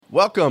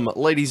Welcome,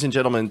 ladies and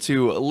gentlemen,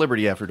 to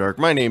Liberty After Dark.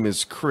 My name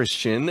is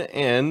Christian,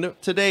 and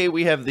today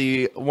we have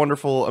the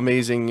wonderful,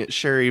 amazing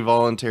Sherry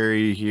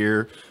Voluntary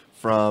here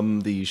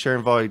from the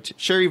Sherry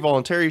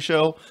Voluntary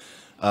Show.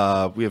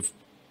 We have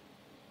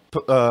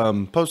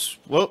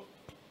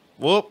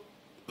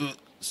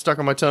stuck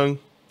on my tongue.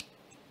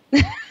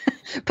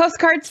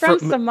 Postcards from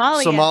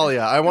Somalia. Somalia.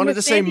 I wanted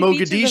to say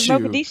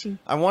Mogadishu.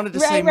 I wanted to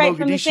say Mogadishu.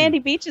 From the sandy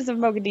beaches of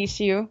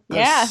Mogadishu.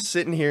 Yeah. I was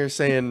sitting here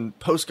saying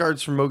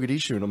postcards from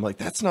Mogadishu, and I'm like,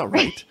 that's not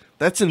right.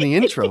 That's in the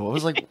intro. I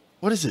was like,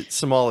 what is it?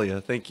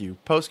 Somalia. Thank you.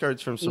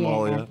 Postcards from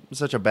Somalia. Yeah. I'm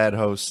such a bad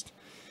host.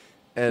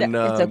 And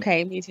it's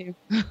okay. Me too.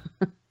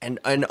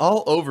 and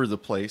all over the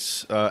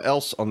place,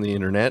 else on the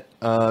internet.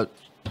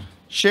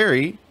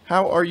 Sherry,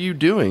 how are you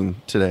doing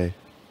today?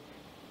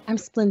 I'm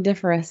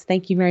splendiferous.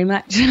 Thank you very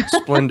much.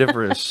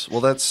 Splendiferous.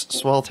 Well, that's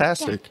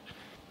swelltastic.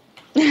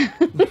 Yeah,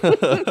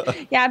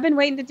 I've been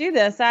waiting to do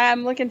this.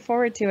 I'm looking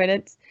forward to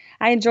it.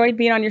 I enjoyed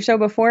being on your show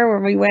before where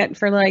we went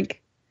for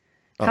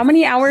how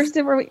many hours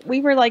we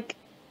were like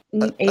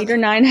 8 or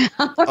 9 hours.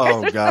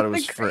 Oh God, it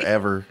was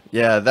forever.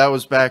 Yeah, that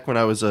was back when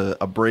I was a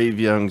brave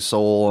young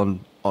soul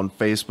on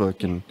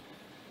Facebook, and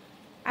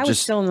I was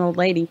still an old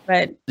lady,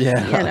 but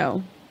yeah,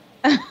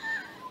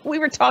 we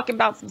were talking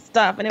about some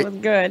stuff, and it was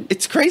good.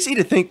 It's crazy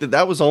to think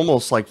that was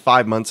almost like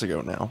 5 months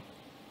ago now.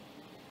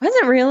 Was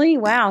it really?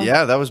 Wow.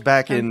 Yeah, that was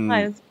back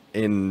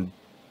in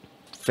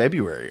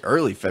February,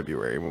 early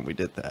February when we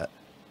did that.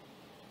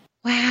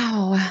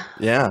 Wow.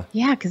 Yeah.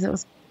 Yeah, because it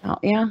was,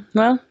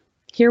 well,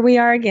 here we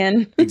are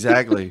again.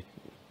 Exactly.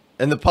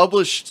 And the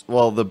published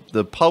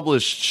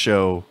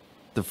show,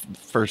 the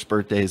first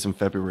birthday is in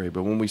February,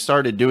 but when we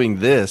started doing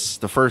this,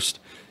 the first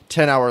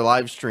 10-hour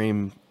live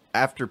stream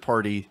after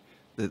party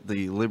that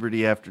the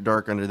Liberty After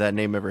Dark under that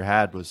name ever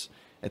had was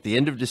at the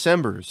end of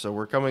December. So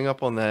we're coming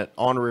up on that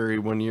honorary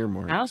 1 year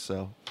mark. Wow.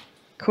 So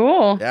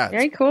cool. Yeah,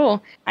 very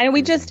cool. I know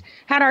we just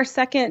had our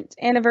second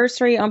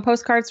anniversary on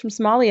Postcards from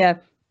Somalia.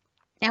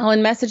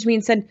 Alan messaged me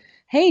and said,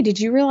 "Hey, did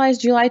you realize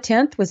July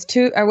 10th was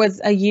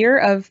a year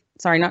of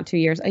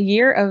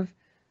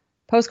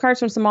Postcards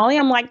from Somalia?"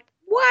 I'm like,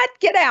 "What?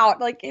 Get out."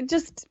 Like it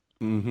just,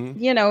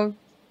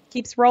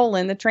 keeps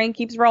rolling. The train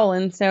keeps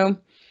rolling. So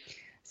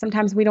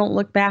sometimes we don't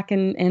look back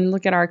and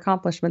look at our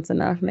accomplishments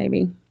enough,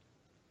 maybe.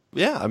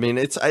 Yeah, I mean,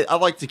 I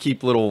like to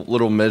keep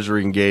little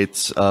measuring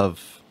gates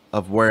of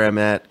where I'm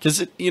at,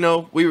 because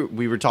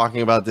we were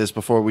talking about this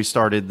before we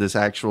started this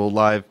actual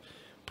live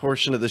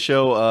portion of the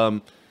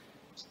show.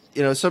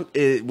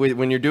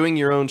 When you're doing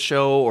your own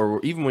show, or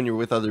even when you're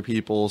with other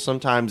people,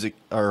 sometimes it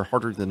are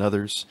harder than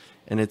others,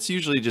 and it's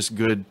usually just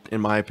good,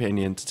 in my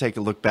opinion, to take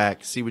a look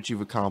back, see what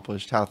you've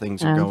accomplished, how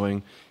things are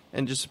going,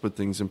 and just to put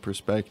things in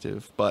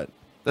perspective. But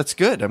that's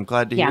good. I'm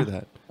glad to hear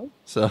that.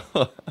 So,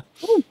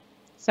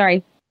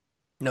 sorry.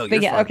 No,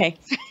 you're fine. Okay.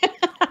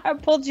 I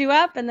pulled you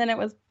up, and then it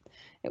was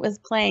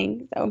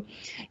playing. So,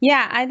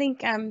 yeah, I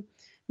think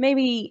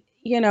maybe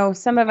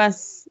some of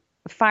us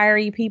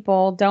fiery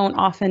people don't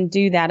often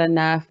do that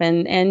enough,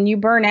 and you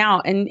burn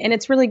out, and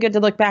it's really good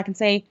to look back and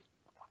say,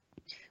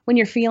 when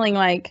you're feeling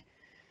like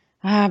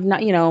I've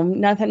not,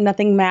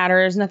 nothing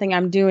matters, nothing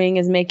I'm doing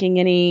is making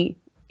any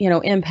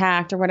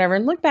impact or whatever,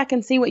 and look back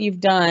and see what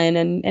you've done,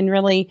 and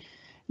really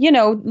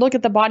look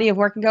at the body of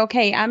work and go,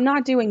 okay, I'm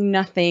not doing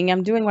nothing.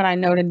 I'm doing what I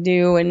know to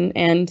do.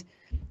 And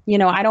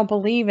I don't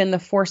believe in the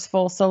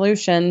forceful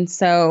solution.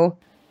 So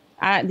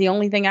the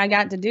only thing I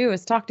got to do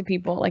is talk to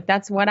people. Like,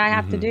 that's what I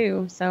have to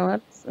do.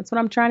 So that's what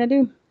I'm trying to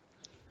do.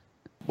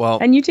 Well,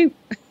 and you too.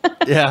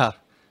 Yeah.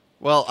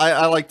 Well,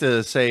 I like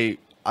to say,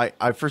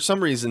 I for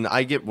some reason,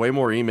 I get way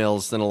more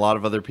emails than a lot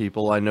of other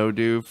people I know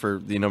do, for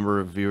the number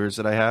of viewers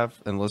that I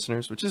have and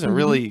listeners, which isn't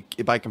really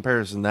by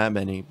comparison that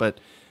many, but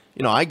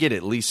I get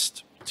at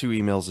least 2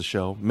 emails a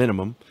show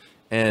minimum,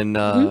 and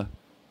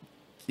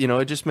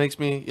it just makes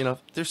me,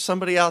 there's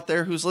somebody out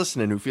there who's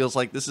listening who feels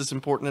like this is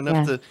important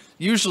enough to.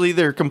 Usually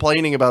they're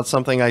complaining about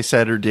something I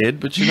said or did,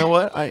 but you know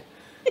what,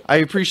 I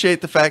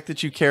appreciate the fact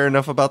that you care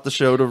enough about the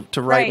show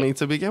to write me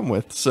to begin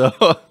with. So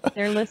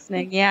they're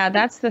listening. Yeah,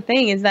 that's the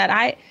thing, is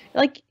that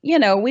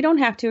we don't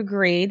have to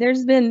agree.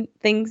 There's been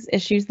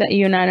issues that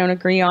you and I don't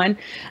agree on.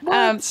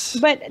 But it's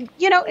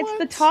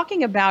the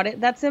talking about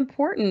it that's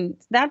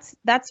important. That's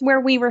where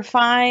we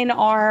refine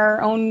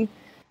our own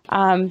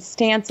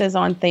stances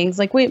on things.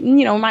 Like, we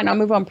might not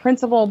move on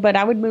principle, but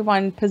I would move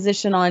on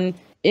position on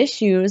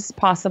issues,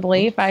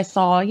 possibly, if I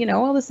saw,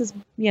 this is,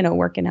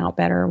 working out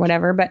better or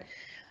whatever. But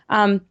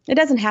it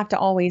doesn't have to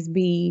always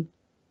be,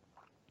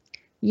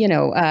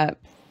 what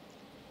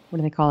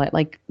do they call it?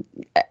 Like,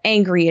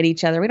 angry at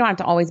each other. We don't have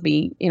to always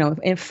be,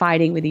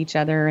 fighting with each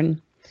other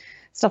and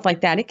stuff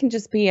like that. It can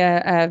just be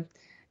a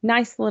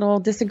nice little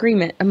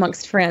disagreement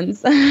amongst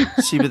friends.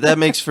 See, but that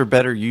makes for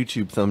better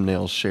YouTube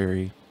thumbnails,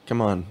 Sherry.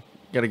 Come on.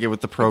 You got to get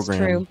with the program.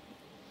 That's true.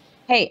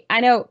 Hey, I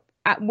know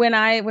when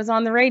I was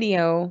on the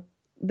radio,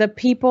 the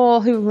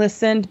people who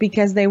listened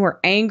because they were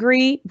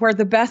angry were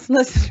the best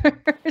listeners.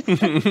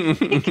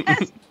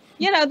 Because,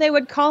 they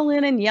would call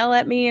in and yell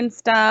at me and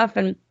stuff.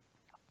 And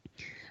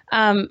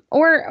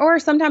Or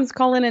sometimes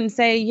call in and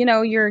say,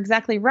 you're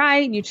exactly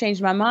right. You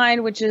changed my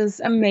mind, which is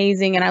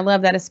amazing. And I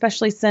love that,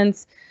 especially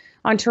since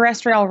on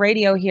terrestrial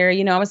radio here,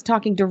 I was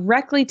talking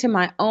directly to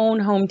my own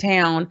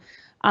hometown,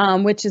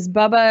 which is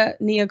Bubba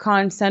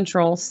Neocon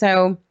Central.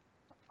 So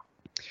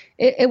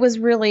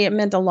it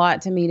meant a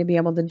lot to me to be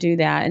able to do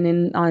that.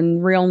 And on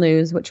Real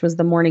News, which was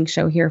the morning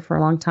show here for a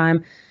long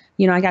time,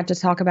 I got to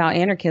talk about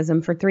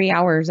anarchism for 3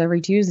 hours every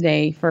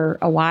Tuesday for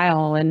a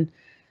while. And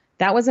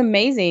that was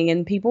amazing.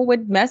 And people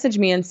would message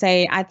me and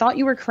say, I thought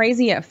you were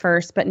crazy at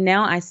first, but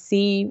now I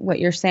see what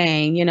you're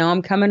saying.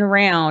 I'm coming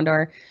around,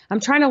 or I'm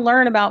trying to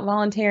learn about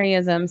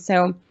voluntarism.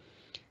 So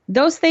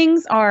those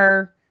things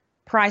are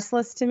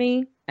priceless to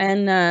me.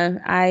 And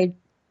I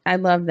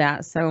love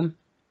that. So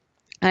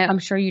I'm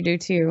sure you do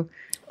too.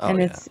 Oh, and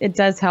yeah. it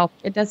does help.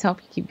 It does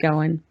help you keep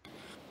going.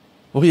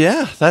 Well,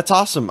 yeah, that's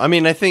awesome. I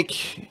mean, I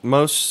think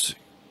most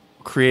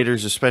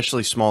creators,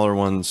 especially smaller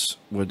ones,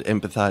 would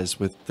empathize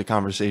with the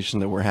conversation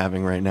that we're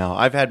having right now.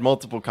 I've had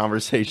multiple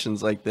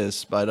conversations like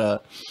this,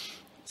 but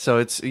so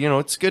it's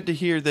it's good to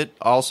hear that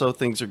also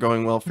things are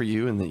going well for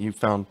you and that you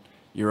found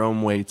your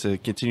own way to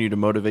continue to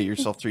motivate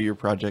yourself through your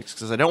projects,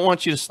 because I don't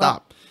want you to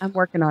stop. Well, I'm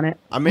working on it.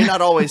 I may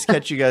not always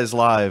catch you guys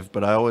live,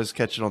 but I always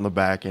catch it on the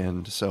back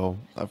end. So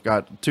I've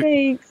got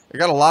I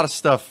got a lot of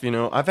stuff,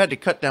 I've had to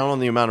cut down on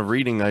the amount of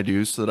reading I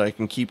do so that I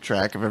can keep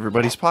track of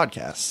everybody's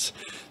podcasts.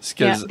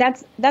 Yeah,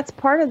 that's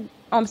part of.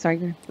 Oh, I'm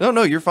sorry.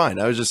 No, you're fine.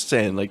 I was just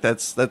saying, like,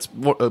 that's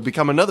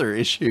become another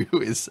issue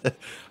is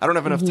I don't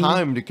have enough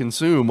time to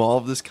consume all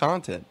of this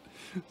content.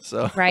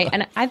 So right.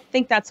 And I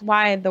think that's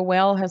why the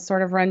well has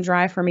sort of run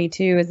dry for me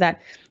too, is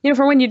that,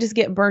 for when you just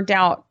get burnt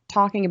out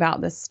talking about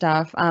this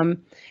stuff.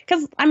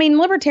 Because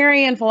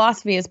libertarian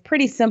philosophy is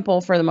pretty simple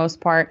for the most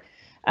part.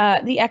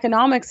 The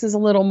economics is a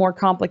little more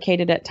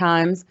complicated at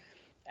times.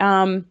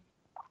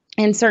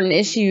 And certain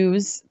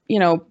issues,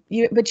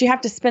 but you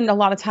have to spend a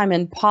lot of time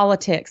in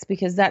politics,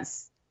 because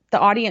that's the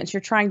audience you're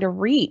trying to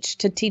reach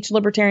to teach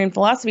libertarian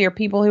philosophy, are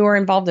people who are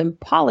involved in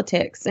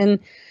politics.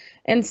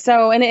 And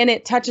so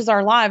it touches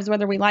our lives,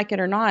 whether we like it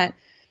or not.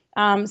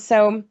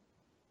 So,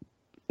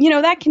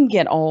 that can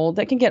get old.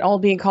 That can get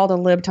old, being called a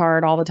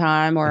libtard all the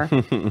time, or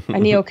a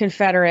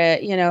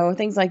neo-Confederate,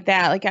 things like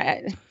that, like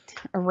a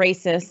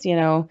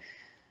racist,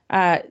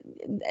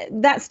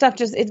 that stuff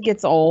it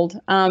gets old.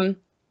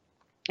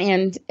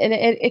 And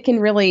it can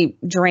really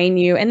drain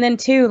you. And then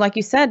too, like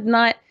you said,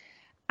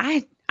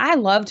 I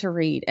love to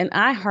read, and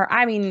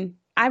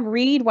I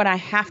read what I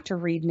have to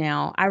read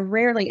now. I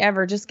rarely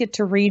ever just get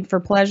to read for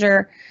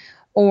pleasure,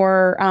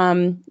 or,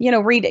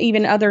 read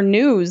even other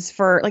news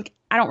for, like,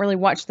 I don't really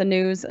watch the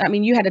news. I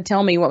mean, you had to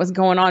tell me what was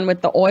going on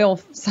with the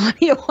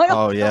Saudi oil.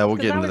 Oh yeah, we'll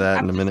get into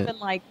that in a minute.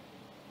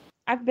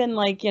 I've been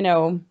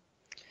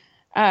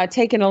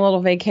taking a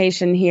little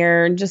vacation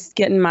here and just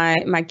getting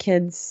my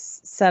kids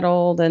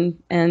settled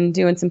and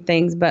doing some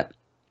things, but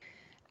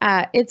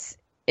it's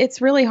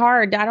really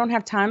hard. I don't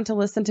have time to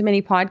listen to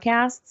many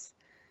podcasts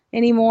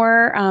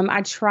anymore.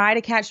 I try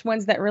to catch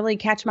ones that really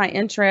catch my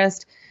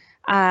interest,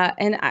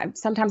 and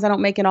sometimes I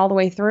don't make it all the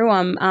way through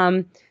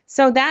them.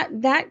 So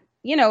that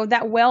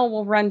well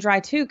will run dry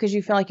too, because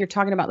you feel like you're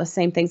talking about the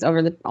same things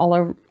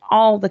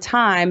all the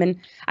time. And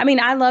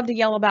I love to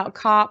yell about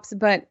cops,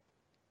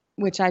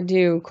 which I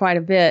do quite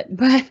a bit,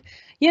 but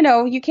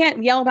you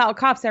can't yell about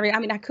cops I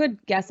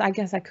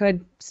guess I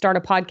could start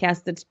a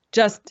podcast that's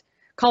just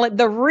call it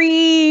The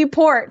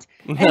Report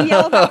and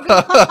yell about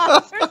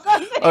cops or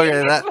something.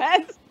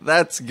 Okay,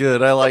 that's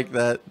good. I like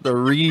that. The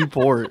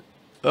Report.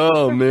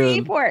 Oh, The man.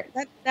 Report.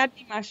 That'd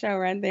be my show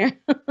right there.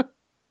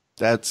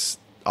 That's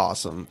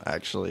awesome,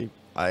 actually.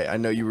 I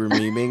know you were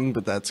memeing,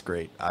 but that's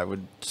great. I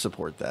would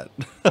support that.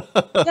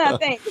 Yeah,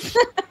 thanks.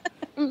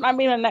 My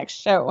next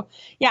show.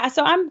 Yeah,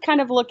 so I'm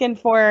kind of looking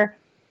for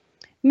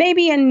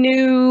maybe a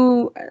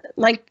new,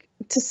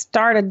 to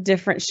start a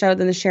different show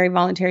than the Sherry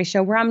Voluntary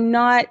Show, where I'm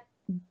not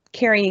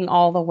carrying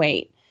all the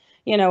weight,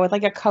 with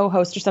like a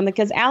co-host or something.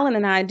 Because Alan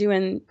and I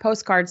doing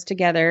postcards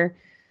together,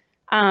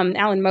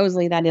 Alan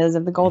Mosley, that is,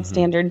 of the Gold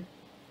Standard.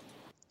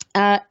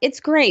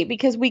 It's great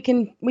because we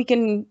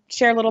can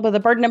share a little bit of the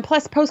burden, and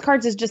plus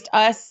postcards is just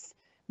us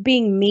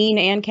being mean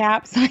and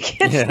caps.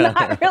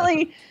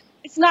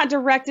 It's not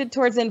directed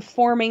towards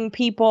informing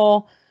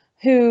people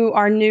who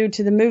are new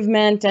to the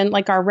movement and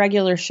like our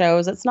regular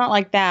shows. It's not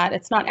like that.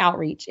 It's not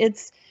outreach.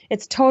 It's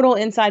total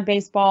inside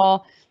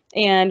baseball,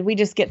 and we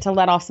just get to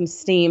let off some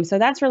steam. So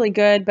that's really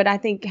good. But I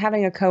think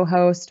having a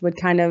co-host would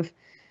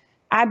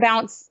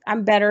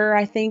I'm better,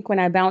 I think, when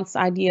I bounce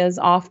ideas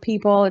off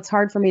people. It's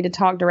hard for me to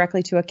talk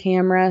directly to a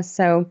camera.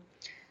 So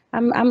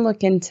I'm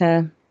looking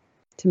to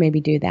maybe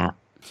do that.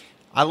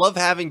 I love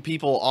having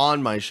people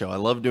on my show. I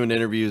love doing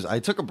interviews. I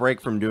took a break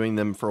from doing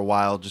them for a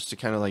while just to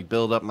kind of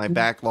build up my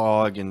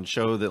backlog and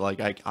show that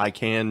I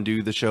can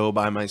do the show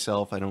by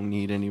myself. I don't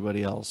need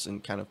anybody else,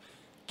 and kind of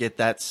get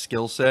that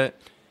skill set.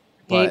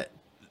 But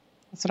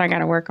that's what I got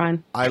to work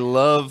on. I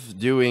love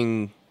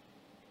doing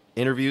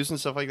interviews and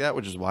stuff like that,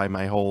 which is why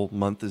my whole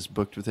month is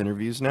booked with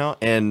interviews now.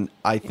 And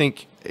I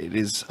think it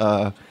is,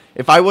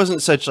 if I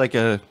wasn't such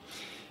a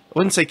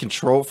wouldn't say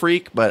control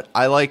freak, but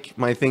I like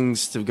my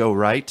things to go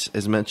right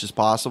as much as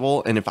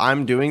possible. And if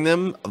I'm doing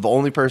them, the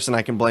only person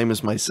I can blame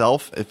is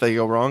myself if they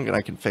go wrong, and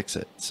I can fix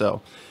it.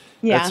 So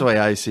that's the way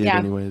I see it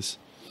anyways.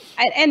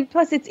 And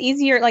plus it's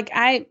easier. Like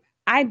I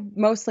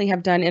mostly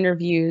have done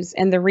interviews,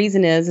 and the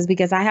reason is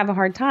because I have a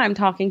hard time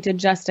talking to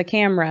just a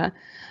camera.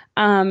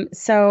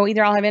 So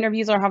either I'll have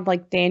interviews or I'll have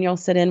like Daniel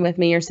sit in with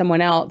me or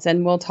someone else,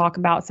 and we'll talk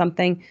about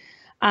something.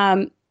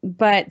 I'm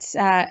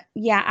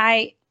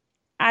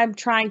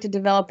trying to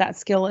develop that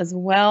skill as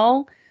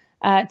well,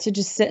 to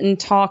just sit and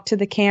talk to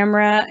the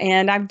camera.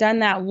 And I've done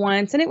that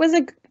once, and it was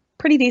a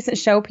pretty decent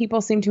show.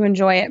 People seem to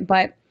enjoy it,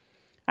 but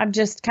I've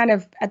just kind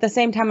of, at the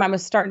same time I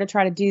was starting to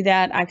try to do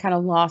that, I kind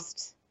of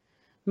lost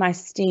my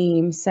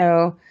steam.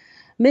 So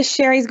Miss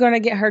Sherry's going to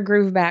get her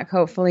groove back,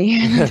 hopefully.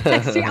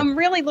 I'm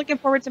really looking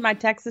forward to my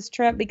Texas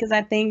trip, because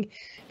I think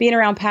being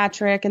around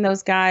Patrick and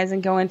those guys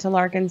and going to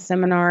Larkin's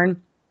seminar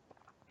and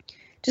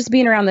just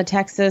being around the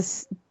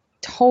Texas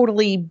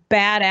totally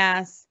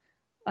badass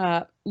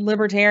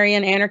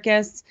libertarian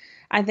anarchists,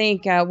 I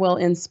think will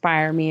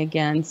inspire me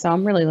again. So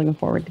I'm really looking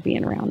forward to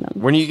being around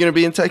them. When are you going to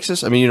be in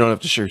Texas? I mean, you don't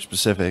have to share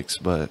specifics,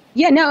 but...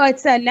 Yeah, no,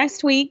 it's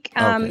next week.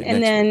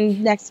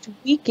 Next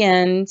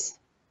weekend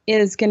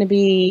is going to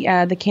be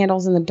the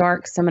Candles in the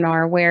Dark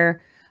seminar,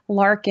 where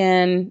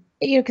Larkin,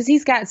 because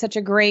he's got such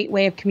a great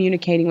way of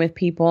communicating with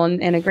people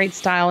and a great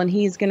style. And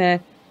he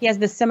has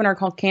this seminar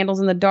called Candles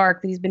in the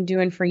Dark that he's been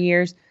doing for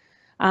years.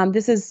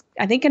 This is,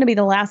 I think, going to be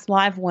the last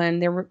live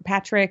one.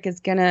 Patrick is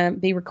going to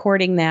be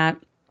recording that,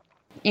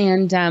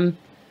 and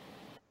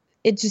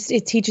it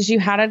teaches you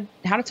how to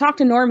talk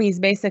to normies,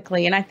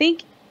 basically. And I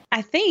think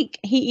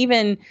he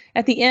even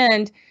at the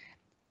end,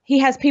 he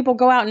has people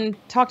go out and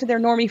talk to their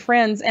normie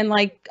friends and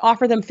like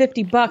offer them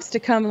 $50 to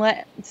come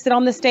sit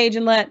on the stage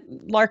and let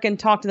Larkin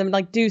talk to them,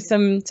 like do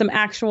some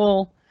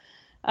actual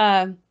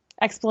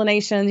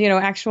explanations,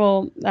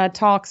 actual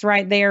talks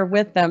right there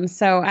with them.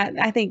 So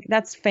I think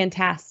that's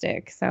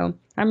fantastic. So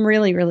I'm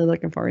really, really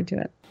looking forward to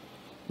it.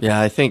 Yeah,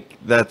 I think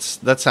that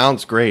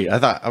sounds great.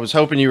 I was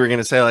hoping you were going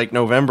to say like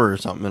November or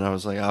something, and I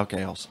was like,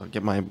 okay, I'll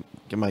get my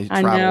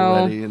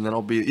travel ready, and then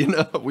I'll be,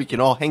 we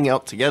can all hang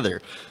out together.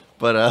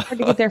 But hard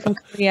to get there from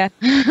Korea.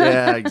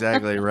 Yeah,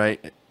 exactly right.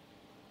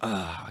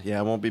 Yeah,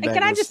 I won't be back.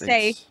 Can I just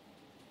say,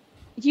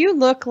 you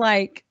look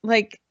like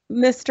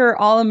Mr.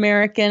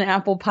 All-American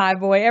apple pie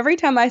boy. Every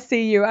time I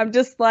see you, I'm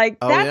just like,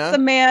 that's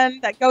the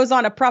man that goes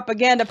on a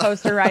propaganda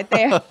poster right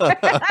there.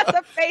 That's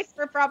a face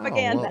for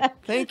propaganda. Well,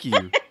 thank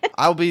you.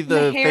 I'll be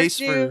the face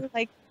for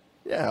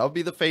I'll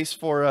be the face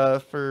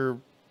for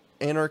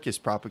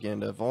anarchist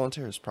propaganda,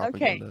 voluntarist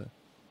propaganda.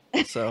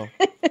 Okay. So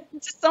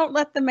just don't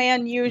let the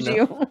man use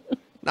you.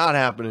 Not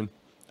happening.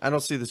 I don't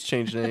see this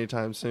changing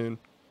anytime soon.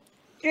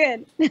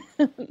 Good.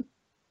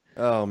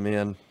 Oh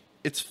man.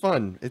 It's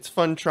fun. It's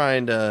fun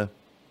trying to,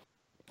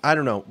 I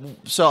don't know.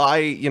 So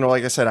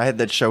like I said, I had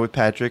that show with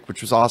Patrick,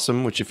 which was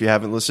awesome, which if you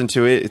haven't listened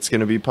to it, it's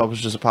going to be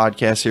published as a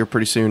podcast here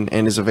pretty soon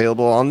and is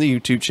available on the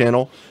YouTube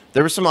channel.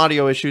 There were some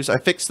audio issues. I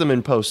fixed them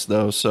in post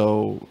though.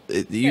 So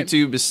the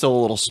YouTube is still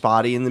a little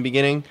spotty in the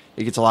beginning.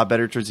 It gets a lot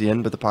better towards the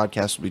end, but the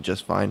podcast will be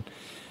just fine.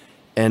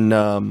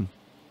 And,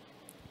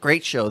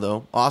 great show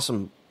though.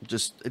 Awesome.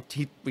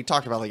 We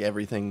talked about like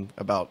everything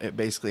about it,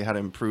 basically how to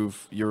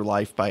improve your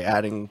life by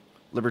adding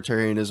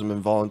libertarianism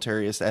and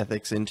voluntarist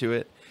ethics into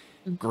it.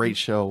 Great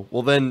show.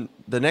 Well, then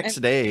the next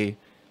day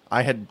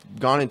I had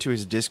gone into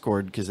his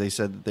Discord because they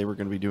said that they were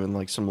going to be doing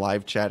like some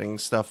live chatting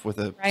stuff with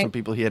some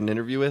people he had an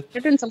interview with.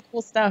 They're doing some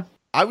cool stuff.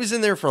 I was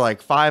in there for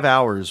like 5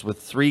 hours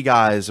with 3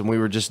 guys, and we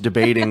were just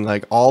debating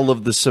like all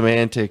of the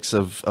semantics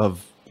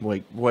of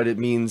like what it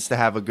means to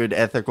have a good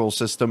ethical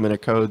system and a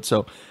code.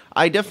 So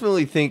I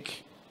definitely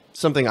think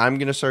something I'm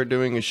going to start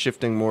doing is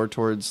shifting more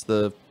towards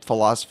the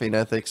philosophy and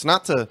ethics.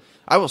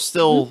 I will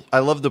still, I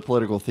love the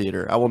political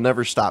theater. I will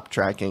never stop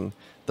tracking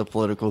the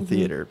political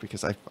theater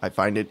because I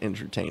find it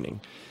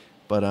entertaining.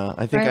 But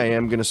I think I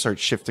am going to start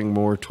shifting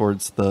more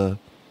towards the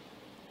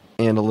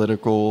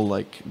analytical,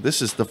 like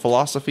this is the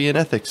philosophy and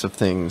ethics of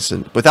things,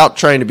 and without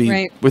trying to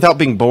be, without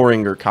being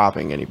boring or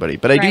copying anybody.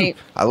 But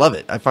I love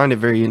it. I find it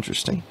very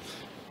interesting.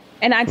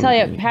 And I tell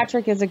you,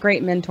 Patrick is a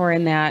great mentor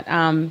in that.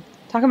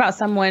 Talk about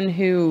someone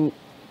who,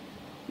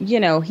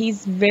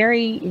 he's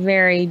very,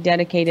 very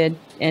dedicated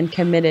and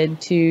committed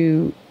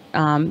to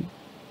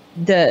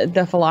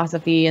the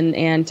philosophy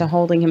and to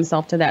holding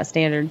himself to that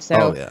standard.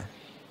 So,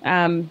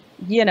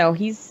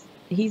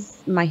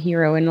 he's my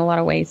hero in a lot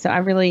of ways. So I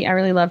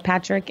really love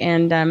Patrick,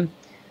 and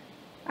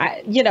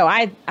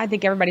I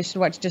think everybody should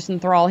watch Just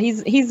Enthrall.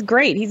 He's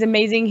great. He's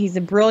amazing. He's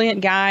a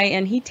brilliant guy,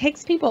 and he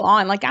takes people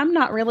on. Like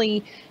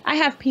I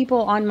have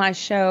people on my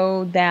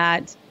show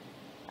that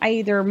I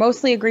either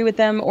mostly agree with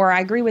them or I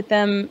agree with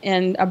them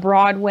in a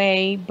broad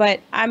way, but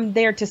I'm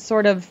there to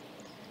sort of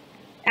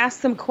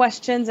ask them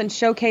questions and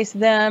showcase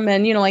them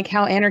and, like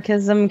how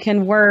anarchism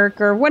can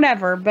work or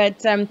whatever.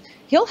 But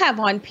he'll have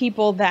on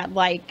people that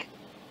like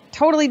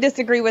totally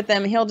disagree with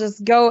them. He'll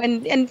just go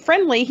and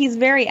friendly. He's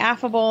very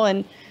affable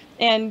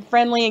and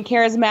friendly and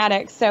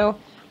charismatic. So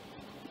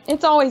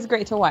It's always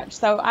great to watch.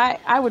 So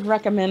I would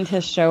recommend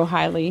his show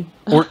highly.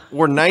 Or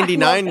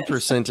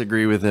 99%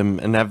 agree with him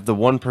and have the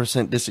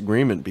 1%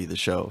 disagreement be the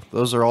show.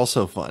 Those are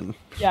also fun.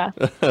 Yeah.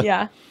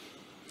 Yeah.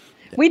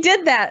 We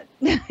did that.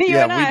 You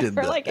and I for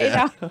that. like 8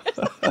 hours.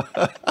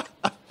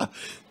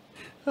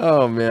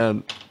 Oh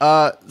man.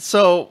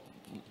 So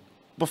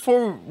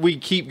before we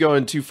keep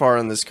going too far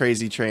on this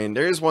crazy train,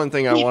 there is one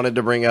thing I wanted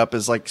to bring up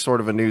as like sort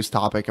of a news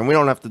topic, and we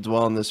don't have to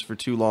dwell on this for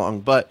too long,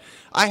 but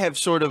I have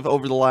sort of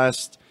over the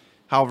last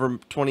however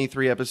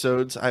 23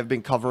 episodes, I've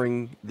been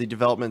covering the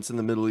developments in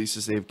the Middle East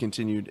as they've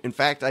continued. In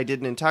fact, I did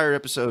an entire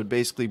episode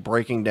basically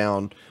breaking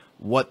down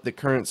what the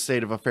current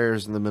state of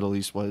affairs in the Middle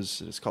East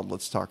was. It's called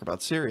Let's Talk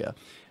About Syria.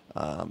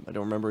 I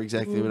don't remember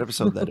exactly what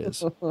episode that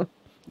is.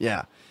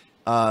 Yeah.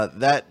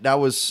 That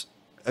was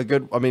a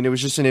good, I mean, it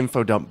was just an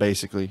info dump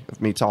basically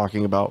of me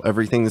talking about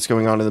everything that's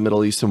going on in the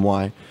Middle East and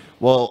why.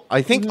 Well,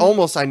 I think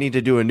almost I need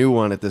to do a new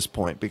one at this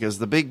point because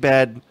the big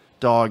bad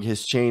dog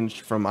has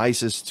changed from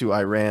ISIS to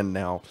Iran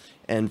now.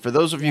 And for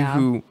those of you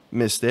who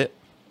missed it,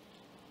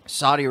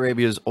 Saudi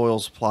Arabia's oil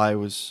supply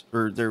was,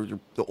 or the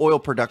oil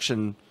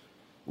production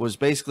was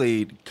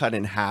basically cut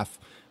in half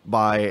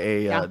by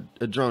a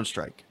drone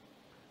strike.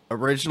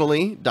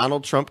 Originally,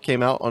 Donald Trump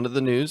came out onto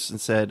the news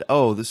and said,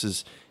 oh, this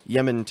is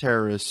Yemen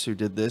terrorists who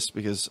did this,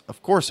 because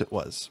of course it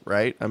was,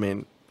 right? I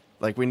mean,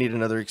 like, we need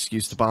another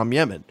excuse to bomb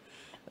Yemen.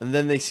 And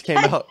then they came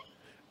out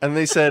and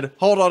they said,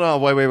 hold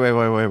on,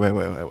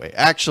 wait.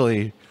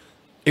 Actually,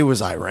 it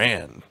was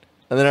Iran.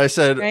 And then I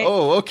said,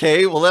 oh,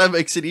 okay, well, that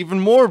makes it even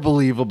more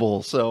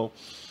believable. So...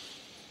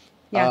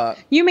 Yeah.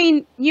 You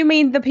mean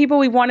the people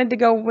we wanted to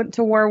go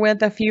to war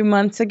with a few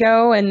months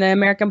ago, and the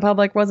American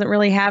public wasn't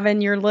really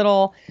having your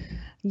little,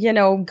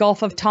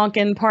 Gulf of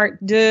Tonkin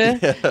part deux.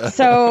 Yeah.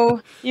 So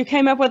you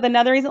came up with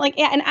another reason. Like,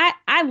 yeah, and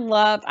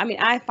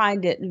I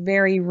find it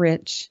very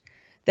rich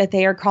that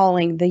they are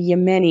calling the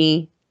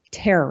Yemeni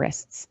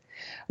terrorists.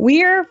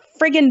 We're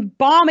friggin'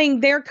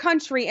 bombing their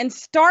country and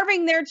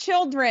starving their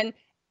children,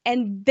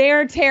 and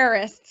they're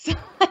terrorists.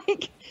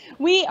 Like,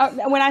 we are,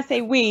 when I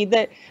say we,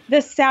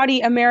 the Saudi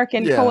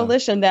American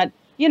coalition that,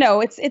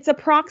 it's a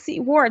proxy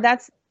war.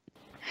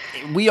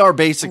 We are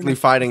basically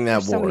fighting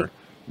that war.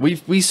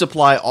 We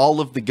supply all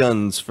of the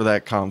guns for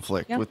that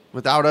conflict. Yeah.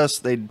 Without us,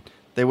 they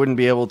wouldn't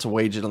be able to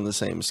wage it on the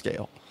same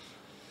scale.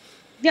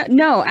 Yeah,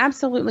 no,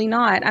 absolutely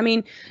not. I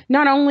mean,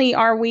 not only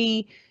are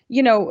we,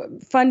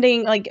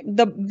 funding,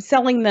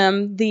 selling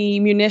them the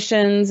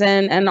munitions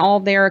and all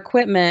their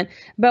equipment,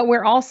 but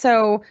we're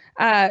also,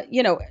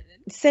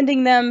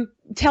 sending them,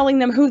 telling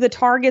them who the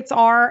targets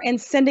are and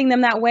sending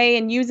them that way,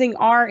 and using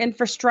our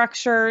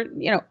infrastructure,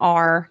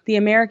 the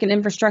American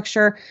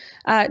infrastructure,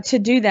 to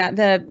do that.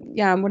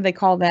 What do they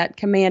call that?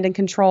 Command and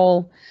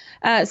control.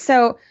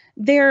 So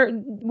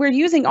we're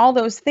using all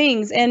those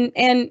things. And,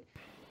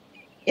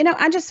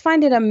 I just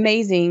find it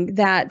amazing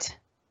that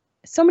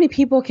so many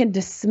people can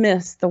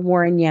dismiss the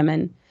war in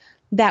Yemen,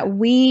 that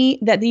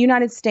the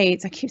United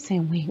States, I keep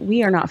saying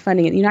we are not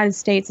funding it. The United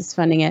States is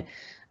funding it.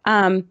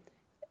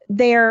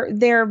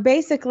 They're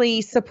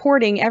basically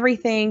supporting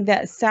everything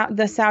that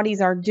the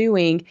Saudis are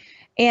doing,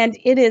 and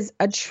it is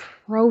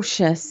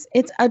atrocious.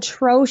 It's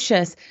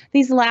atrocious.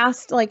 These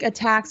last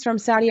attacks from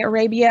Saudi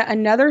Arabia,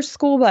 another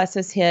school bus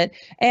is hit,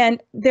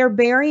 and they're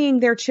burying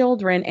their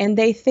children, and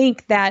they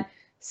think that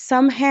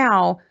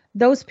somehow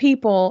those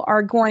people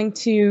are going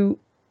to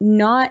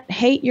not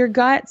hate your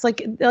guts. Like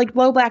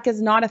blowback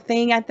is not a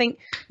thing. I think,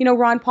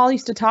 Ron Paul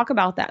used to talk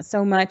about that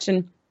so much,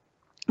 and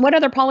what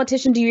other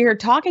politician do you hear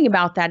talking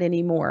about that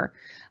anymore?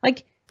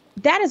 Like,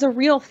 that is a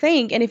real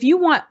thing. And if you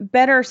want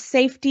better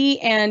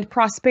safety and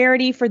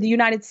prosperity for the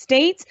United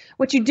States,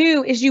 what you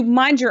do is you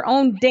mind your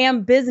own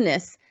damn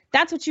business.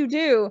 That's what you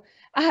do.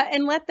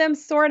 And let them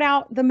sort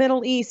out the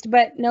Middle East.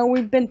 But no,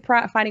 we've been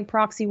fighting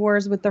proxy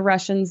wars with the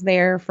Russians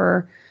there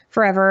for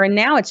forever. And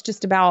now it's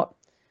just about,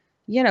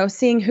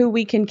 seeing who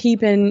we can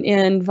keep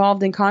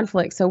involved in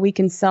conflict so we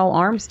can sell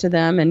arms to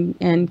them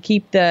and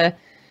keep the,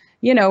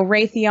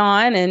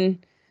 Raytheon and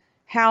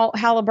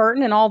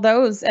Halliburton and all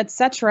those,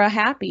 etc.,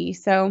 happy.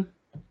 So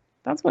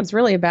that's what it's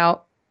really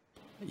about.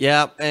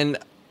 Yeah, and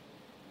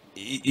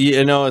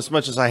as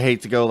much as I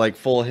hate to go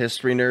full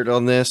history nerd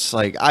on this,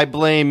 I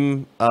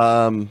blame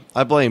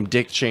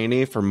Dick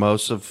Cheney for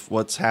most of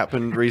what's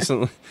happened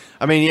recently.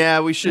 I mean, yeah,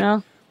 we should.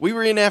 Yeah. We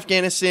were in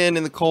Afghanistan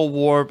in the Cold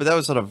War, but that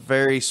was on a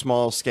very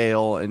small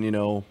scale, and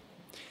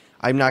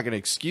I'm not going to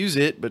excuse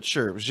it, but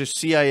sure, it was just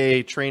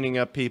CIA training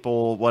up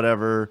people,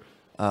 whatever.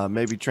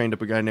 Maybe trained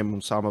up a guy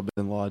named Osama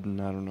bin Laden.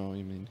 I don't know.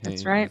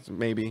 That's right.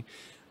 Maybe.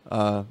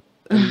 The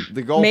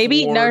Gulf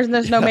maybe War,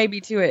 there's no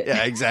maybe to it.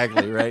 Yeah,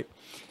 exactly. Right.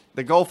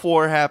 The Gulf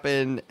War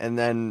happened, and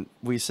then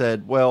we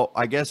said, well,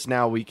 I guess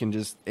now we can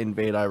just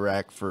invade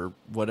Iraq for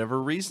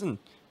whatever reason.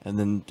 And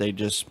then they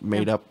just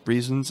made up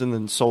reasons and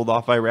then sold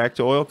off Iraq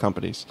to oil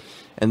companies.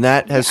 And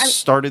that has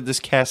started this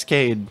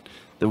cascade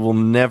that will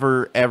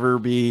never, ever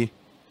be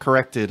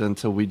corrected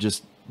until we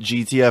just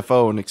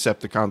GTFO and accept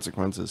the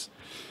consequences.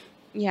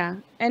 Yeah.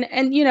 And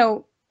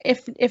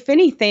if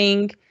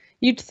anything,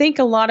 you'd think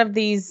a lot of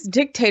these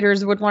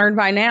dictators would learn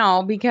by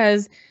now,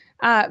 because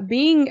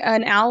being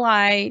an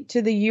ally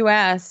to the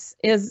U.S.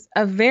 is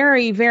a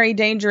very, very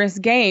dangerous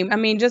game. I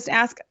mean, just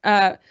ask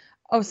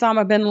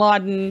Osama bin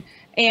Laden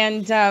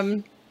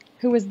and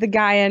who was the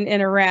guy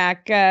in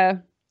Iraq?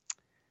 I've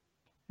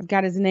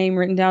got his name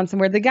written down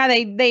somewhere. The guy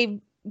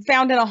they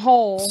found in a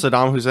hole.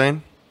 Saddam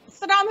Hussein.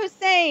 Saddam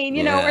Hussein,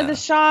 you know, or the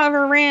Shah of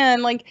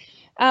Iran. Like,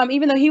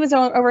 even though he was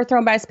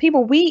overthrown by his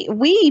people,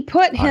 we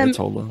put him.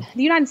 The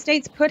United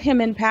States put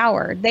him in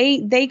power.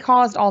 They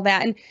caused all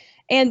that,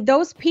 and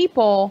those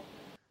people,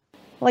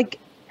 like,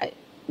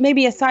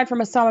 maybe aside from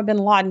Osama bin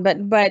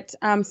Laden, but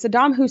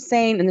Saddam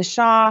Hussein and the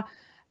Shah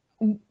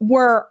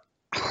were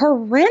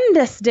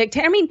horrendous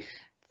dictators. I mean,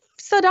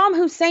 Saddam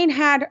Hussein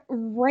had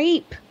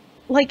rape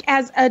like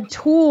as a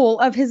tool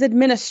of his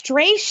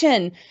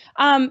administration.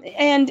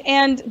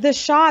 And the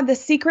Shah, the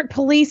secret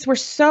police, were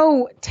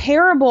so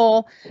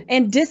terrible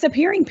and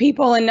disappearing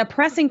people and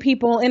oppressing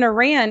people in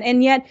Iran.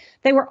 And yet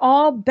they were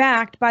all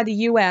backed by the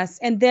U.S.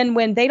 And then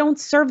when they don't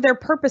serve their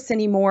purpose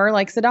anymore,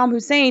 like Saddam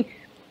Hussein,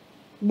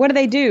 what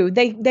do?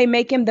 They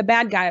make him the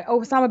bad guy.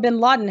 Osama bin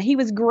Laden, he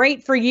was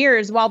great for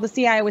years while the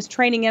CIA was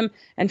training him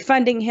and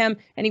funding him,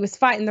 and he was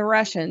fighting the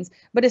Russians.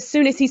 But as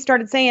soon as he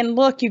started saying,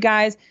 look, you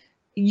guys,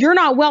 you're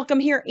not welcome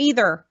here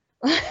either.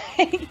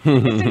 As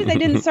soon as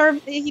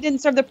he didn't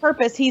serve the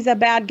purpose, he's a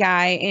bad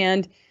guy.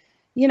 And,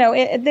 you know,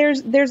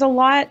 there's a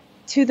lot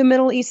to the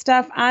Middle East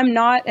stuff. I'm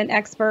not an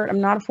expert.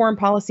 I'm not a foreign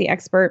policy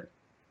expert.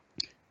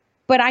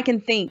 But I can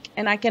think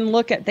and I can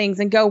look at things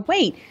and go,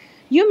 wait,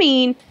 you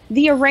mean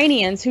the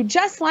Iranians who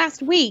just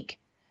last week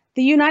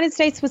the United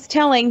States was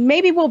telling,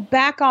 maybe we'll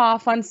back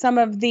off on some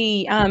of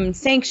the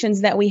sanctions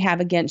that we have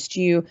against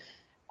you.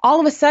 All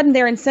of a sudden,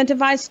 they're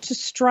incentivized to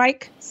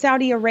strike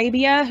Saudi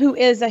Arabia, who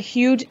is a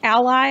huge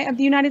ally of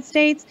the United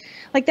States.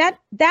 Like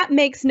that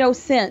makes no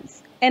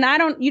sense. And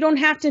you don't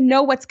have to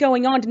know what's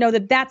going on to know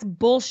that that's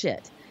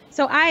bullshit.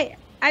 So I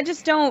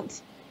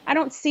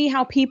don't see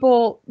how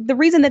the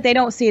reason that they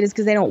don't see it is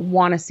because they don't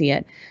want to see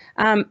it.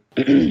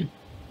 And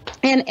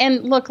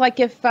look,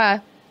 like if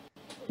the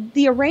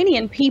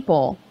Iranian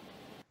people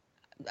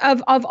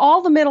of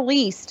all the Middle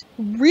East,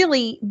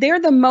 really, they're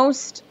the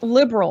most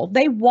liberal.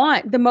 They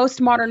want the most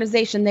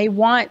modernization. They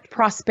want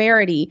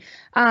prosperity.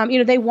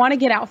 They want to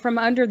get out from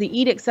under the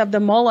edicts of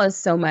the mullahs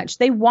so much.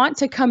 They want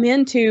to come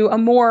into a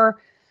more,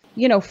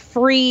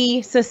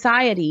 free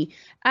society.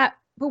 But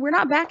we're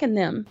not backing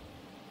them.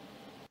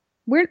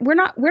 We're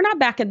not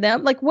backing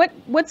them. Like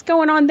what's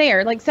going on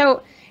there? Like,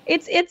 so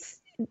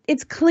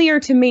it's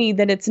clear to me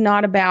that it's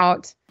not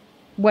about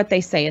what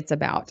they say it's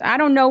about. I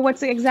don't know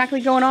what's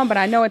exactly going on, but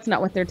I know it's not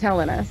what they're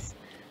telling us.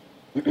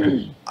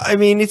 I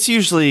mean, it's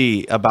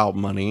usually about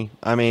money.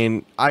 I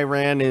mean,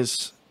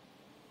 if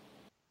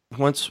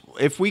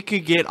we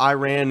could get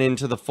Iran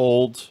into the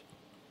fold,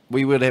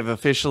 we would have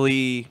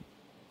officially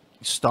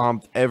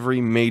stomped every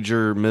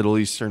major Middle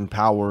Eastern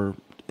power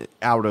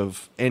out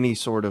of any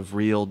sort of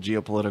real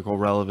geopolitical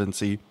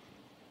relevancy.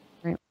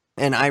 Right.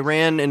 And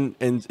Iran, and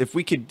if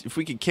we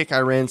could kick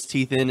Iran's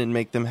teeth in and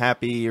make them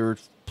happy or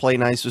play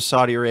nice with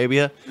Saudi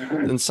Arabia,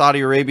 then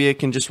Saudi Arabia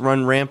can just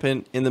run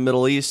rampant in the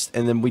Middle East,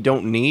 and then we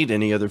don't need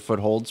any other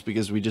footholds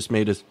because we just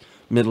made a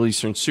Middle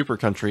Eastern super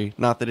country.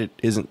 Not that it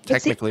isn't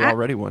technically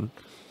already one.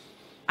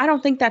 I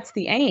don't think that's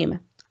the aim.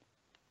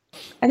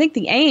 I think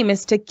the aim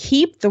is to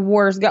keep the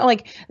wars going.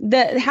 Like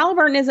the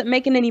Halliburton isn't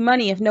making any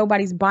money if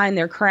nobody's buying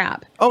their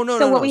crap. Oh no!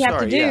 So what we have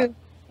to do? Yeah.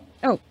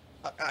 Oh,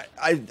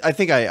 I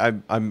think I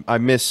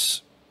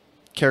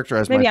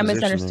mischaracterized. Maybe my I position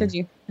misunderstood there.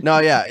 you. No,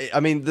 yeah.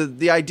 I mean,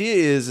 the idea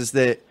is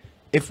that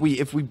if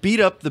we beat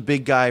up the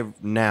big guy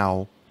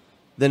now,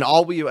 then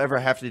all we ever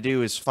have to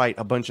do is fight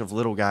a bunch of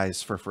little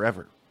guys for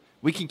forever.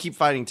 We can keep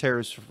fighting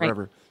terrorists for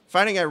forever. Right.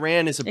 Fighting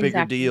Iran is a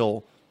bigger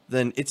deal.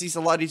 Then it's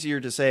a lot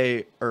easier to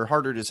say, or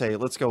harder to say,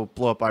 let's go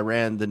blow up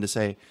Iran, than to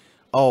say,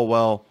 oh,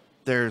 well,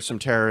 there's some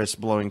terrorists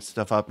blowing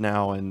stuff up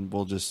now, and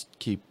we'll just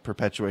keep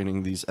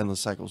perpetuating these endless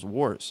cycles of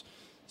wars.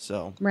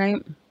 So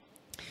right.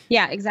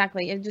 Yeah,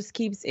 exactly.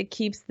 It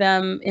keeps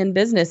them in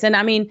business. And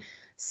I mean,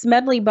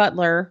 Smedley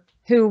Butler,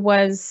 who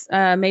was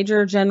a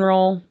major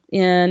general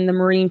in the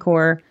Marine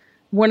Corps,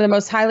 one of the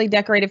most highly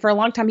decorated, for a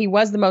long time, he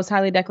was the most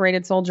highly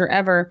decorated soldier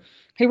ever.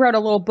 He wrote a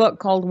little book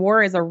called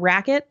War is a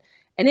Racket,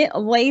 and it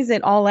lays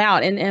it all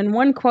out. And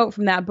one quote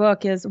from that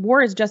book is,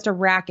 war is just a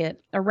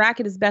racket. A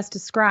racket is best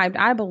described,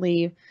 I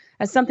believe,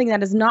 as something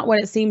that is not what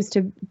it seems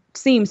to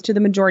the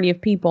majority of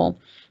people.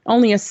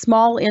 Only a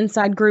small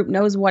inside group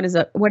knows what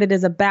it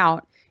is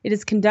about. It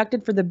is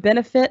conducted for the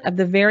benefit of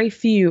the very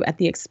few at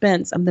the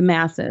expense of the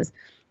masses.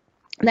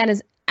 That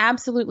is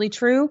absolutely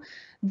true.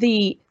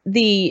 The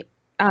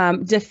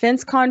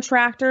defense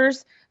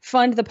contractors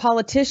fund the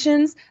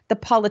politicians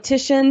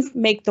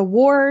make the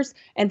wars,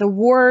 and the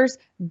wars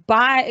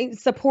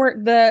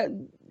support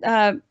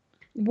the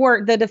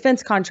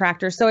defense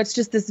contractors. So it's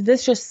just this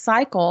vicious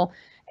cycle,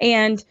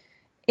 and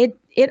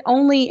it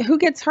only, who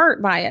gets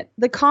hurt by it?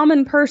 The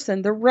common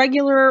person, the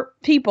regular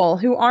people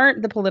who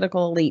aren't the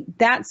political elite.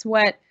 That's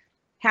what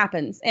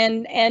happens.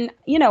 And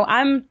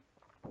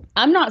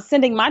I'm not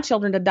sending my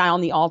children to die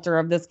on the altar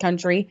of this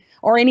country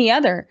or any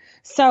other.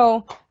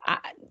 So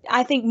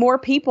I think more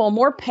people,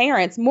 more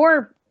parents,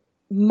 more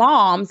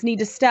moms need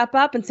to step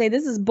up and say,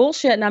 this is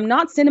bullshit. And I'm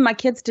not sending my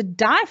kids to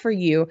die for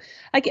you.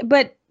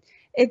 But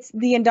it's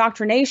the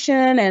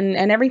indoctrination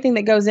and everything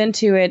that goes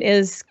into it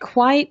is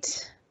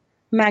quite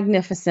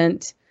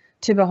magnificent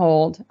to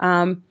behold.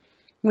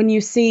 When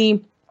you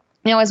see,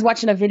 I was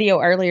watching a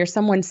video earlier,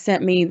 someone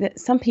sent me that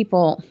some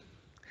people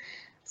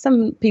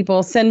send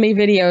me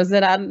videos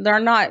that they're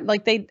not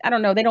like, I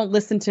don't know, they don't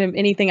listen to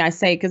anything I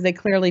say because they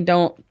clearly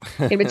don't.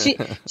 Okay, but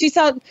she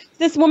saw,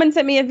 this woman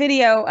sent me a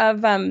video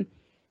of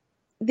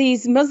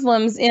these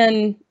Muslims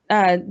in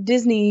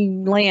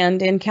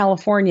Disneyland in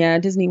California,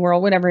 Disney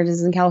World, whatever it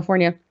is in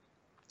California.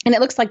 And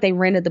it looks like they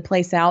rented the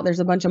place out. There's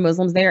a bunch of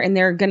Muslims there, and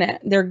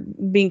they're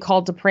being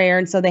called to prayer.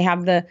 And so they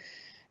have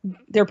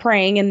they're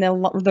praying in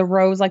the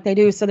rows like they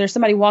do. So there's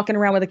somebody walking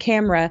around with a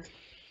camera,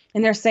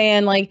 and they're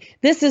saying like,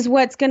 this is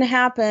what's going to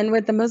happen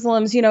with the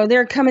Muslims.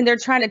 They're coming, they're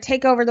trying to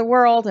take over the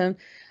world and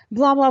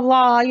blah, blah,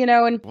 blah,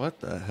 and what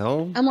the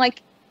hell? I'm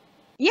like,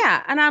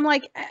 yeah. And I'm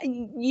like,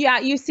 yeah,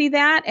 you see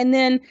that? And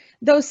then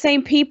those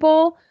same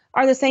people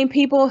are the same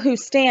people who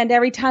stand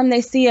every time they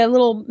see a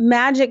little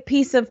magic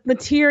piece of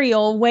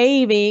material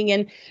waving,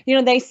 and,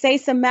 they say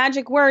some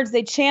magic words,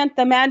 they chant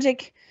the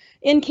magic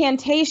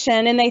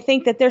incantation, and they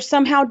think that they're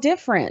somehow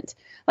different.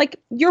 Like,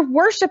 you're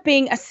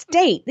worshiping a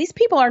state. These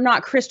people are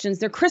not Christians.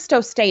 They're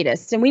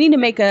Christostatists. And we need to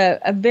make a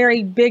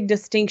very big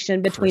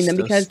distinction between them,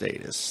 because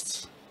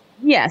Christostatists.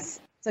 Yes,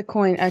 it's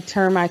a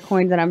term I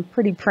coined that I'm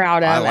pretty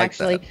proud of, I like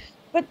actually. that.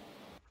 But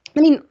I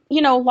mean,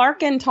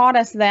 Larkin taught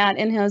us that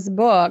in his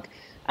book,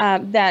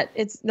 that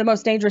it's the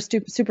most dangerous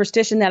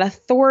superstition, that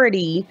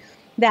authority,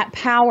 that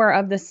power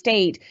of the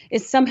state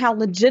is somehow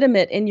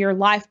legitimate in your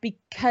life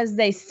because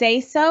they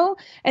say so.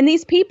 And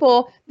these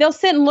people, they'll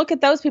sit and look at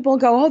those people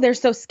and go, oh, they're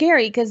so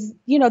scary because,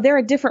 they're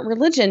a different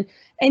religion.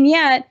 And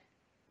yet,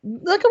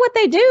 look at what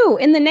they do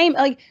in the name.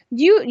 Like,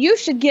 you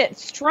should get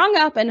strung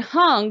up and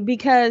hung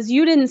because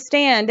you didn't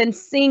stand and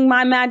sing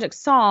my magic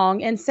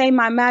song and say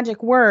my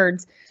magic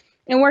words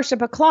and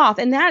worship a cloth.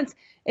 And that's,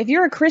 if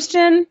you're a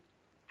Christian,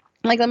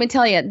 like, let me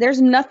tell you,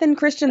 there's nothing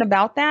Christian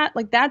about that.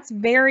 Like, that's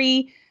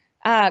very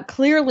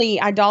clearly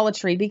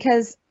idolatry,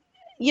 because,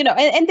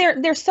 and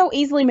they're so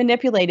easily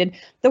manipulated.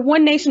 The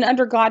one nation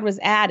under God was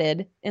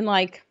added in,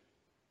 like,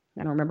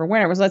 I don't remember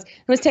when it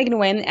was taken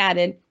away and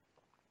added.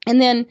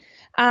 And then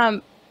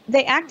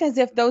they act as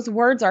if those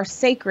words are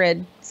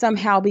sacred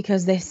somehow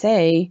because they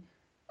say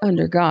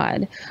under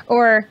God,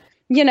 or,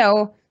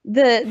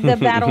 the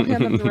battle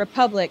hymn of the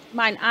Republic.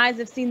 Mine eyes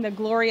have seen the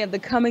glory of the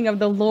coming of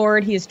the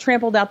Lord. He has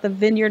trampled out the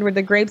vineyard where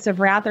the grapes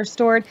of wrath are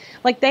stored.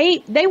 Like,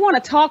 they want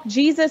to talk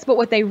Jesus, but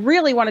what they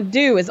really want to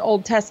do is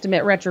Old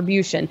Testament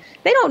retribution.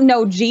 They don't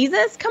know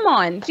Jesus. Come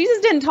on.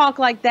 Jesus didn't talk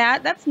like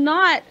that. That's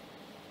not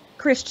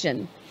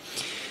Christian.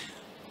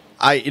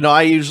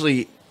 I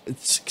usually,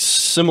 it's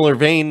similar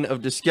vein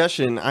of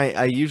discussion.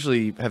 I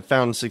usually have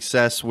found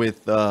success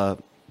with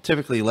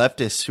typically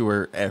leftists who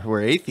are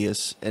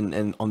atheists,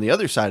 and on the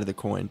other side of the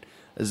coin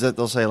is that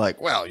they'll say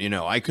like, well,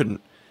 I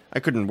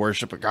couldn't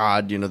worship a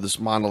God, this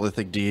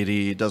monolithic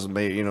deity. It doesn't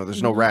make,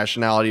 there's no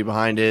rationality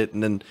behind it.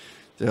 And then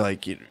they're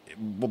like,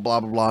 blah, blah,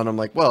 blah. And I'm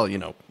like, well,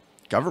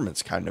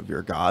 government's kind of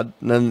your God.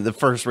 And then the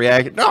first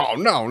reaction, no.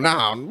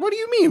 What do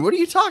you mean? What are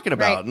you talking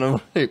about? Right. And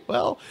I'm like,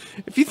 well,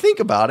 if you think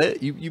about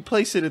it, you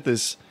place it at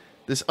this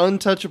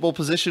untouchable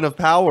position of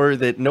power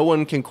that no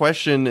one can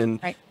question,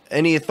 and right.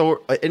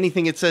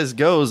 Anything it says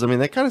goes. I mean,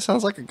 that kind of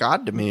sounds like a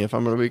God to me, if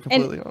I'm going to be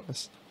completely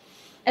honest.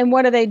 And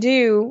what do they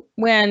do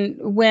when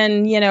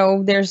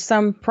there's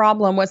some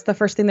problem? What's the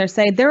first thing they're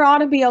saying? There ought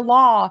to be a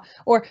law,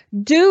 or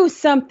do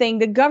something.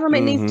 The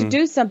government needs to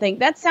do something.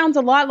 That sounds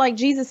a lot like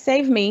Jesus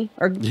save me,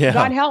 or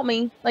God help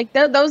me. Like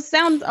those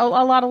sound a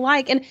lot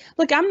alike. And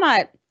look, I'm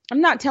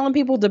not telling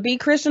people to be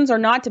Christians or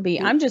not to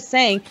be. I'm just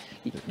saying,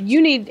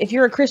 if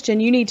you're a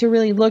Christian, you need to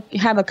really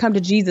have a come to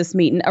Jesus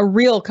meeting, a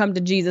real come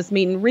to Jesus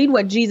meeting. Read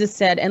what Jesus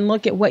said and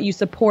look at what you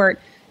support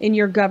in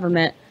your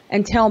government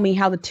and tell me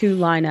how the two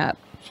line up.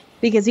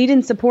 Because he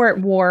didn't support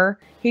war.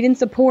 He didn't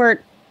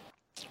support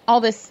all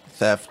this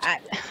theft.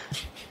 Theft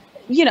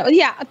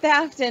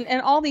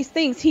and all these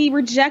things. He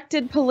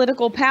rejected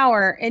political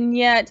power, and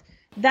yet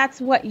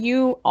that's what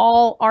you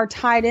all are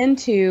tied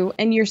into,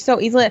 and you're so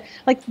easily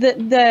like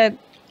the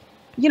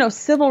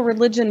civil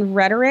religion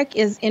rhetoric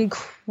is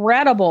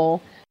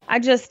incredible. I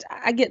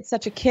get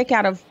such a kick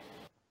out of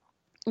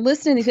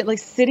listening to it, like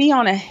City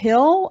on a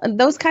Hill and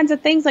those kinds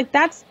of things. Like,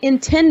 that's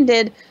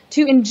intended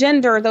to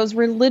engender those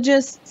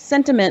religious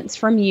sentiments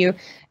from you.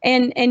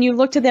 And you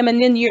look to them,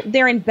 and then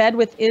they're in bed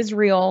with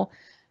Israel.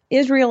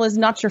 Israel is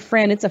not your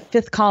friend. It's a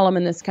fifth column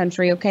in this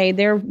country. Okay.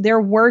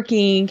 They're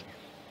working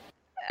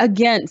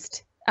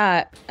against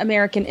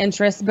American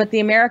interests, but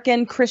the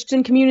American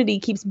Christian community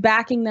keeps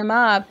backing them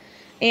up.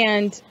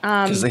 And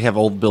because they have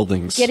old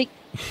buildings, getting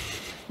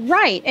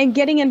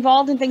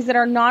involved in things that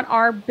are not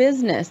our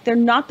business. They're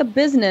not the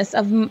business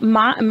of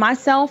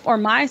myself or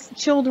my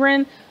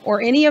children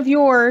or any of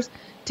yours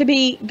to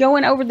be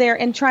going over there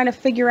and trying to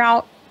figure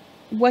out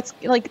what's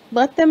like,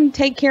 let them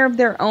take care of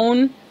their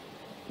own.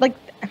 Like,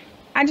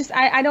 I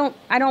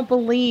don't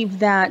believe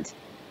that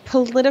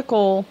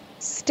political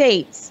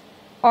states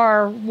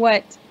are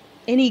what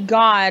any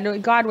God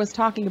was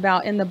talking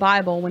about in the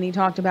Bible when he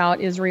talked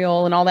about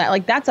Israel and all that.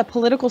 Like, that's a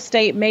political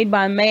state made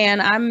by man.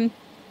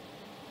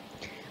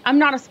 I'm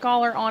not a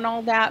scholar on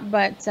all that,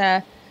 but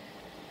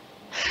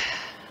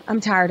I'm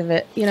tired of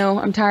it. You know,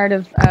 I'm tired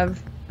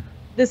of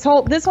this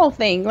whole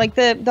thing, like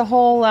the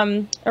whole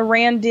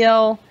Iran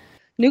deal,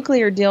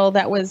 nuclear deal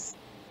that was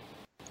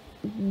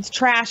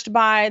trashed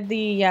by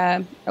the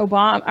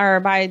Obama or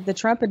by the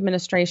Trump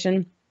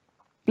administration.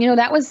 You know,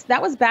 that was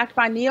backed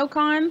by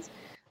neocons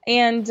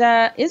and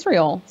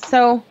Israel.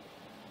 So,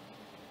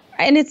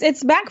 and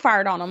it's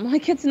backfired on them.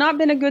 Like, it's not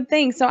been a good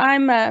thing. So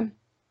I'm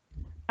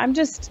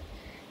just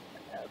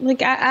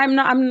like,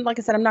 I'm like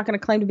I said, I'm not going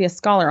to claim to be a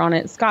scholar on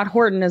it. Scott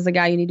Horton is the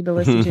guy you need to be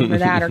listening to for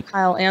that, or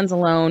Kyle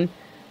Anzalone,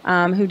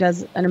 who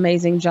does an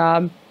amazing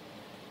job.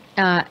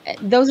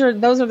 Those are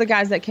the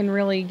guys that can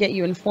really get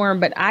you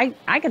informed. But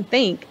I can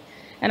think,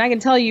 and I can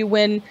tell you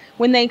when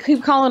they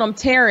keep calling them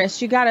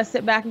terrorists, you got to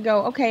sit back and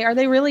go, okay, are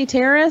they really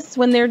terrorists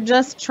when they're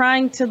just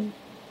trying to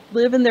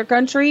live in their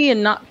country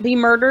and not be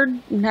murdered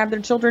and have their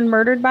children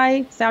murdered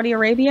by Saudi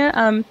Arabia?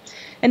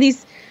 And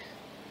these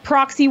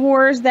proxy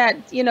wars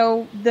that, you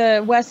know,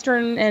 the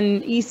Western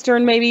and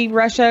Eastern, maybe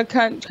Russia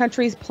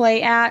countries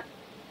play at,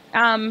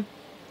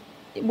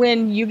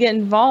 when you get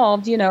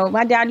involved, you know,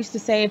 my dad used to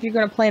say, if you're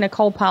going to play in a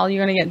coal pile,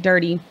 you're going to get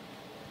dirty.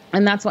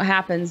 And that's what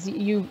happens.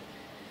 You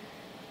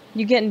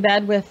get in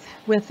bed with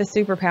the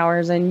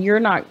superpowers, and you're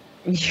not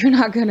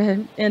going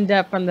to end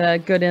up on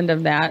the good end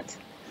of that.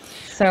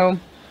 So,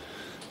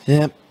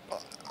 yeah,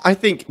 I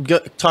think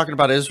talking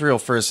about Israel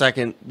for a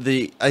second,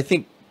 I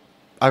think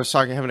I was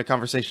having a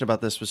conversation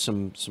about this with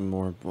some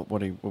more, what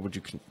would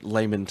you,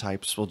 layman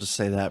types, we'll just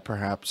say that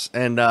perhaps.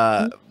 And,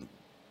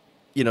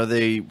 you know,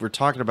 they were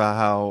talking about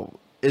how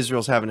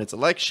Israel's having its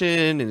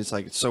election, and it's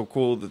like, it's so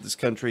cool that this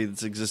country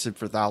that's existed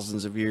for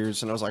thousands of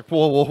years. And I was like,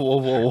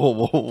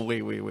 whoa,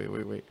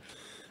 wait.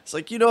 It's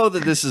like, you know,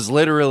 that this is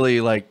literally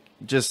like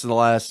just in the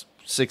last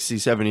 60,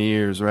 70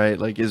 years, right?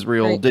 Like,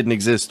 Israel didn't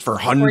exist for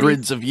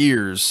hundreds of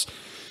years.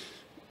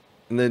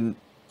 And then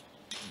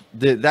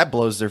that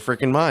blows their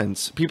freaking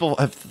minds. People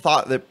have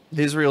thought that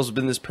Israel's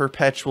been this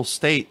perpetual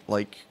state,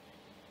 like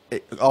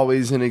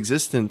always in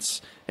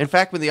existence. In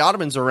fact, when the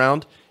Ottomans were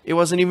around, it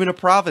wasn't even a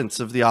province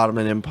of the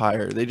Ottoman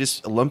Empire. They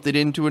just lumped it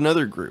into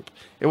another group.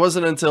 It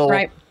wasn't until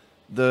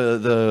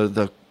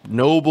the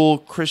noble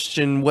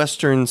Christian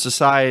Western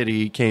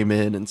society came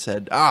in and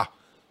said,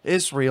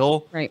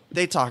 Israel,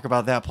 they talk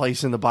about that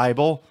place in the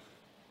Bible.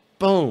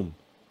 Boom.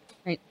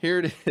 Right. Here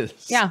it is.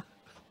 Yeah.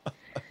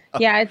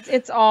 Yeah,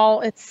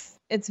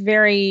 it's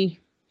very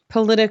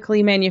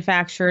politically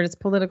manufactured. It's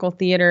political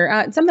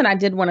theater. Something I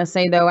did want to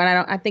say though,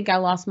 and I think I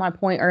lost my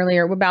point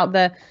earlier about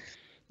the,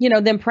 you know,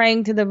 them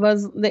praying to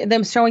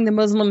them showing the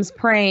Muslims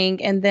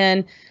praying, and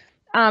then,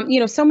 you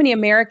know, so many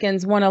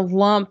Americans want to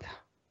lump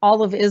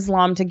all of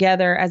Islam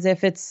together as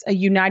if it's a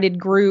united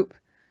group.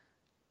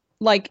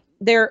 Like,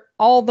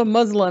 all the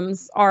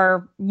Muslims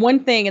are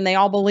one thing and they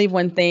all believe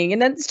one thing,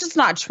 and that's just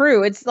not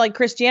true. It's like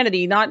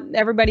Christianity; not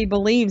everybody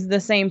believes the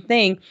same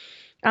thing.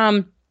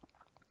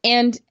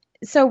 And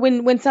so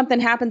when something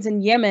happens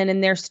in Yemen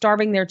and they're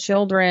starving their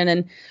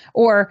children,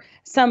 or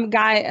some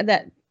guy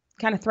that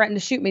kind of threatened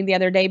to shoot me the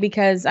other day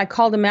because I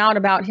called him out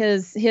about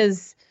his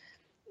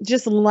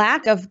just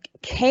lack of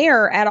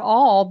care at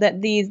all,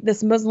 that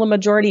this Muslim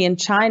majority in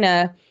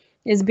China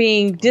is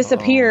being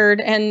disappeared,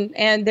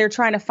 and they're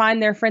trying to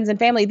find their friends and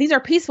family. These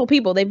are peaceful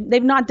people.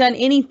 They've not done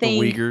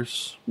anything. The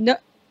Uyghurs. No.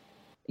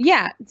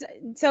 Yeah.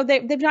 So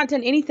they've not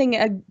done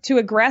anything to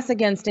aggress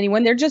against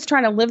anyone. They're just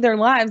trying to live their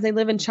lives. They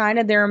live in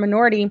China. They're a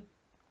minority.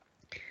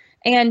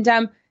 And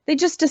they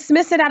just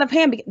dismiss it out of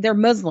hand. They're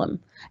Muslim.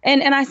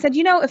 And I said,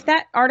 you know, if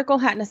that article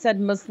hadn't said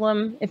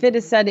Muslim, if it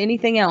had said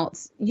anything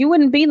else, you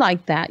wouldn't be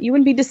like that. You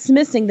wouldn't be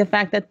dismissing the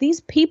fact that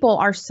these people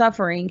are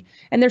suffering,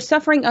 and they're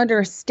suffering under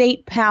a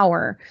state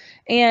power.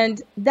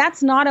 And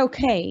that's not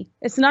okay.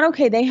 It's not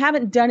okay. They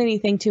haven't done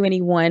anything to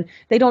anyone.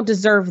 They don't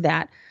deserve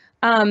that.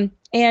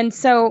 And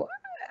so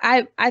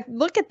I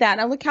look at that.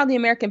 I look how the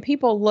American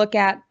people look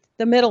at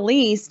the Middle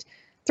East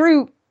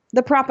through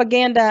the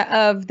propaganda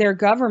of their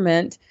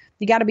government.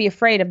 You got to be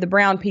afraid of the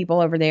brown people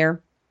over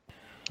there.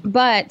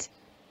 But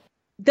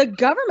the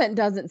government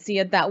doesn't see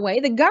it that way.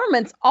 The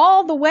government's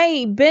all the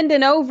way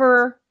bending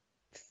over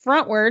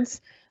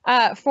frontwards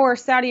for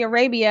Saudi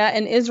Arabia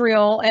and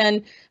Israel,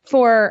 and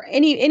for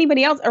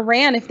anybody else,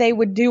 Iran, if they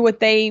would do what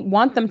they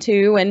want them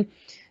to. And,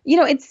 you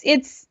know,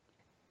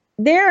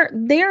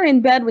 they're in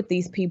bed with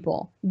these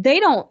people. They're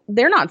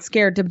not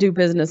scared to do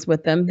business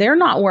with them. They're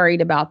not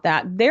worried about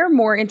that. They're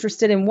more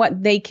interested in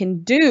what they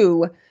can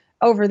do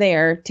over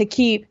there to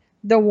keep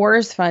the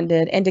wars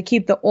funded and to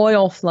keep the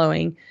oil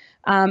flowing,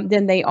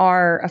 than they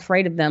are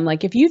afraid of them.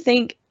 Like, if you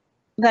think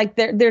like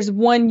there's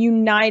one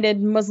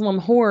united Muslim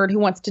horde who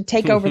wants to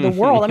take over the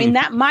world, I mean,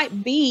 that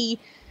might be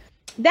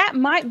that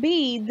might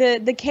be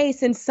the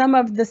case in some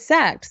of the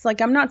sects.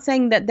 Like, I'm not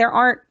saying that there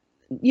aren't,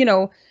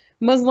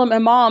 Muslim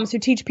imams who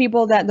teach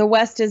people that the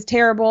West is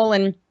terrible,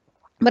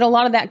 but a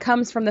lot of that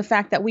comes from the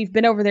fact that we've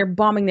been over there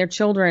bombing their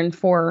children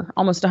for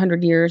almost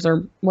 100 years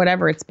or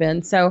whatever it's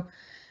been. So,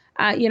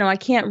 I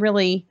can't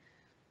really,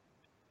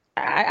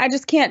 I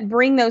just can't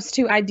bring those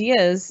two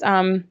ideas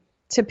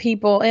to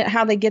people,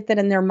 how they get that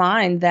in their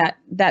mind,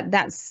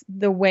 that's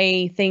the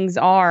way things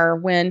are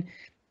when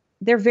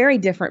they're very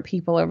different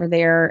people over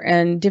there,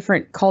 and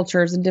different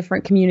cultures and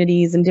different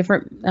communities and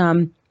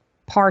different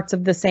parts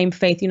of the same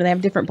faith. They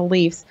have different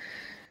beliefs.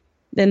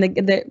 Then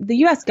the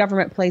U.S.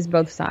 government plays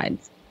both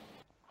sides.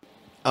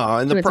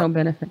 And to its own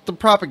benefit. The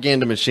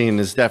propaganda machine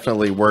is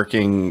definitely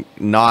working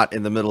not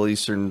in the Middle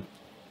Eastern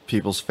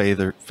people's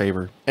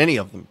favor. Any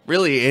of them.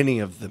 Really any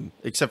of them.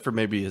 Except for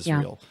maybe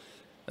Israel.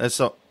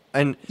 Yeah.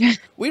 And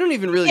we don't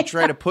even really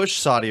try to push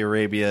Saudi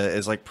Arabia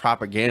as like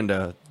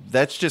propaganda.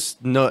 That's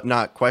just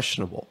not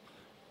questionable.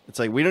 It's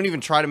like we don't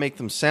even try to make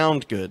them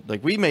sound good.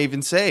 Like we may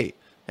even say,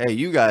 hey,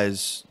 you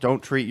guys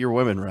don't treat your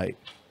women right.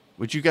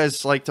 Would you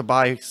guys like to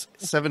buy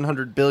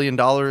 $700 billion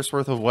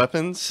worth of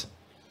weapons?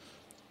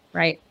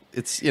 Right.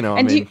 It's, do you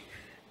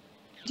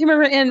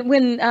remember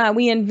when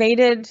we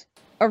invaded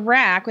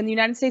Iraq, when the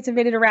United States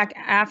invaded Iraq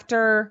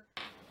after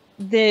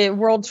the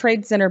World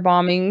Trade Center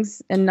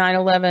bombings and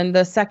 9/11,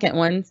 the second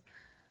ones,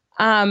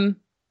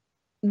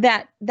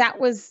 that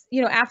was,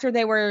 after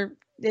they were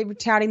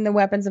touting the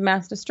weapons of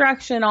mass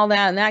destruction, all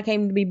that, and that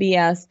came to be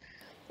BS.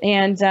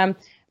 And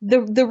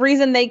the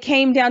reason they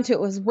came down to it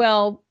was,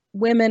 well,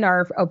 women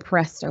are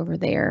oppressed over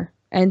there,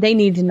 and they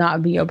need to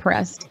not be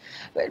oppressed.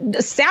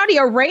 Saudi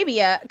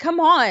Arabia, come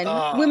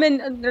on.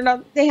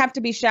 Women, they have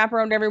to be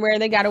chaperoned everywhere.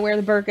 They got to wear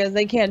the burqas.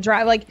 They can't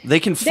drive. Like, they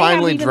can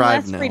finally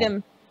drive now.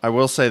 Freedom. I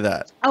will say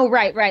that. Oh,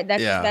 right.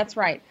 That's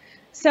right.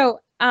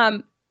 So,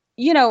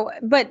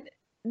 but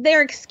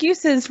their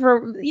excuses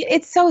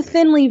it's so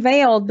thinly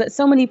veiled, but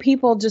so many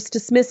people just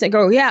dismiss it,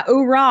 go, yeah,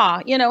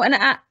 hoorah,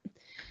 and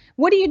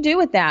what do you do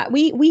with that?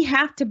 We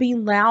have to be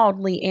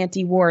loudly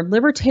anti-war.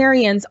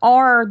 Libertarians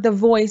are the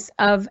voice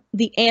of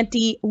the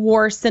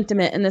anti-war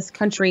sentiment in this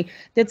country.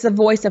 That's a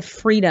voice of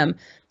freedom.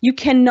 You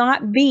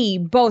cannot be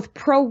both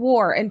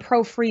pro-war and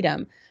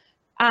pro-freedom.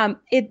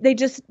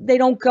 They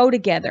don't go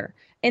together.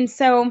 And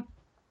so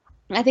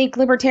I think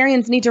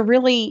libertarians need to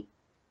really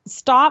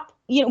stop.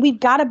 We've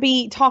got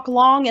to talk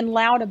long and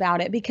loud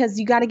about it, because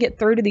you got to get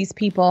through to these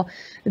people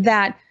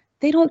that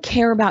they don't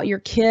care about your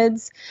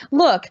kids.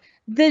 Look,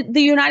 the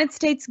United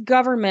States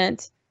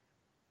government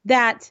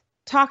that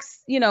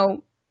talks,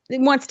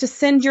 wants to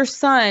send your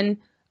son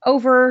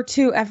over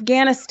to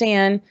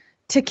Afghanistan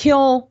to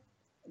kill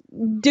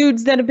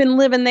dudes that have been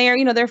living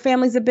there. Their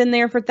families have been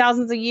there for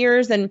thousands of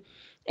years,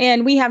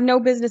 and we have no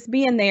business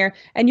being there.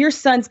 And your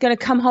son's going to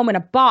come home in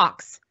a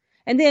box,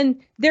 and then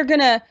they're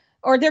going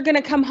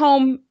to come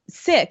home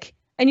sick.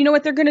 And you know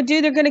what they're going to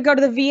do? They're going to go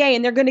to the VA,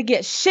 and they're going to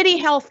get shitty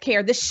health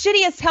care, the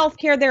shittiest health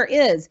care there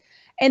is.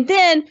 And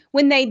then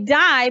when they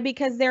die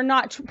because they're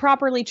not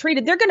properly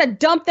treated, they're going to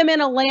dump them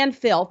in a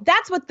landfill.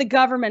 That's what the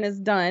government has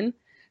done.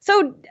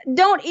 So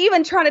don't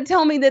even try to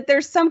tell me that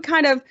there's some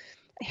kind of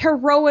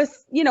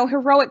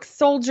heroic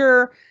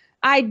soldier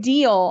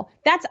ideal.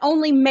 That's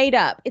only made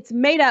up. It's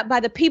made up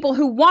by the people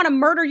who want to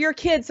murder your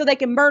kids so they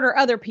can murder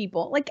other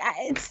people. Like,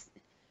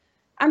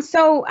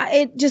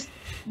 it just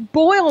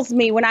boils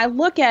me when I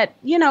look at,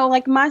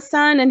 like my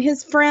son and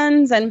his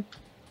friends, and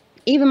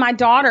even my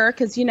daughter,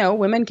 because,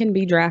 women can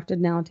be drafted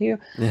now too.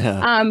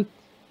 Yeah.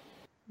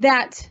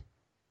 That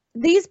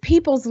these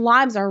people's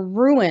lives are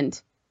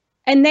ruined,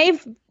 and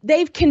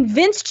they've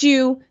convinced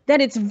you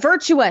that it's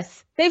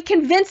virtuous. They've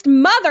convinced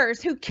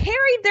mothers who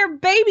carried their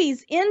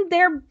babies in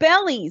their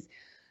bellies,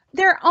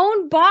 their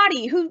own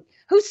body, who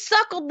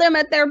suckled them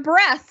at their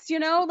breasts,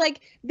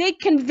 like they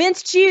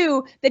convinced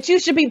you that you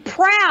should be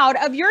proud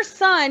of your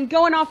son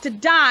going off to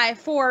die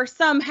for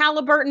some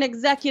Halliburton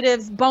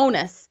executive's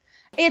bonus.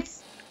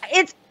 It's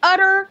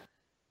utter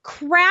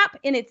crap,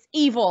 and it's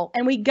evil,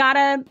 and we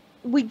gotta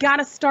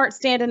start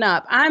standing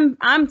up.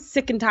 I'm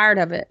sick and tired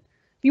of it.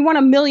 If you want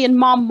a Million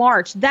Mom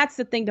March, that's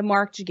the thing to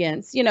march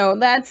against.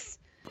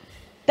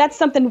 That's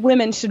something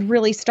women should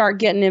really start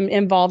getting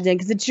involved in,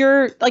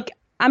 because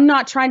I'm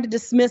not trying to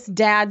dismiss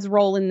dad's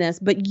role in this,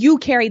 but you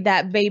carried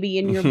that baby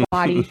in your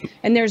body,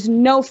 and there's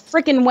no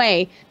freaking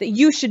way that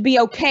you should be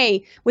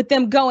okay with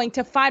them going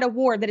to fight a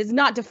war that is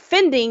not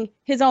defending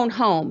his own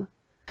home.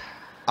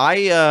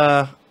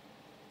 I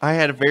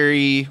had a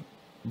very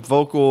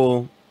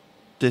vocal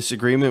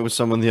disagreement with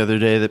someone the other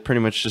day that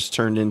pretty much just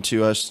turned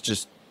into us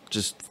just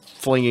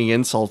flinging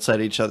insults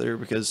at each other,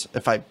 because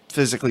if I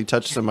physically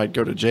touched them, I'd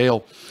go to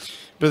jail.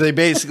 But they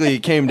basically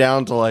came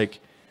down to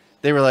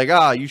they were like,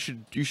 you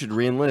should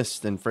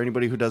re-enlist. And for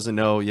anybody who doesn't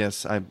know,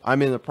 yes,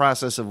 I'm in the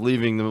process of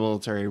leaving the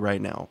military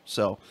right now.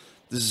 So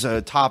this is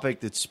a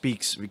topic that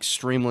speaks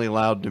extremely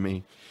loud to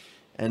me.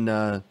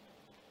 And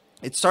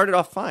it started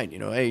off fine,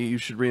 hey, you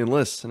should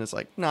re-enlist. And it's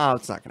like, no,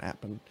 it's not going to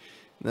happen.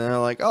 And they're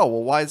like, oh,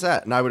 well, why is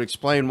that? And I would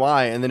explain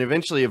why. And then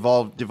eventually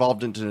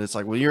devolved into, it's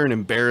like, well, you're an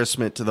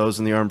embarrassment to those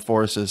in the armed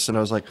forces. And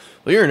I was like,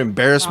 well, you're an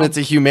embarrassment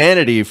to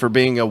humanity for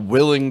being a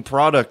willing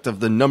product of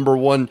the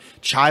 #1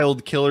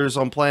 child killers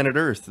on planet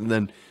Earth. And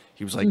then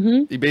he was like,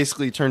 he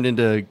basically turned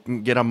into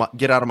get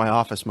out of my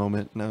office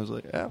moment. And I was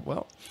like, yeah,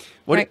 well,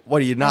 what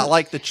do you not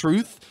like the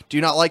truth? Do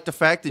you not like the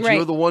fact that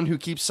you're the one who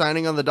keeps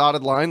signing on the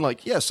dotted line?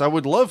 Like, yes, I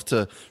would love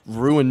to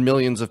ruin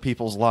millions of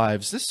people's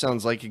lives. This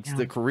sounds like it's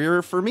the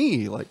career for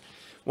me. Like,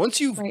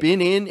 once you've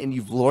been in and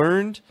you've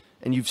learned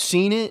and you've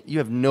seen it, you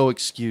have no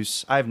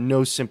excuse. I have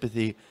no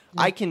sympathy.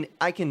 I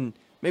can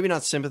maybe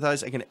not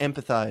sympathize. I can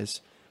empathize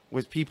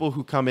with people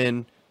who come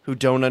in, who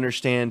don't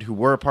understand, who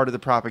were a part of the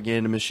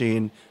propaganda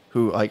machine,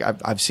 who, like,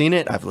 I've seen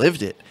it, I've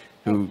lived it,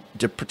 who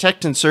to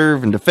protect and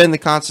serve and defend the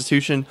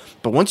Constitution.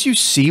 But once you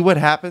see what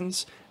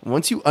happens,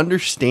 once you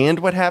understand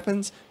what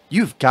happens,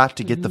 you've got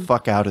to get the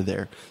fuck out of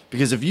there.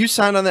 Because if you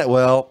sign on that,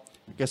 well,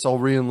 I guess I'll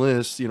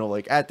re-enlist,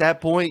 like, at that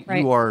point,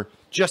 you are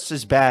just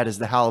as bad as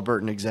the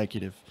Halliburton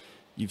executive.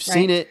 You've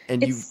seen it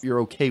and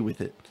you're okay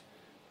with it.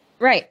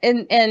 Right.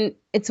 And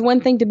it's one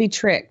thing to be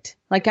tricked.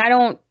 Like, I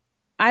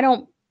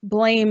don't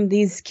blame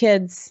these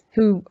kids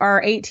who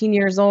are 18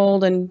 years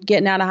old and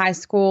getting out of high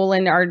school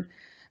and are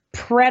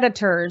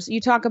predators.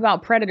 You talk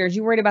about predators.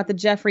 You worried about the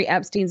Jeffrey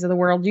Epsteins of the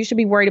world. You should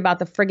be worried about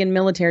the friggin'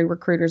 military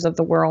recruiters of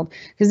the world,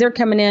 because they're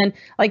coming in.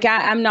 Like,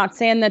 I'm not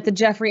saying that the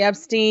Jeffrey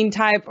Epstein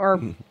type or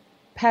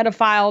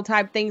pedophile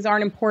type things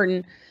aren't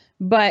important,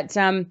 but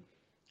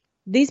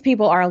these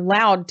people are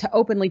allowed to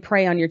openly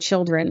prey on your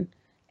children,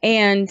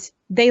 and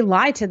they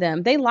lie to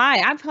them. They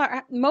lie.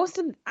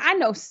 I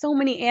know so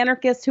many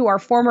anarchists who are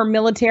former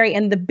military,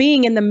 and the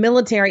being in the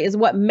military is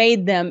what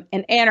made them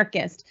an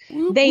anarchist.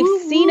 They've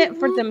seen it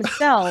for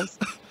themselves.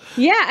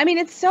 Yeah, I mean,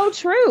 it's so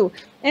true.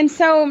 And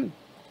so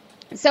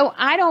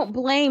I don't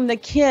blame the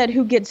kid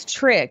who gets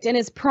tricked and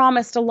is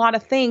promised a lot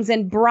of things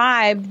and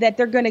bribed that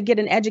they're going to get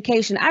an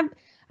education.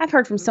 I've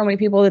heard from so many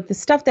people that the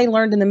stuff they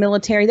learned in the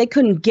military, they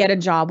couldn't get a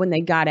job when they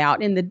got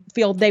out in the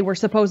field they were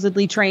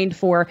supposedly trained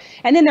for.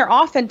 And then they're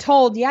often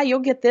told, yeah, you'll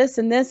get this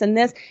and this and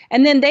this.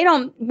 And then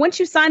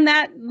once you sign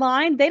that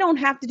line, they don't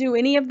have to do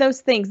any of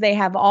those things. They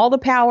have all the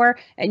power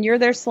and you're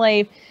their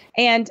slave.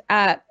 And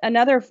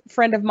another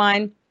friend of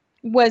mine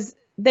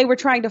they were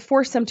trying to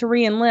force him to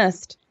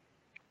re-enlist.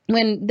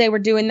 When they were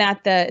doing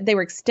that, they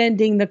were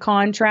extending the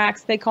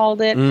contracts, they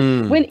called it,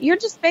 when you're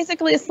just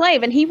basically a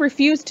slave, and he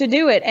refused to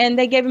do it. And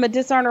they gave him a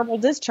dishonorable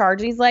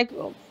discharge. And he's like,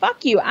 well,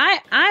 fuck you.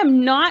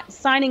 I'm not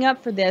signing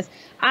up for this.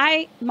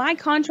 My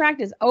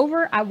contract is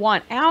over. I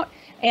want out.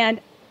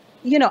 And,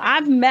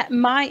 I've met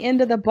my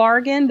end of the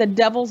bargain, the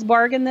devil's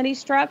bargain that he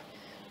struck.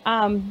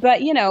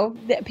 But,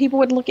 people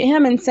would look at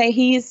him and say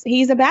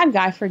he's a bad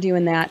guy for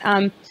doing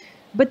that.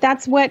 But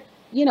that's what,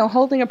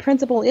 holding a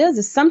principle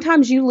is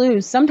sometimes you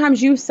lose,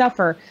 sometimes you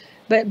suffer,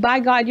 but by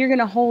God, you're going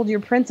to hold your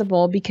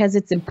principle because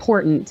it's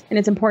important, and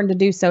it's important to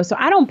do so. So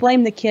I don't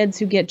blame the kids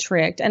who get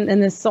tricked and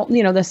the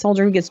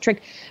soldier who gets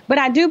tricked, but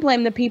I do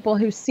blame the people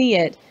who see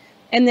it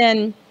and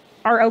then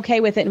are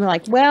okay with it. And we're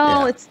like,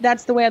 well,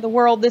 that's the way of the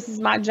world. This is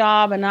my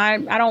job. And I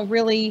don't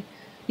really,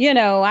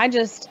 I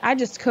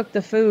just cook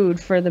the food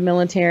for the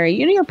military.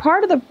 You're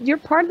part of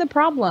the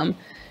problem.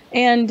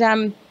 And,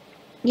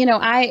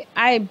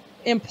 I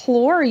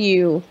implore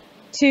you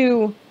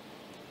to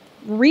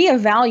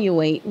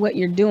reevaluate what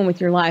you're doing with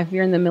your life. If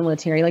you're in the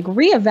military, like,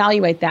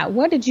 reevaluate that.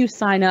 What did you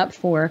sign up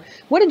for?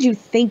 What did you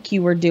think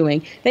you were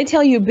doing? They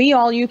tell you be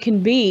all you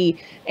can be,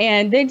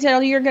 and they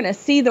tell you you're going to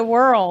see the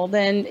world,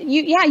 and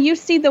you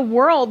see the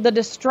world, the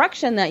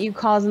destruction that you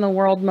cause in the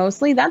world.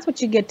 Mostly that's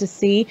what you get to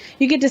see.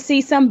 You get to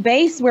see some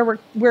base where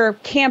we're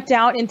camped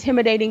out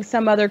intimidating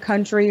some other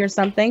country or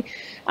something.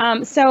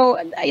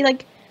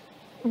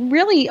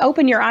 Really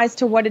open your eyes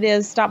to what it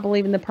is. Stop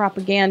believing the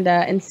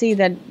propaganda and see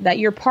that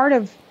you're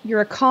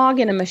a cog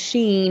in a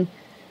machine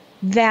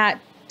that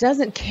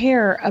doesn't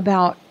care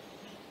about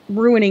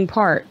ruining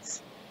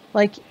parts.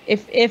 Like,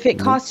 if it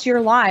costs your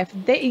life,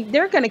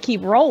 they're going to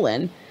keep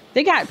rolling.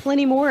 They got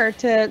plenty more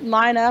to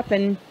line up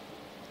and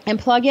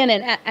plug in.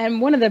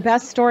 And one of the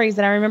best stories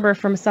that I remember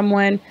from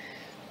someone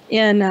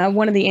in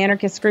one of the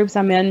anarchist groups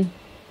I'm in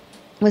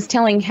was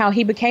telling how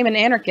he became an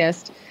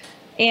anarchist.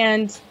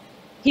 And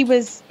he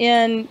was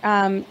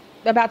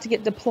about to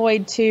get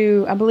deployed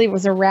to, I believe it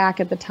was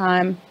Iraq at the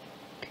time.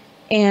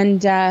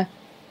 And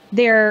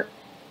they're,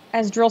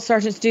 as drill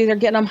sergeants do, they're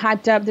getting them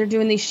hyped up. They're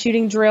doing these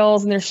shooting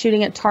drills and they're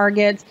shooting at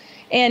targets.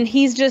 And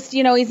he's just,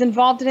 he's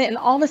involved in it. And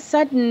all of a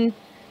sudden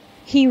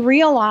he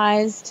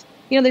realized,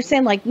 they're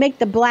saying, like, make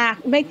the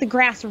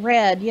grass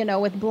red,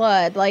 with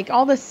blood, like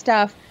all this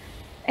stuff.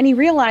 And he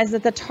realized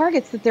that the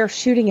targets that they're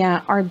shooting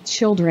at are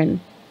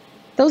children.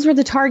 Those were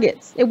the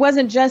targets. It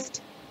wasn't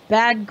just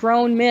bad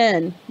grown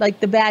men, like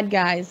the bad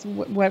guys,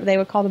 what they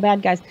would call the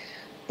bad guys.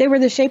 They were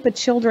the shape of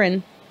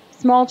children,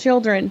 small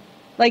children.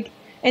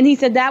 And he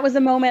said that was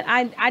a moment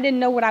I didn't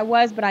know what I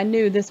was, but I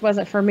knew this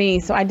wasn't for me.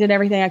 So I did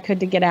everything I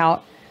could to get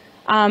out.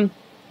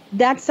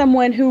 That's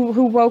someone who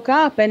woke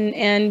up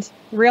and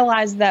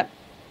realized that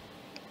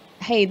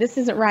hey, this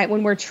isn't right,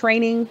 when we're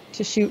training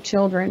to shoot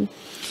children,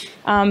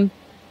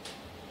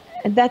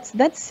 that's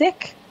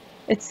sick.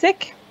 It's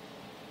sick.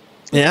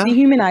 Yeah.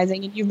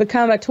 Dehumanizing, and you've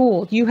become a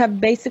tool. You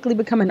have basically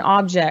become an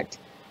object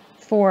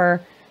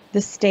for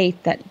the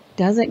state that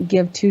doesn't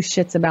give two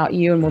shits about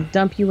you and will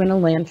dump you in a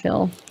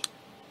landfill.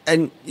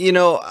 And,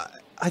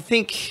 I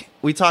think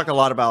we talk a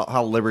lot about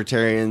how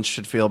libertarians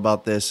should feel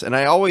about this. And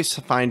I always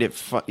find it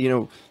fun.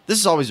 This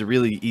is always a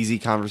really easy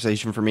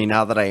conversation for me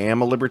now that I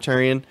am a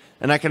libertarian.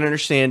 And I can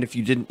understand if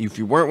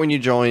you weren't when you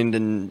joined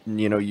and,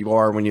 you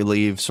are when you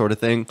leave sort of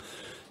thing,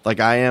 like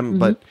I am. Mm-hmm.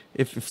 But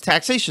if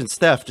taxation's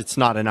theft, it's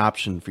not an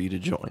option for you to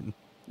join.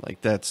 Like,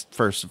 that's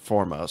first and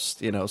foremost,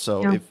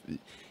 So yeah.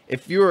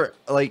 If you're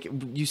like,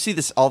 you see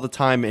this all the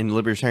time in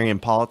libertarian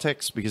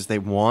politics because they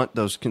want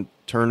those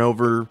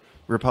turnover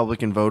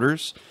Republican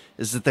voters,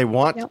 is that they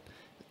want, yep.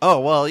 Oh,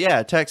 well,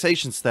 yeah,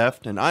 taxation's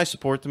theft, and I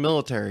support the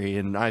military,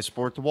 and I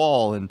support the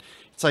wall, and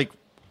it's like,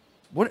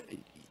 what?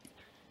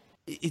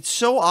 It's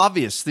so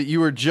obvious that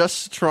you are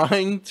just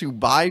trying to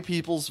buy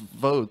people's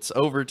votes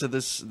over to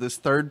this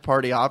third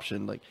party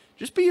option. Like,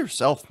 just be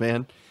yourself,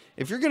 man.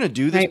 If you're going to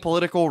do this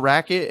political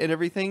racket and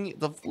everything,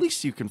 the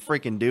least you can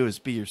freaking do is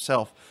be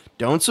yourself.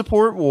 Don't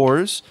support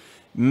wars.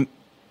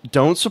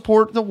 Don't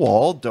support the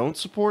wall. Don't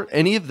support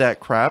any of that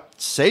crap.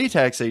 Say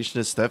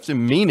taxation is theft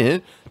and mean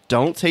it.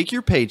 Don't take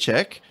your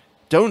paycheck,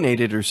 donate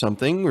it or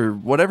something, or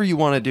whatever you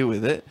want to do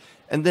with it.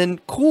 And then,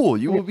 cool,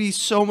 you will be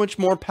so much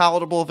more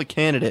palatable of a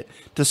candidate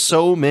to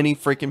so many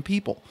freaking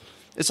people.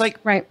 It's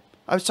like, I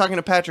was talking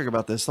to Patrick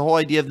about this, the whole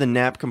idea of the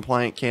NAP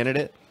compliant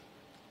candidate.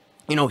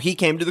 He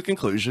came to the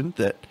conclusion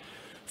that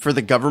for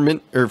the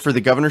government or for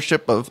the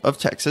governorship of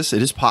Texas,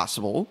 it is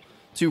possible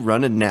to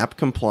run a NAP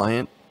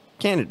compliant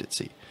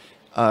candidacy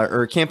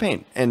or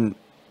campaign. And,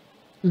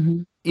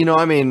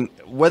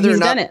 whether He's or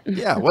not, done it.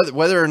 Yeah,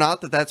 whether or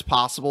not that's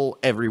possible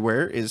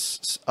everywhere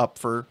is up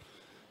for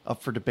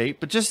debate.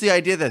 But just the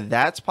idea that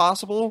that's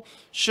possible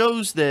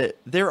shows that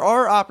there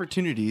are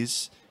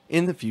opportunities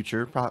in the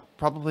future,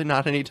 probably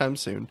not anytime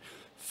soon,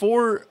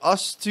 for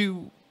us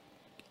to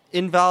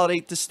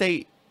invalidate the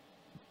state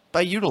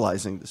by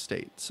utilizing the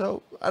state.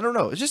 So I don't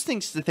know. It's just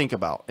things to think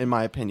about, in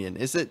my opinion,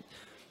 is that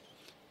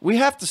we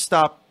have to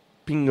stop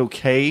being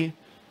okay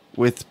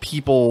with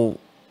people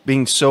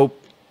being so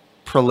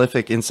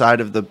prolific inside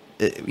of the,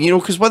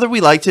 because whether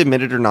we like to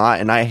admit it or not,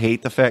 and I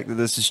hate the fact that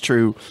this is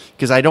true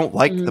because I don't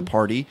like the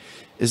party,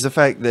 is the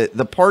fact that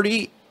the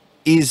party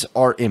is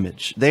our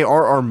image. They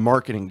are our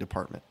marketing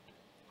department.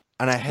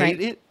 And I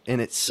hate it, and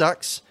it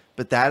sucks,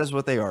 but that is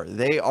what they are.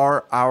 They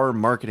are our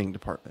marketing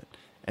department,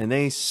 and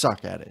they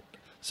suck at it.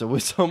 So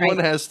someone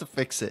has to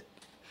fix it.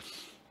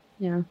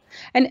 Yeah.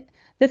 And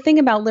the thing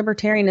about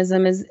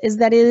libertarianism is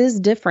that it is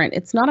different.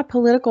 It's not a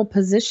political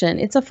position.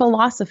 It's a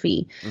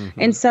philosophy. Mm-hmm.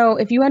 And so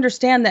if you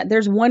understand that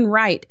there's one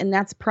right, and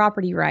that's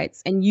property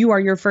rights, and you are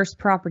your first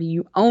property,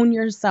 you own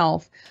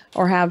yourself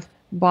or have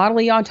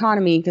bodily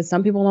autonomy, because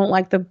some people don't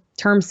like the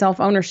term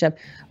self-ownership,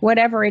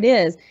 whatever it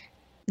is,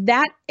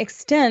 that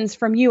extends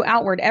from you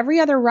outward.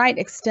 Every other right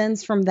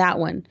extends from that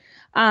one.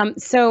 Or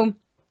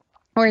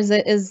is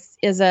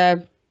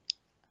a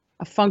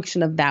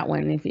function of that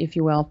one, if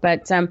you will.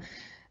 But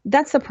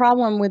that's the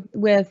problem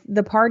with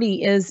the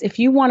party, is if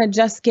you want to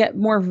just get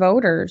more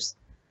voters,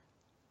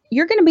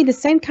 you're going to be the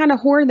same kind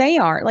of whore they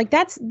are. Like,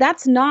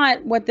 that's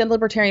not what the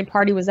Libertarian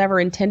Party was ever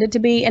intended to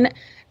be. And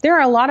there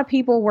are a lot of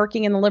people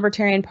working in the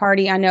Libertarian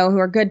Party, I know, who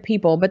are good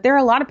people, but there are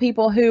a lot of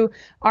people who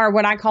are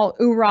what I call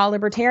oorah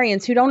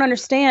libertarians, who don't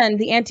understand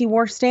the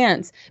anti-war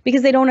stance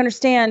because they don't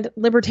understand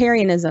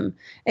libertarianism.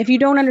 If you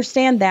don't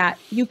understand that,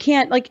 you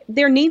can't, like,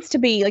 there needs to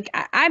be, like,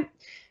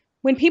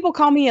 when people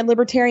call me a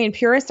libertarian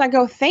purist, I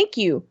go, thank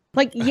you.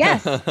 Like,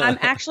 yes, I'm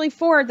actually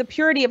for the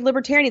purity of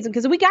libertarianism,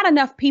 because we got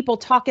enough people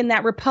talking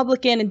that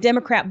Republican and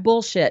Democrat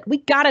bullshit. We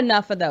got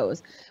enough of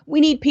those.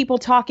 We need people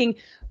talking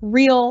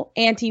real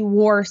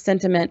anti-war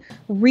sentiment,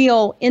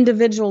 real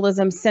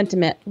individualism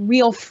sentiment,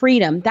 real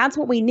freedom. That's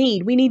what we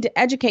need. We need to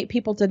educate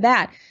people to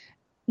that.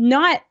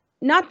 Not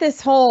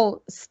this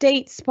whole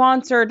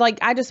state-sponsored, like,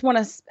 I just want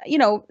a,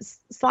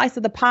 slice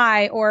of the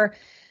pie, or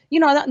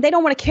they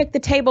don't want to kick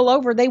the table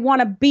over. They want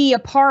to be a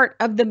part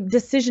of the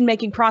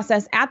decision-making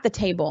process at the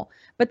table,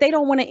 but they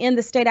don't want to end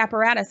the state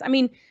apparatus. I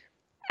mean,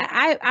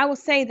 I will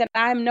say that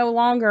I'm no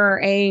longer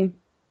a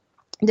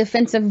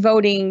defensive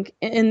voting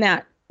in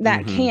that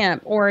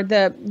camp, or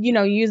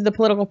use the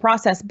political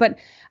process. But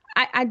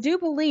I do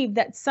believe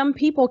that some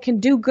people can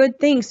do good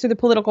things through the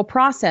political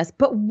process.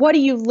 But what do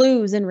you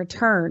lose in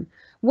return?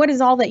 What is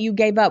all that you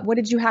gave up? What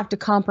did you have to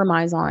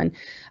compromise on?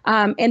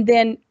 And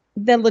then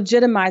the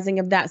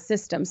legitimizing of that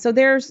system. So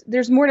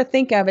there's more to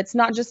think of. It's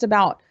not just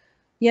about,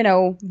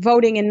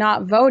 voting and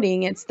not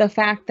voting. It's the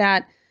fact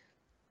that,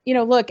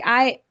 look,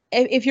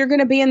 if you're going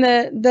to be in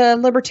the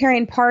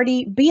Libertarian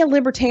Party, be a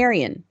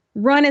libertarian,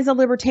 run as a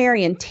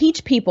libertarian,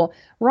 teach people.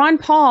 Ron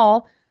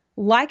Paul,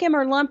 like him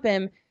or lump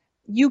him,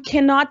 you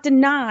cannot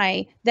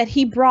deny that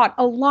he brought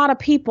a lot of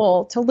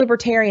people to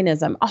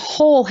libertarianism, a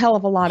whole hell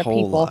of a lot of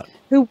people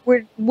who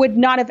would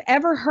not have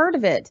ever heard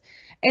of it.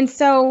 And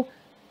so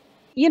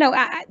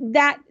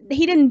that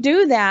he didn't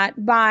do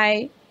that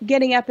by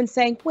getting up and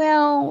saying,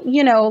 well,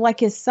 like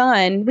his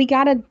son, we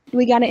gotta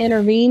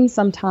intervene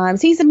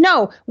sometimes. He said,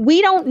 no,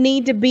 we don't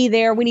need to be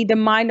there. We need to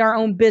mind our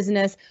own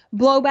business.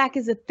 Blowback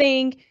is a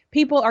thing.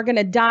 People are going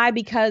to die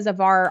because of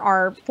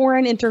our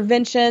foreign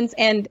interventions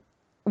and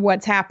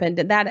what's happened.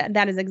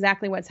 That is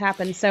exactly what's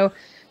happened. So,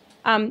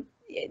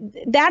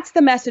 that's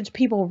the message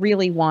people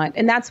really want.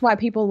 And that's why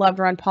people loved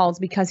Ron Paul, is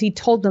because he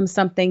told them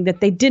something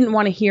that they didn't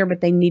want to hear,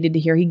 but they needed to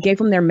hear. He gave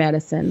them their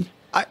medicine.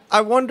 I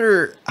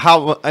wonder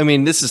how, I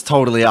mean, this is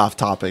totally off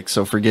topic,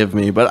 so forgive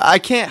me, but I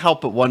can't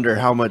help but wonder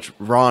how much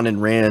Ron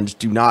and Rand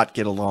do not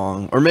get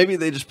along. Or maybe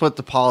they just put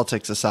the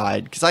politics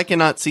aside, because I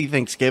cannot see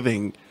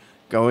Thanksgiving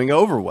going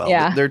over well.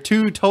 Yeah. They're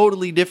two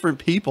totally different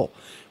people.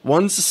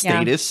 One's a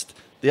statist,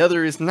 the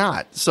other is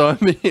not. So,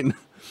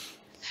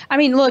 I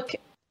mean, look...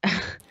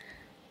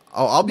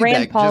 I'll be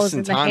Rand back Paul just is in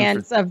in the time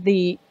hands of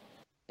the.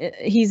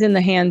 He's in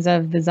the hands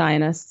of the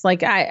Zionists. I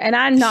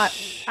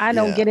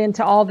don't get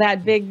into all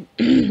that big.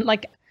 I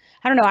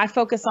don't know. I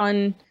focus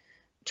on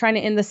trying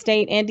to end the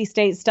state,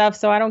 anti-state stuff.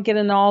 So I don't get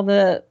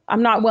into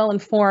I'm not well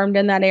informed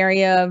in that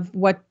area of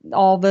what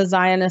all the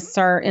Zionists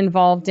are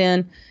involved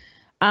in.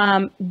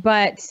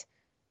 But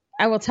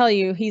I will tell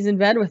you, he's in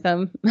bed with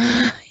them.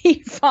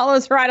 He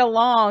follows right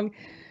along,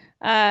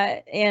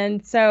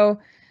 and so.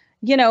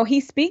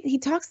 He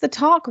talks the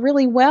talk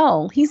really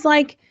well. He's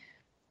like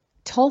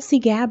Tulsi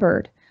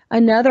Gabbard,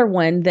 another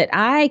one that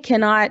I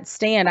cannot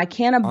stand. I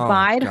can't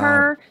abide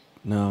her.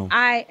 No.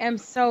 I am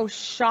so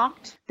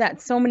shocked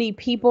that so many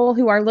people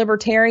who are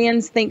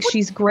libertarians think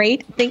she's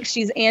great, think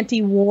she's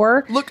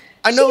anti-war. Look,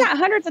 I know she got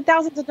hundreds of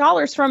thousands of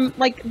dollars from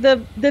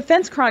the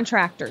defense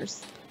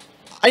contractors.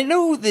 I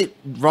know that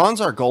Ron's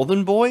our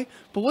golden boy,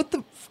 but what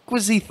the fuck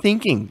was he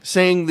thinking,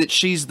 saying that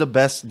she's the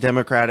best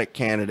Democratic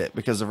candidate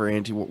because of her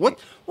anti-war?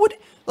 What,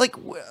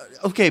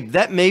 okay,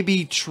 that may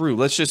be true.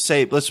 Let's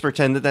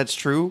pretend that that's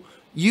true.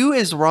 You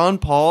as Ron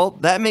Paul,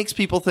 that makes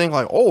people think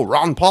like, oh,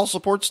 Ron Paul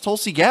supports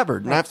Tulsi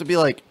Gabbard. And I have to be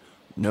like,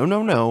 no.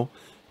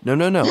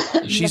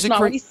 She's not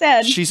what he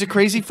said. She's a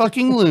crazy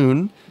fucking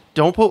loon.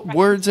 Don't put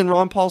words in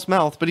Ron Paul's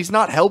mouth, but he's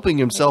not helping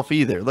himself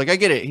either. Like, I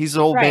get it. He's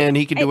an old man.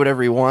 He can do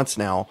whatever he wants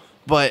now,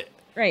 but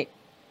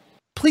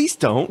please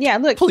don't. Yeah,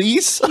 look,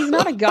 please. He's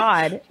not a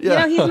god.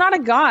 He's not a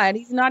god.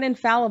 He's not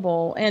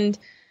infallible. And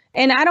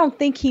I don't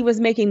think he was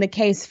making the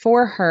case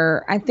for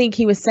her. I think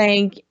he was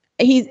saying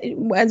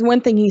as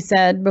one thing he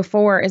said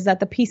before is that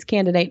the peace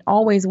candidate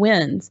always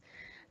wins.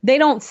 They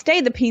don't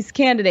stay the peace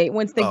candidate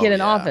once they get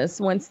in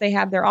office, once they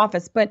have their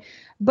office. But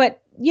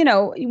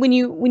when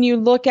you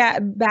look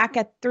back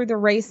through the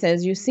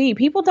races, you see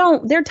people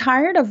they're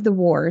tired of the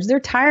wars.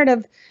 They're tired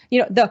of,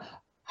 the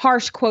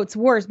harsh quotes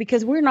wars,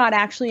 because we're not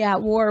actually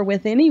at war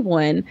with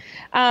anyone.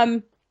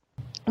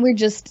 We're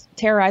just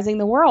terrorizing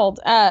the world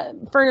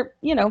for,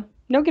 no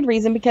good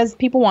reason, because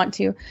people want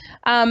to.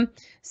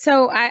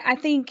 So I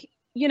think,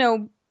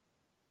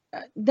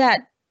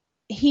 that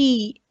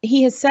he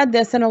has said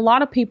this, and a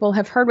lot of people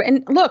have heard.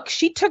 And look,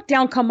 she took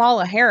down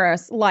Kamala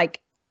Harris,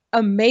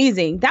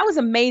 amazing. That was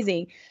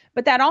amazing.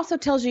 But that also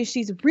tells you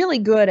she's really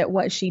good at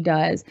what she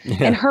does. Yeah.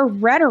 And her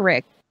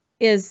rhetoric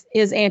is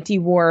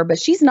anti-war, but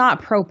she's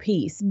not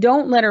pro-peace.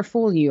 Don't let her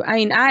fool you. I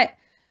mean, I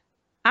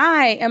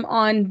am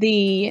on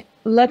the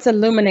let's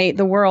illuminate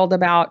the world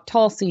about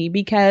Tulsi,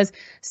 because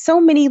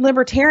so many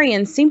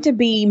libertarians seem to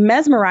be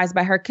mesmerized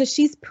by her because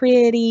she's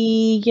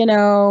pretty, and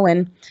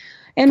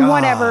God,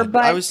 whatever.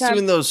 But I was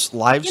doing those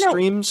live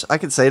streams. I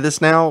could say this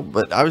now,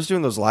 but I was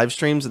doing those live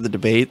streams of the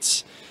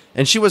debates,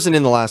 and she wasn't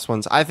in the last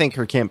ones. I think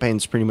her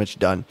campaign's pretty much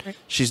done.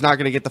 She's not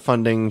going to get the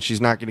funding.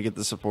 She's not going to get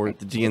the support.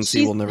 The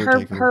DNC will never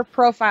take her. Her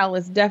profile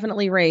is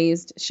definitely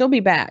raised. She'll be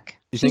back.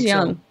 She's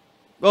young. So?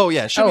 Oh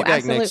yeah, she'll be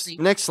back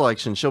absolutely. next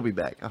election. She'll be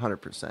back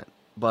 100%.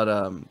 But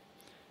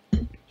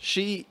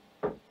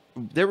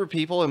there were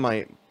people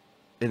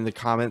in the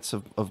comments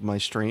of my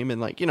stream,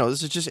 and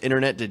this is just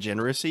internet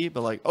degeneracy,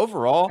 but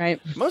overall,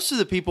 most of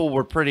the people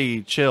were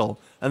pretty chill.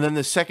 And then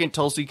the second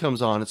Tulsi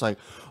comes on, it's like,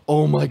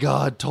 oh my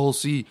God,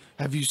 Tulsi,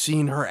 have you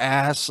seen her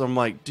ass? I'm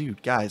like,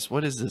 dude, guys,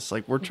 what is this?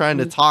 We're trying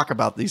to talk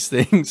about these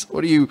things.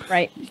 What do you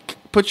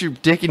put your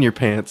dick in your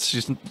pants?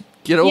 Just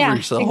get over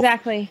yourself.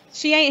 Exactly.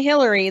 She ain't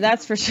Hillary,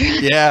 that's for sure.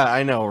 Yeah,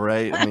 I know,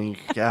 right? I mean,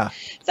 yeah.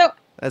 So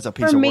that's a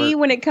piece for of me,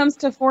 work. when it comes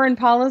to foreign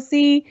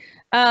policy,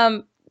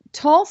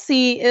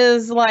 Tulsi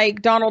is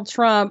like Donald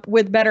Trump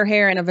with better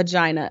hair and a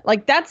vagina.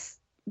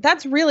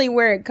 That's really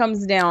where it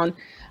comes down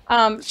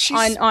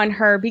on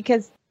her,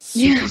 because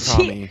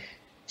she's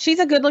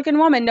a good looking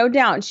woman, no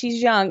doubt.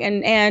 She's young,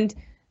 and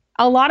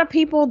a lot of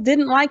people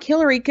didn't like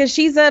Hillary because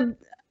she's a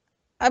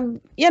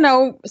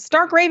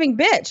stark raving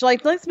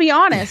bitch. Let's be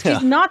honest.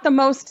 She's not the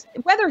most,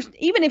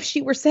 even if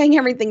she were saying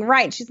everything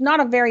right, she's not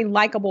a very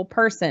likable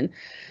person.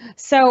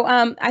 So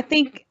I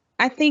think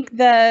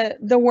the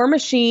war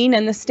machine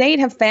and the state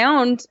have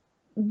found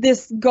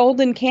this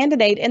golden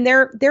candidate, and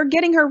they're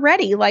getting her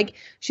ready.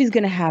 She's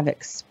going to have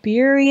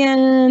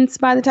experience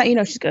by the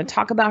time, she's going to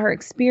talk about her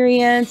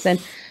experience,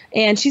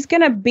 and she's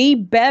going to be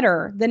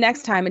better the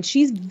next time. And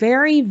she's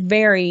very,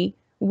 very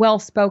well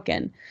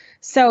spoken.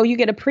 So you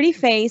get a pretty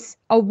face,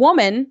 a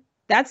woman.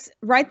 That's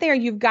right there.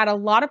 You've got a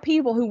lot of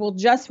people who will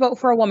just vote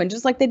for a woman,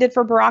 just like they did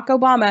for Barack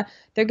Obama.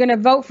 They're going to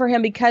vote for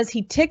him because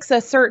he ticks a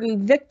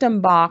certain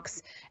victim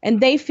box and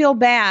they feel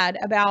bad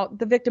about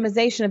the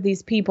victimization of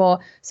these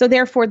people. So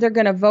therefore, they're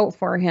going to vote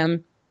for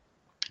him.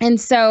 And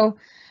so,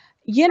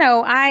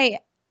 I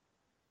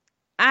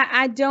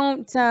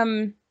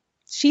don't,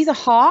 she's a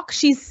hawk.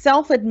 She's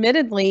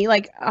self-admittedly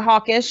like a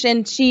hawkish.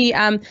 And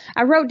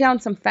I wrote down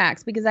some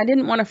facts because I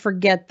didn't want to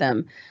forget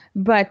them,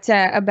 but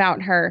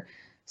about her.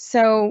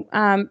 So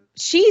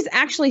she's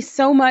actually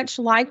so much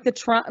like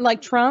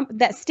Trump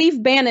that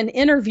Steve Bannon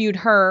interviewed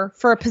her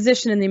for a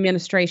position in the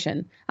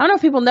administration. I don't know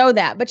if people know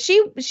that, but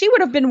she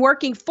would have been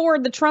working for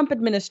the Trump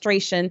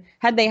administration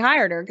had they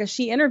hired her because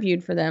she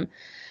interviewed for them.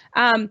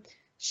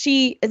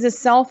 She is a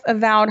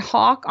self-avowed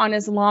hawk on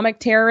Islamic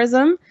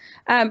terrorism.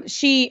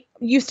 She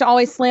used to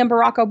always slam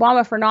Barack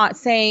Obama for not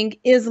saying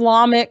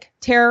Islamic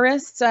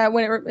terrorists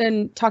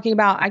when talking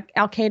about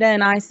Al-Qaeda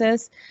and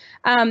ISIS.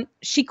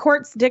 She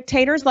courts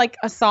dictators like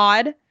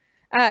Assad,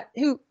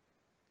 who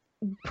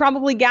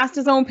probably gassed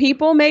his own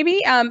people,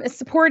 maybe,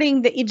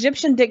 supporting the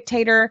Egyptian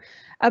dictator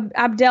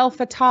Abdel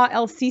Fattah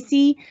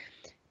el-Sisi.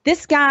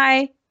 This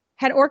guy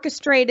had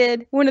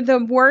orchestrated one of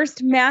the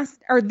worst mass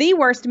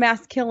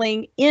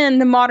killing in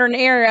the modern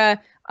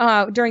era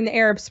during the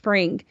Arab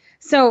Spring.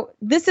 So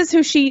this is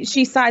who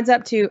she sides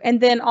up to. And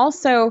then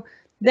also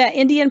the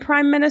Indian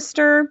Prime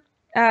Minister,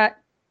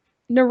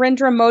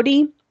 Narendra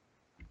Modi.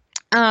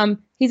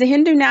 He's a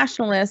Hindu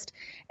nationalist,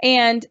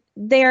 and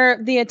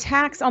the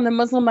attacks on the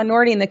Muslim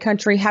minority in the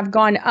country have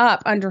gone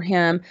up under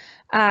him.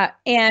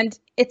 And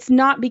it's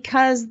not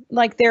because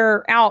like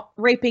they're out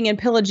raping and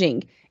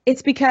pillaging.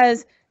 It's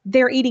because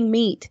they're eating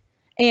meat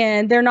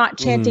and they're not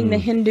chanting the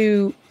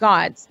Hindu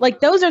gods. Like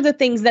those are the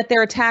things that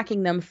they're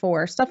attacking them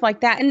for, stuff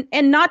like that.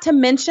 And not to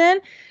mention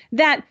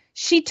that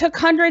she took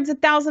hundreds of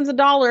thousands of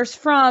dollars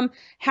from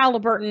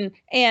Halliburton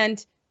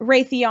and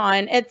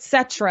Raytheon,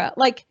 etc.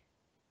 Like,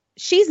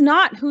 she's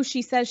not who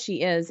she says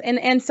she is.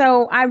 And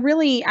so I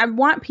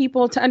want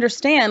people to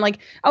understand, like,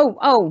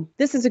 oh,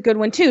 this is a good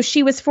one too.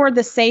 She was for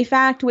the SAFE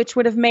Act, which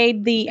would have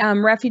made the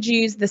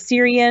refugees, the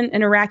Syrian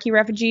and Iraqi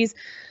refugees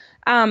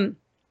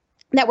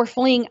that were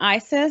fleeing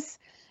ISIS.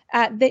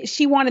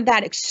 She wanted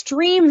that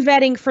extreme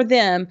vetting for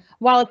them,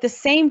 while at the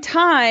same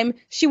time,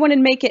 she wanted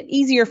to make it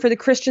easier for the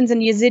Christians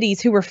and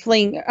Yazidis who were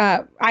fleeing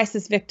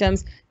ISIS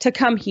victims to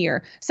come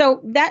here.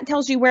 So that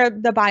tells you where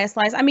the bias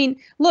lies. I mean,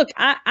 look,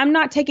 I'm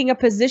not taking a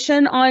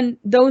position on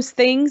those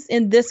things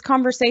in this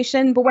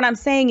conversation, but what I'm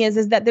saying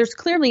is that there's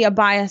clearly a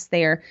bias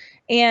there,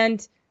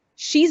 and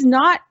she's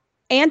not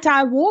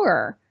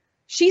anti-war.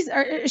 She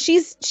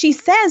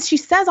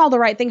says all the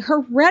right thing. Her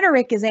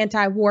rhetoric is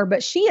anti-war,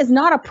 but she is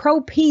not a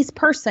pro-peace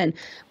person.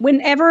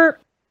 Whenever,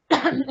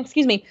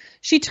 excuse me,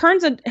 she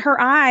turns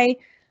her eye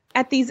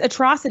at these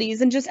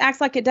atrocities and just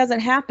acts like it doesn't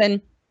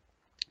happen.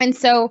 And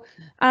so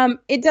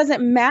it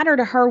doesn't matter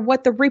to her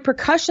what the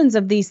repercussions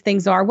of these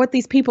things are, what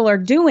these people are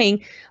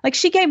doing. Like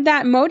she gave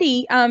that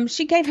Modi,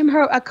 she gave him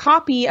a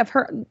copy of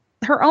her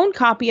own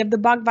copy of the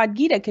Bhagavad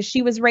Gita because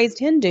she was raised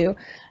Hindu.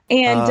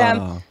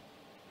 And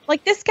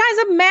like, this guy's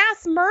a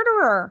mass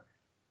murderer.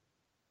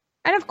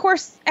 And of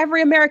course,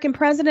 every American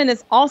president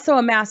is also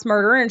a mass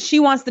murderer, and she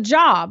wants the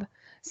job.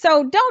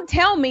 So don't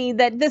tell me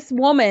that this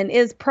woman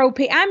is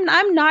pro-peace.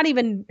 I'm not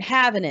even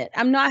having it.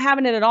 I'm not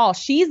having it at all.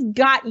 She's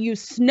got you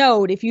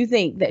snowed if you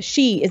think that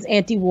she is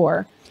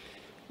anti-war.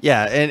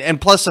 Yeah, and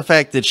plus the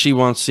fact that she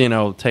wants,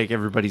 take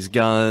everybody's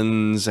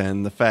guns,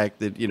 and the fact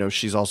that,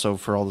 she's also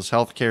for all this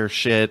healthcare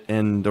shit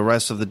and the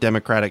rest of the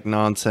Democratic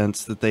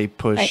nonsense that they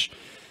push. Right.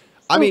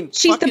 I mean,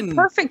 she's the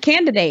perfect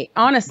candidate,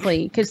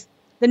 honestly, because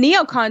the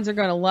neocons are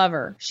going to love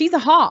her. She's a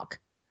hawk.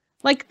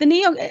 Like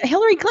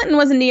Hillary Clinton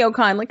was a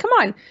neocon. Like, come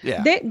on.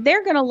 Yeah.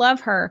 They're going to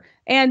love her.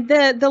 And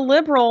the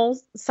liberal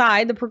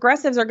side, the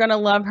progressives are going to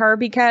love her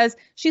because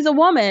she's a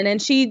woman and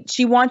she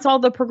wants all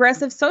the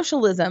progressive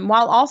socialism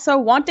while also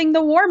wanting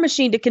the war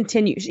machine to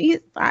continue.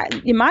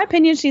 In my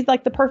opinion, she's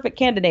like the perfect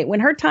candidate. When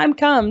her time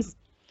comes,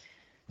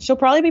 she'll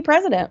probably be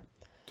president.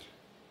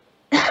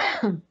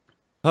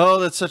 Oh,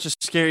 that's such a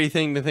scary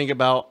thing to think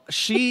about.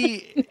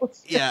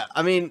 Yeah,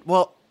 I mean,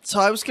 well, so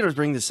I was going to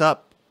bring this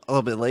up a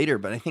little bit later,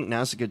 but I think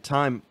now's a good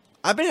time.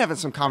 I've been having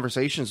some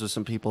conversations with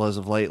some people as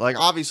of late. Like,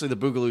 obviously, the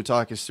Boogaloo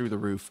talk is through the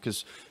roof,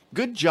 because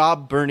good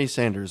job, Bernie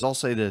Sanders. I'll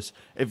say this.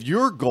 If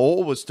your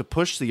goal was to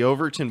push the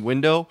Overton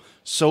window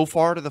so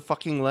far to the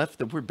fucking left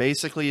that we're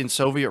basically in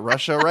Soviet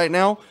Russia right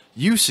now,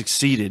 you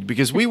succeeded,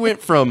 because we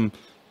went from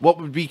what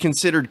would be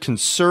considered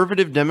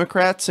conservative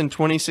Democrats in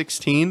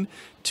 2016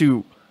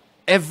 to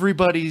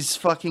everybody's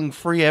fucking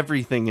free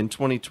everything in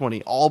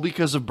 2020, all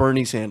because of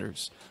Bernie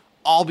Sanders,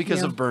 all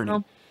because of Bernie.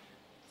 Well,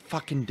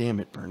 fucking damn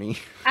it, Bernie.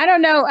 I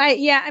don't know.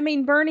 I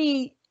mean,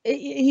 Bernie,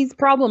 he's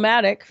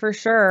problematic for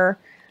sure.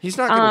 He's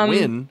not going to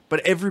win,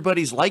 but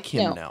everybody's like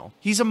him now.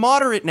 He's a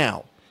moderate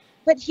now.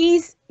 But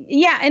and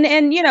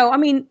I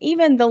mean,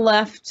 even the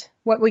left,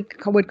 what we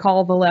would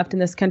call the left in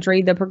this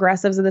country, the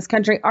progressives of this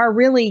country are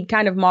really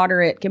kind of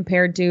moderate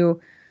compared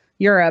to,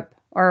 Europe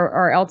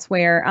or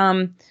elsewhere.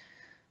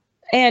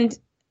 And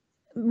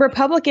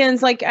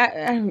Republicans, like I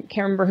can't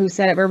remember who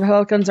said it, but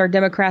Republicans are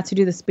Democrats who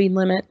do the speed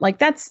limit. Like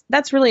that's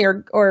really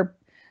or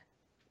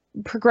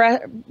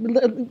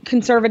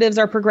conservatives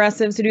are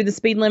progressives who do the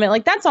speed limit.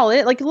 Like that's all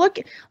it. Like look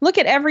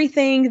at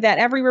everything that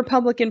every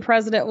Republican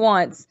president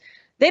wants.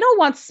 They don't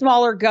want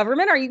smaller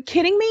government. Are you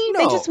kidding me? No.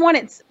 They just want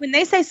it. When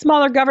they say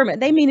smaller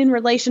government, they mean in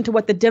relation to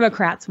what the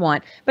Democrats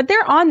want. But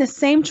they're on the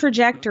same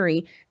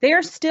trajectory. They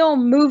are still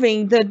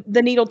moving the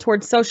needle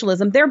towards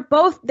socialism. They're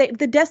both, the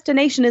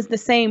destination is the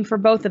same for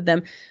both of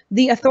them.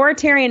 The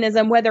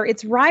authoritarianism, whether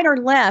it's right or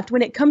left,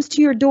 when it comes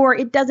to your door,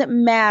 it doesn't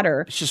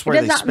matter. It's just where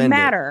they spend it. It does not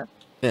matter.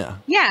 Yeah.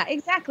 Yeah,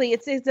 exactly.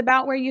 It's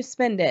about where you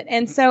spend it.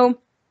 And so,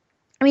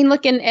 I mean,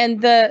 look, and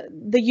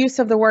the use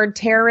of the word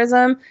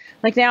terrorism,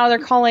 like now they're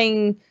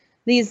calling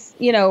these,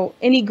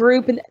 any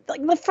group, and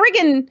like the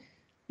friggin'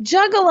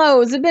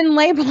 juggalos have been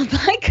labeled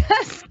like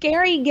a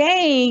scary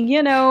gang,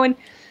 and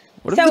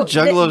what have the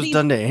juggalos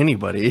done to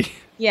anybody?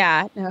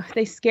 Yeah, no,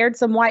 they scared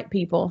some white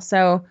people.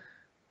 So,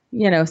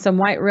 some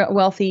white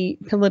wealthy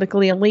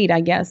politically elite,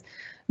 I guess.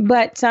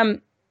 But,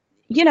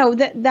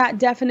 that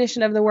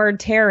definition of the word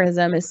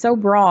terrorism is so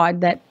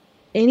broad that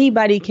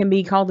anybody can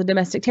be called a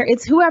domestic terror.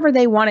 It's whoever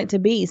they want it to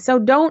be. So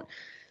don't,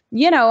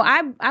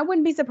 I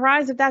wouldn't be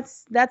surprised if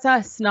that's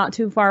us not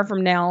too far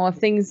from now, if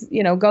things,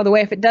 go the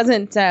way, if it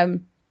doesn't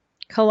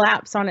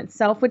collapse on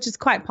itself, which is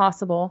quite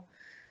possible.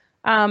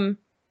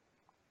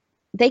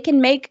 They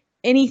can make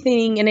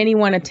anything and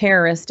anyone a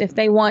terrorist if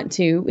they want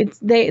to.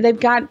 They've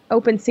got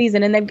open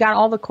season and they've got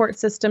all the court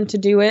system to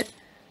do it.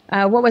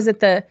 What was it?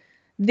 They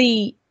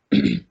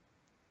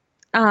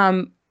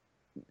had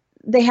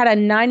a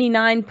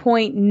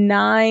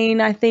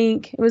 99.9, I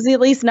think it was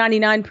at least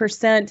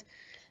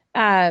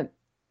 99%,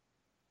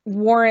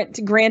 warrant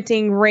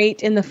granting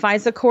rate in the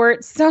FISA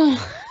court. So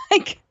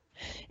like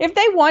if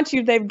they want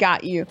you, they've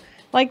got you.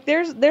 Like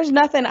there's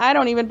nothing. I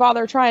don't even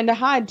bother trying to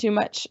hide too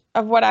much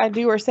of what I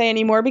do or say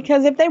anymore,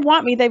 because if they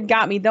want me, they've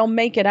got me. They'll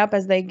make it up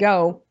as they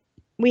go.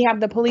 We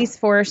have the police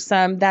force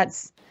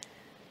that's,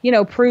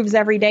 proves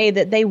every day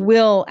that they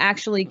will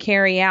actually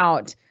carry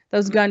out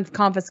those gun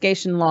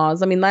confiscation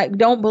laws. I mean, like,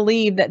 don't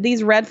believe that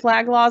these red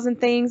flag laws and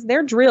things,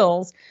 they're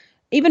drills.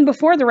 Even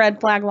before the red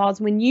flag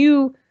laws, when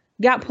you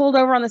got pulled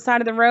over on the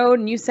side of the road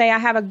and you say, I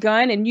have a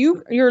gun, and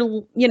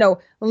you're,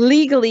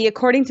 legally,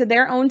 according to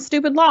their own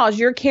stupid laws,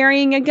 you're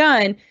carrying a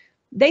gun,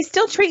 they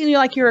still treat you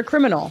like you're a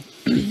criminal.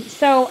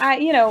 So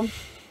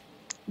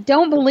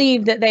don't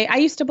believe that I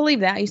used to believe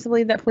that. I used to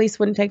believe that police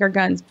wouldn't take our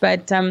guns,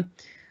 but,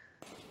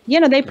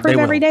 they prove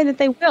every day that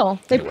they will.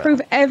 They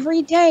prove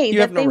every day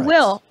that they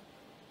will.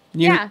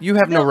 You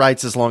have no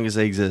rights as long as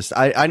they exist.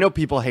 I know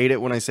people hate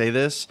it when I say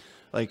this,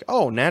 like,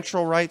 oh,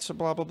 natural rights or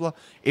blah, blah, blah.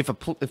 If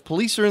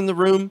police are in the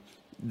room,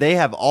 they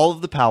have all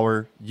of the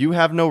power. You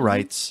have no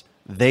rights.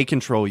 They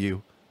control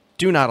you.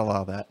 Do not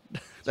allow that.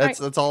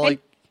 That's all.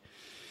 Like,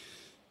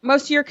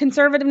 most of your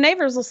conservative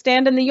neighbors will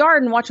stand in the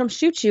yard and watch them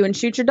shoot you and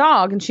shoot your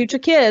dog and shoot your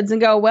kids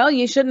and go, well,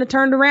 you shouldn't have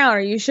turned around,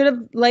 or you should have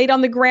laid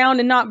on the ground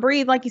and not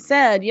breathed like you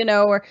said,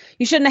 or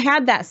you shouldn't have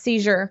had that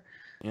seizure.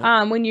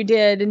 Yeah. When you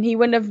did, and he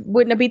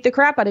wouldn't have beat the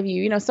crap out of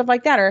you, stuff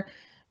like that. Or,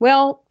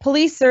 well,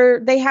 police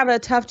they have a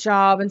tough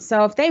job, and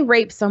so if they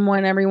rape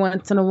someone every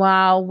once in a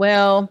while,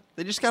 well,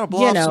 they just gotta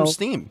blow off some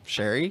steam.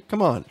 Sherry,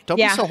 come on, don't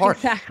be so hard.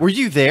 Exactly. Were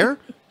you there?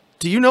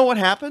 Do you know what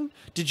happened?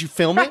 Did you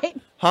film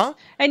it? Huh?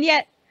 And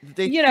yet,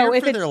 they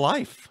fear for their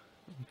life.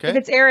 Okay, if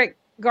it's Eric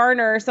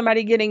Garner or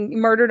somebody getting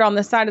murdered on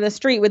the side of the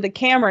street with the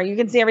camera, you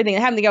can see everything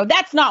that happened. They go,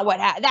 "That's not what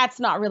happened. That's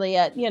not really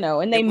it,"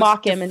 and they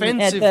mock him.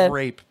 Defensive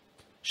rape,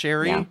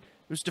 Sherry. Yeah. It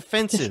was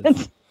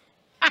defensive.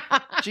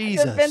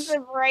 Jesus.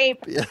 Defensive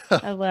rape. Yeah.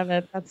 I love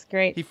it. That's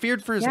great. He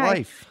feared for his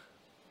life.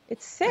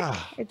 It's sick.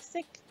 It's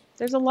sick.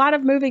 There's a lot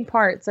of moving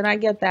parts, and I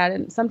get that.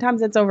 And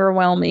sometimes it's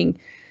overwhelming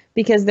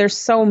because there's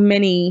so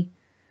many,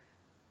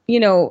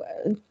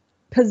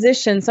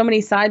 positions, so many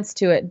sides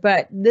to it.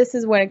 But this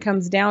is what it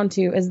comes down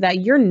to, is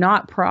that you're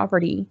not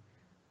property.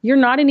 You're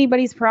not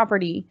anybody's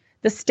property.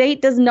 The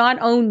state does not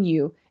own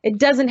you. It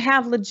doesn't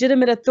have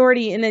legitimate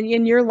authority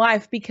in your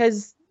life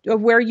because of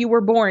where you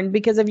were born,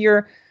 because of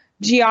your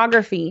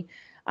geography.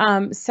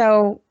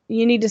 So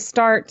you need to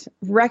start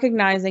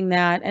recognizing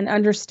that and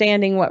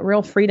understanding what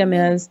real freedom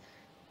is,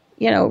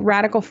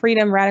 radical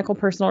freedom, radical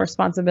personal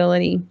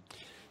responsibility.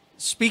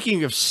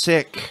 Speaking of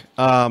sick,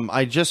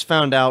 I just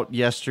found out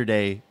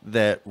yesterday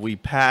that we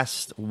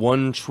passed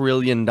 $1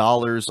 trillion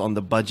on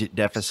the budget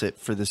deficit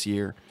for this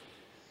year.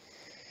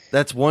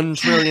 That's $1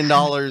 trillion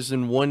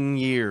in 1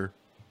 year.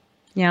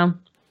 Yeah.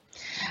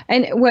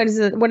 And what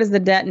is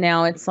the debt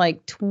now? It's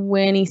like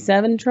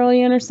 27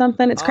 trillion or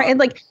something. It's crazy.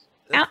 Like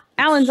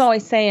Alan's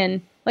always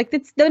saying, like,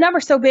 the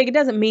number's so big, it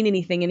doesn't mean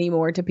anything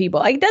anymore to people.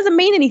 Like, it doesn't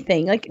mean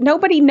anything. Like,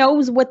 nobody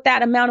knows what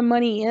that amount of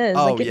money is.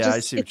 Oh, like, I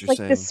see what you're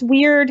saying.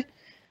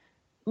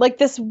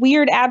 This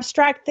weird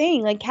abstract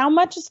thing. Like, how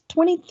much is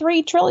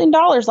 $23 trillion?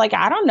 Like,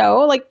 I don't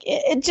know. Like,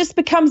 it just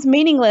becomes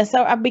meaningless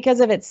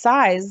because of its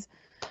size.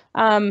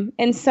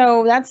 And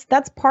so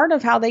that's part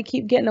of how they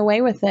keep getting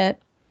away with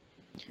it.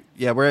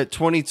 Yeah, we're at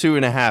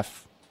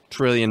 $22.5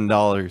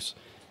 trillion.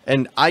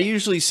 And I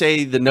usually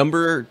say the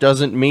number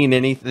doesn't mean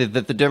anything,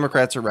 that the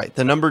Democrats are right.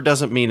 The number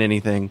doesn't mean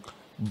anything,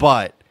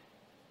 but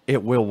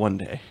it will one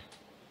day.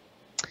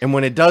 And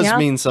when it does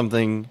mean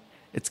something,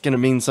 it's going to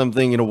mean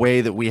something in a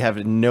way that we have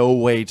no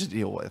way to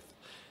deal with.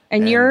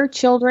 And your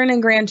children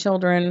and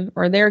grandchildren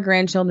or their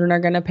grandchildren are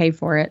going to pay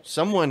for it.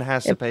 Someone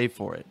has to pay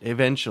for it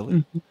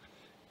eventually.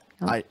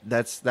 Mm-hmm.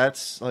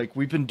 That's like,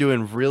 we've been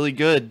doing really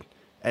good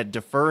at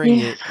deferring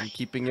it and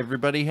keeping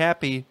everybody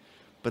happy.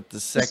 But the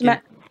second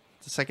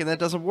that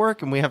doesn't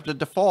work and we have to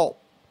default.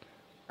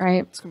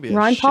 Right. It's gonna be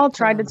Ron Paul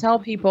tried to tell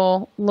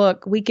people,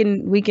 look, we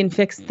can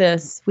fix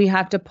this. We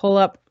have to pull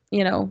up,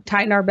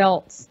 tighten our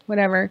belts,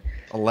 whatever.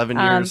 11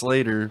 years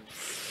later.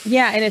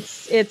 Yeah. And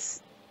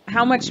it's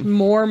how much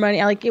more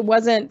money, like it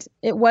wasn't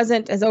as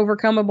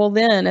overcomable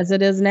then as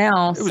it is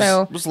now.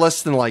 It was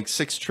less than like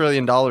 $6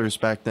 trillion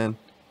back then.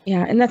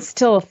 Yeah. And that's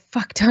still a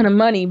fuck ton of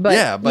money, but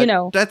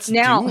that's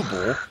now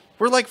doable.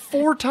 We're like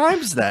 4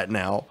 times that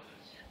now.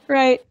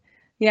 Right.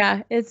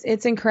 Yeah.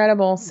 It's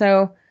incredible.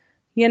 So,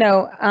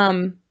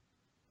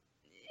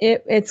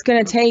 it's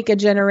going to take a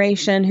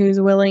generation who's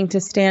willing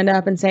to stand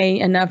up and say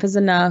enough is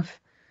enough.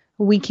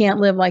 We can't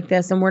live like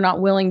this, and we're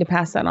not willing to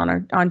pass that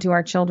on to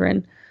our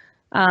children.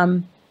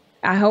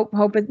 I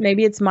hope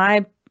maybe it's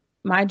my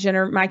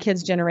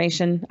kids'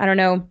 generation. I don't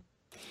know.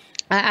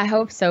 I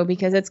hope so,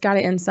 because it's got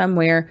to end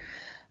somewhere.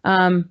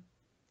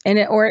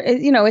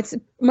 It's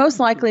most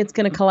likely it's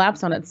going to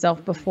collapse on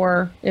itself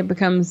before it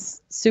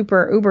becomes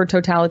super uber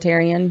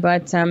totalitarian.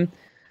 But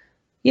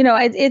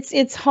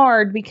it's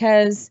hard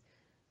because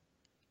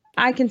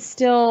I can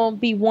still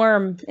be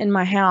warm in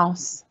my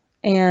house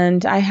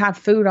and I have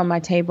food on my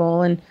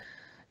table, and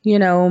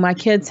my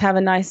kids have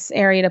a nice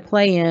area to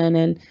play in,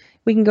 and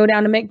we can go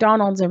down to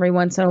McDonald's every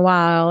once in a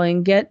while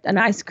and get an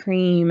ice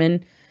cream.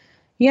 And,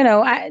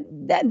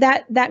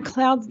 that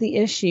clouds the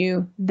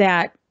issue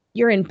that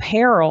you're in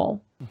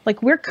peril.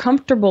 Like, we're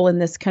comfortable in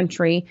this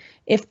country.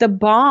 If the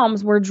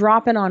bombs were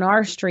dropping on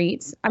our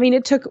streets, I mean,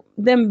 it took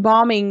them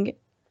bombing,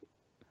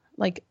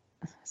 like,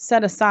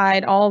 set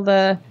aside all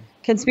the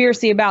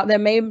conspiracy about that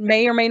may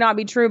or may not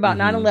be true about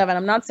 9/11.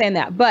 I'm not saying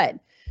that, but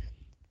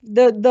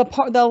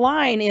the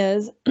line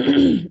is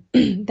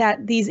that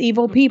these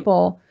evil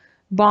people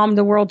bombed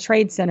the World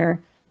Trade Center,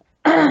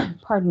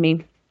 pardon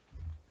me,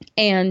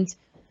 and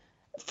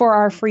for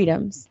our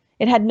freedoms.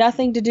 It had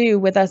nothing to do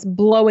with us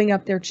blowing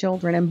up their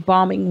children and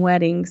bombing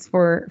weddings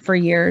for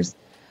years.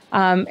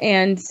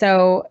 And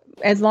so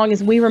as long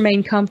as we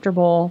remain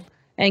comfortable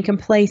and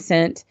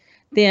complacent,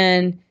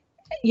 then,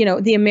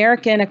 the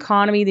American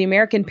economy, the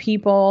American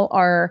people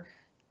are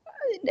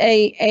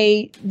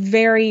a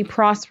very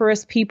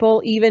prosperous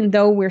people, even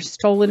though we're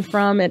stolen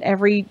from at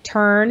every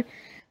turn.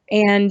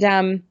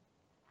 And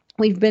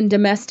we've been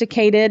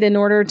domesticated in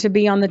order to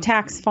be on the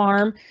tax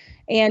farm.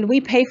 And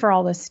we pay for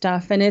all this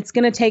stuff. And it's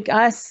going to take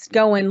us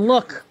going,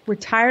 look, we're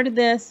tired of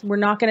this. We're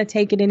not going to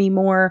take it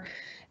anymore.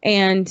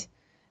 And,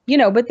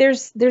 but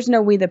there's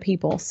no we the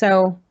people.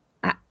 So,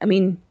 I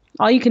mean,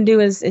 all you can do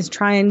is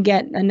try and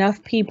get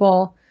enough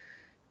people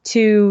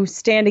to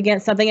stand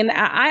against something. And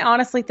I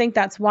honestly think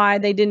that's why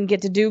they didn't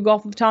get to do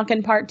Gulf of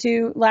Tonkin Part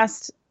 2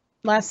 last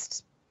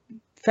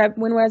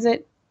when was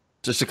it?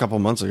 Just a couple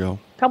months ago.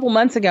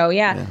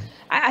 Yeah.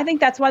 I think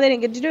that's why they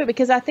didn't get to do it,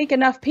 because I think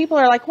enough people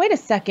are like, wait a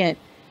second,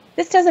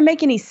 this doesn't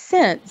make any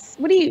sense.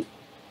 What do you,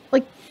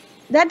 like,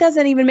 that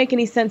doesn't even make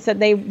any sense that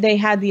they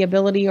had the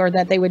ability or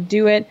that they would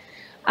do it.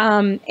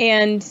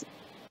 And,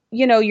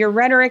 your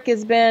rhetoric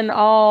has been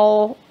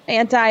all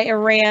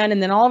anti-Iran,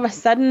 and then all of a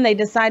sudden they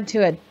decide to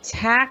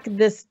attack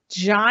this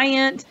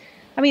giant.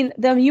 I mean,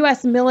 the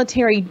U.S.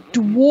 military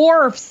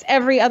dwarfs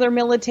every other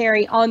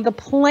military on the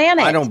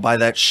planet. I don't buy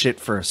that shit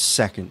for a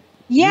second.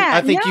 Yeah,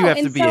 I think you have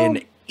to be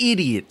an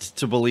idiot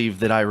to believe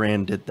that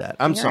Iran did that.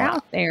 I'm sorry.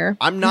 Out there.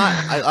 I'm not.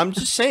 I'm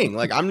just saying.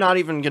 Like, I'm not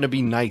even going to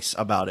be nice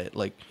about it.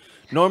 Like,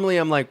 normally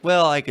I'm like,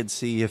 well, I could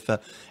see if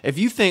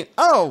you think,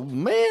 oh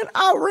man,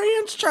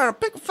 Iran's trying to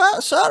pick a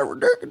fight side of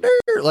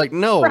a like,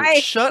 no,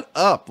 right. Shut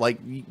up. Like,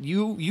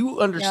 you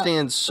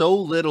understand so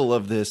little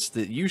of this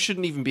that you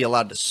shouldn't even be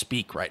allowed to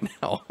speak right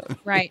now.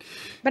 Right.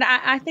 But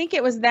I think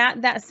it was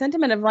that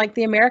sentiment of, like,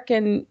 the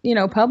American,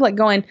 public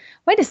going,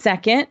 wait a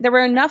second, there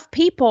were enough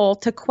people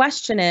to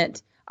question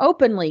it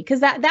openly, because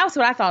that was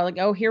what I thought, like,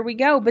 oh, here we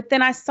go. But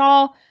then I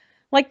saw,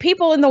 like,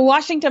 people in the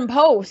Washington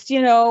Post,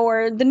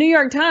 or the New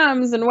York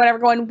Times and whatever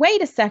going,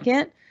 wait a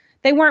second,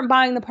 they weren't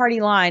buying the party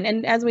line.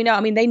 And as we know, I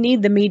mean, they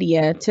need the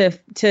media to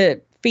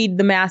feed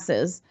the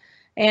masses.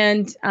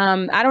 And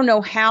I don't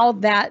know how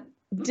that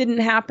didn't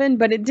happen,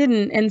 but it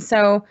didn't. And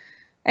so,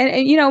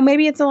 and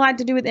maybe it's a lot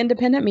to do with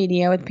independent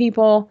media, with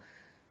people,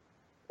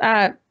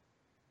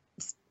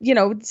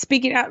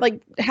 speaking out,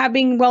 like,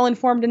 having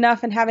well-informed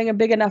enough and having a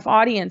big enough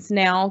audience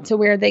now to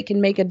where they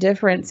can make a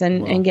difference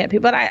and get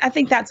people. But I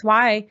think that's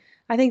why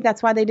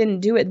they didn't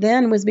do it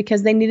then, was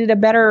because they needed a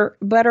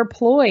better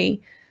ploy.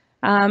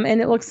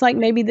 And it looks like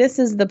maybe this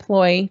is the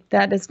ploy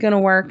that is going to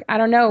work. I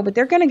don't know, but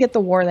they're going to get the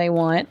war they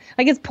want.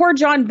 Like, it's poor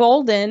John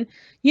Bolden,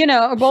 you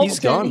know, or Bolton. He's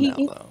gone now,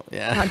 though.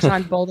 Yeah. Not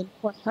John Bolton.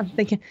 I'm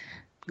thinking,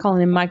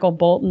 calling him Michael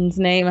Bolton's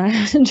name.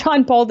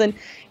 John Bolton.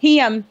 He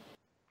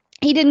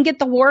didn't get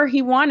the war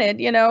he wanted,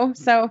 you know,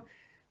 so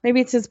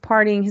maybe it's his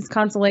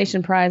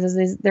consolation prize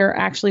is there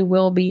actually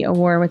will be a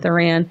war with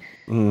Iran.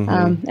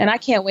 Mm-hmm. And I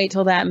can't wait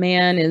till that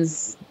man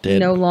is dead.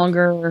 No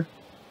longer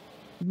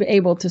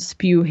able to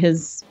spew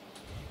his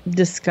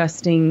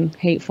disgusting,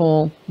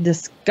 hateful,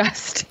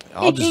 disgusting.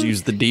 I'll just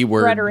use the D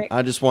word. Rhetoric.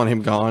 I just want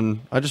him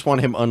gone. I just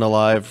want him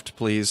unalived,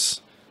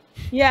 please.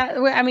 Yeah,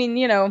 I mean,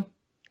 you know,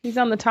 he's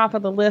on the top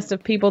of the list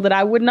of people that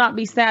I would not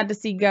be sad to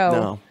see go.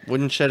 No,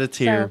 wouldn't shed a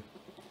tear. So,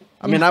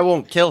 I mean, I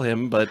won't kill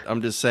him, but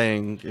I'm just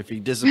saying, if he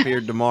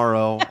disappeared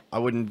tomorrow, I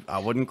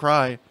wouldn't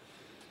cry.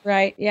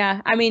 Right. Yeah.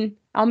 I mean,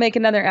 I'll make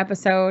another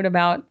episode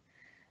about,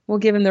 we'll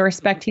give him the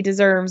respect he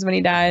deserves when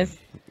he dies.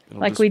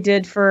 Like we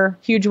did for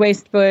Huge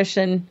Waste Bush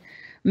and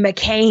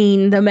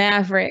McCain, the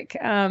Maverick.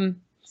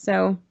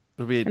 So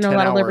it'll be a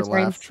 10-hour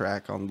laugh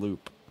track on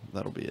loop.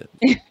 That'll be it.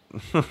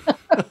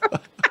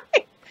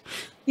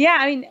 Yeah,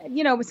 I mean,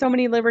 you know, so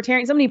many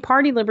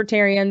party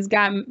libertarians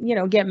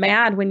get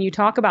mad when you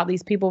talk about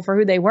these people for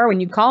who they were,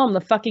 when you call them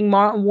the fucking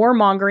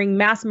warmongering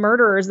mass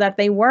murderers that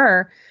they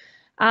were.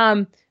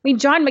 I mean,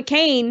 John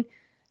McCain,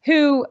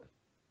 who,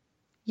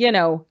 you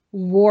know,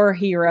 war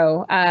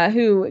hero,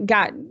 who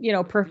got, you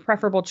know,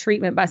 preferable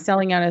treatment by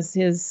selling out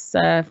his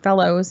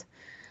fellows,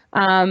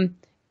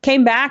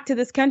 came back to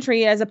this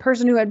country as a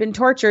person who had been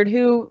tortured,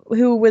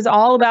 who was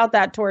all about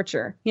that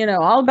torture, you know,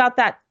 all about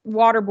that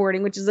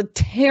waterboarding, which is a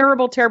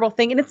terrible, terrible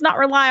thing. And it's not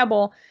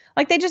reliable.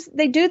 Like they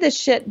do this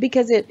shit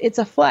because it's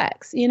a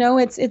flex, you know,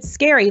 it's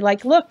scary.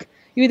 Like, look,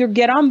 you either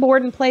get on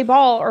board and play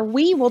ball, or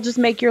we will just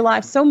make your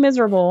life so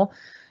miserable.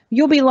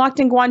 You'll be locked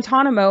in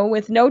Guantanamo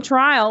with no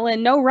trial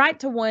and no right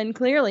to one,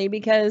 clearly,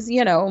 because,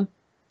 you know,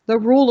 the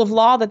rule of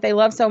law that they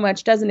love so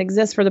much doesn't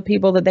exist for the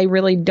people that they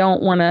really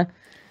don't want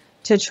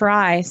to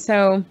try.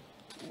 So,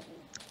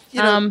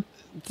 you know,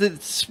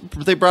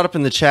 they brought up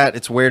in the chat,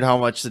 it's weird how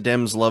much the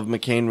Dems loved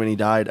McCain when he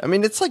died. I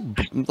mean, it's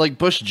like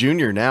Bush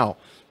Jr. now.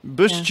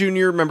 Bush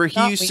Jr., remember,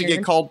 he used to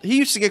get called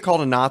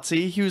a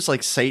Nazi. He was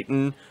like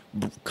Satan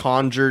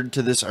conjured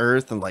to this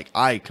earth, and like,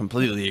 I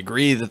completely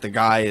agree that the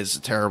guy is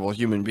a terrible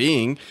human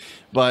being,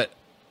 but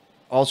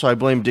also I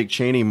blame Dick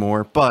Cheney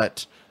more.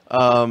 But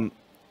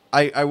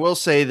I will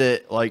say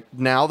that, like,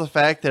 now the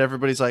fact that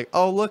everybody's like,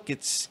 oh, look,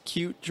 it's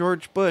cute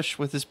George Bush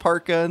with his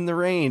parka in the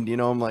rain, you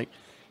know, I'm like,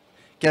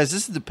 guys,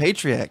 this is the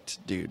Patriot,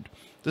 dude.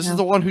 This is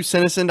the one who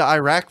sent us into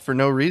Iraq for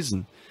no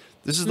reason.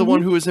 This is the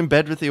one who was in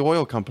bed with the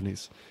oil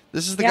companies.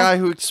 This is the guy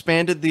who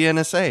expanded the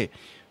NSA.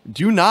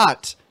 Do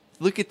not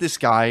look at this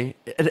guy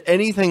at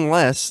anything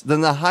less than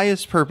the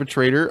highest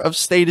perpetrator of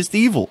statist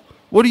evil.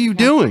 What are you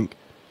doing?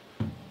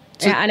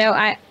 I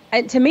know.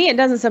 To me, it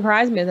doesn't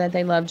surprise me that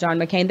they love John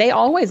McCain. They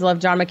always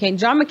loved John McCain.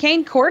 John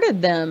McCain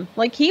courted them.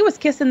 Like, he was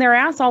kissing their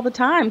ass all the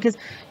time because,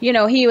 you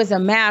know, he was a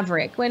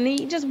maverick. When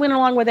he just went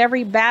along with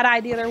every bad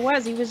idea there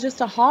was, he was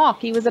just a hawk.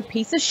 He was a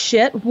piece of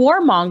shit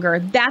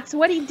warmonger. That's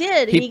what he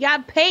did. And he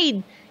got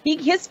paid.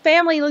 His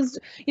family was,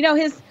 you know,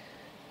 his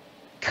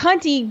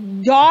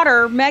cunty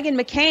daughter, Meghan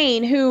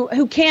McCain,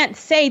 who can't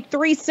say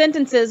 3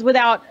 sentences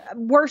without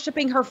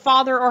worshiping her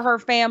father or her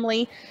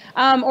family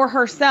or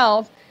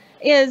herself,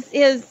 is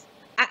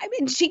I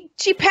mean,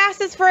 she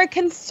passes for a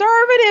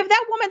conservative.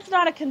 That woman's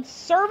not a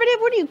conservative.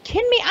 What are you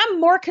kidding me? I'm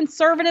more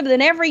conservative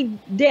than every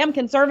damn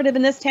conservative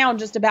in this town,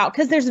 just about,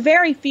 because there's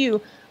very few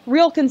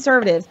real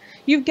conservatives.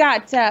 You've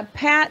got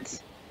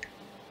Pat,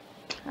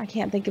 I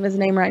can't think of his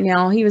name right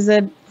now. He was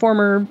a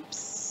former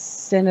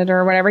senator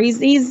or whatever.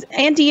 He's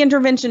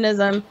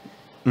anti-interventionism.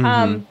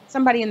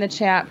 Somebody in the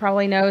chat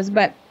probably knows,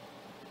 but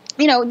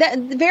you know,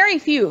 very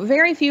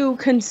few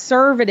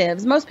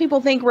conservatives. Most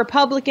people think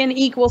Republican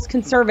equals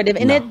conservative,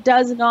 and it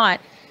does not.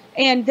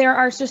 And there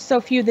are just so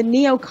few. The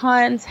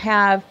neocons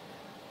have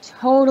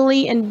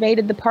totally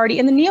invaded the party,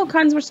 and the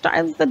neocons were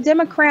the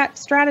Democrat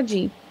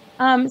strategy.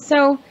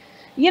 So,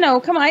 you know,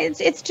 come on,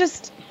 it's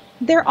just,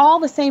 they're all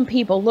the same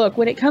people. Look,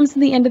 when it comes to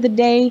the end of the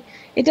day,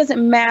 it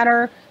doesn't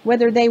matter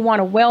whether they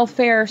want a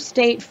welfare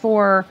state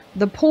for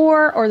the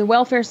poor or the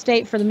welfare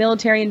state for the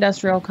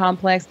military-industrial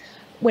complex.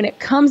 When it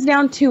comes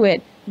down to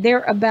it,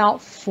 they're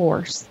about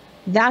force.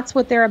 That's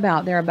what they're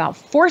about. They're about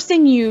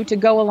forcing you to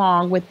go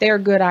along with their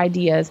good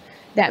ideas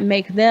that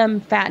make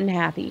them fat and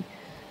happy.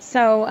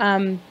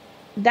 So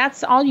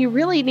that's all you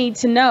really need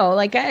to know.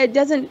 Like, it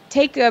doesn't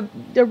take a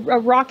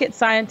rocket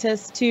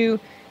scientist to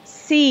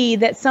see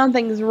that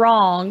something's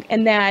wrong,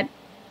 and that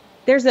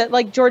there's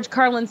like George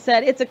Carlin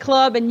said, it's a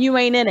club and you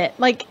ain't in it.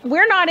 Like,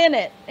 we're not in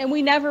it, and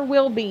we never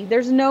will be.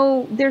 There's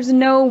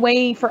no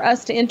way for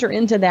us to enter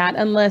into that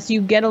unless you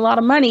get a lot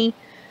of money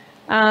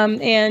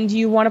and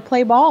you want to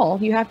play ball.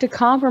 You have to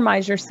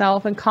compromise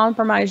yourself and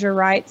compromise your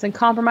rights and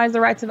compromise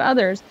the rights of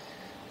others.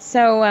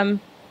 So,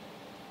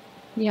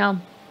 yeah,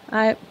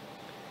 I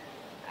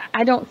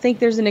don't think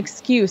there's an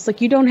excuse.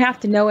 Like, you don't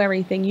have to know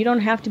everything. You don't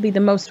have to be the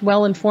most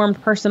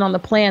well-informed person on the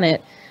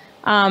planet.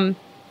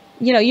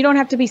 you don't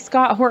have to be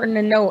Scott Horton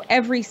and know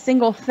every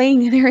single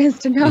thing there is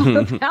to know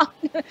about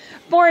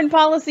foreign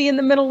policy in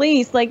the Middle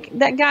East. Like,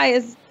 that guy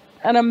is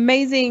an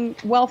amazing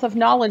wealth of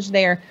knowledge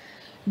there.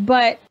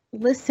 But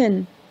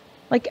listen,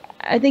 like,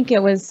 I think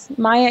it was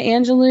Maya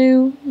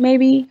Angelou,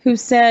 maybe, who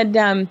said,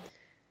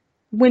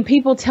 when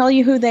people tell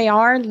you who they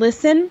are,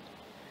 listen.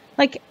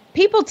 Like,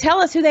 people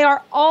tell us who they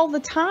are all the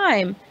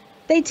time.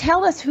 They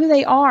tell us who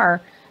they are.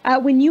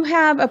 When you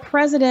have a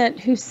president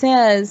who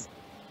says,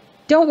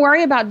 don't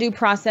worry about due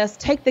process,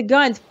 take the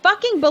guns,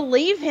 fucking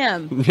believe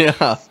him.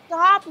 Yeah.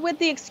 Stop with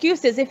the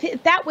excuses.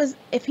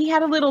 If he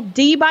had a little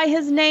D by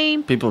his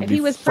name, if he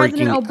was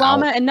President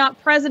Obama and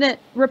not President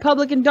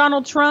Republican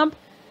Donald Trump,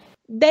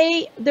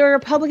 the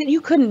Republican,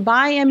 you couldn't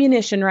buy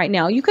ammunition right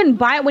now. You couldn't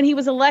buy it when he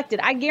was elected.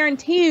 I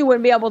guarantee you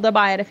wouldn't be able to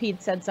buy it if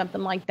he'd said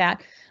something like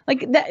that.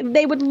 Like,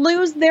 they would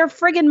lose their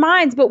friggin'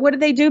 minds. But what do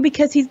they do?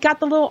 Because he's got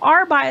the little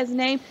R by his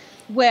name.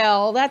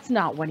 Well, that's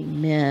not what he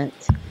meant.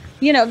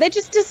 They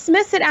just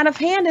dismiss it out of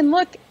hand. And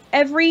look,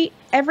 every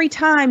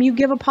time you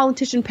give a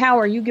politician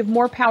power, you give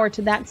more power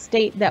to that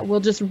state that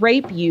will just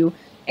rape you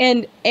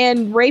and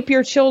rape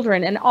your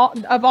children and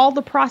all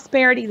the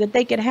prosperity that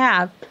they could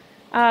have.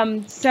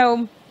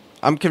 So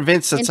I'm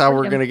convinced that's how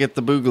we're going to get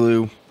the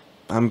Boogaloo.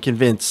 I'm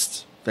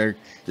convinced.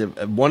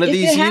 One of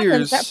these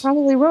years. That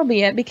probably will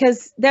be it,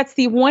 because that's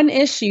the one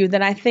issue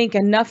that I think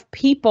enough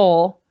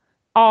people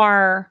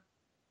are.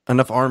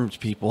 Enough armed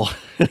people.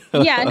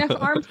 Yeah, enough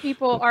armed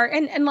people are.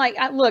 And like,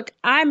 look,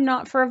 I'm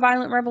not for a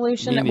violent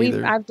revolution.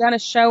 I've done a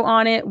show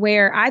on it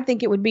where I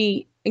think it would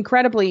be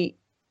incredibly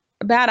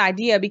a bad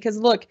idea, because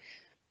look,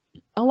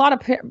 a lot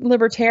of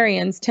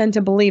libertarians tend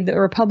to believe that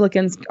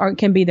Republicans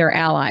can be their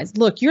allies.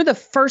 Look, you're the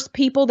first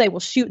people they will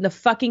shoot in the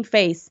fucking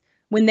face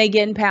when they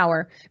get in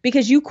power,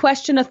 because you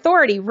question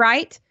authority,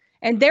 right?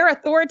 And they're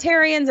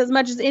authoritarians as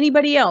much as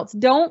anybody else.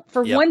 Don't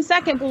for 1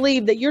 second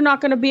believe that you're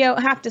not going to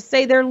have to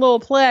say their little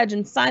pledge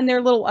and sign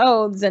their little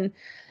oaths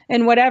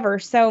and whatever.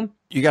 So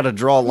you got to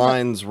draw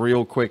lines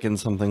real quick in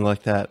something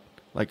like that.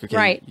 Like, okay,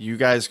 right. You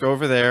guys go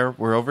over there,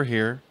 we're over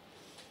here.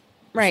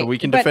 Right. So we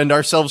can defend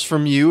ourselves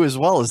from you as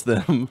well as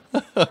them.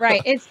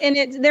 Right.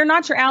 They're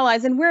not your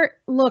allies. And we're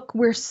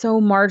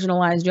so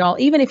marginalized, y'all.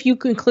 Even if you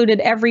included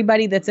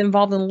everybody that's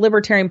involved in the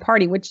Libertarian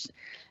Party, which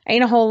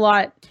ain't a whole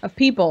lot of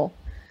people,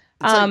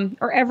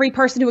 or every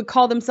person who would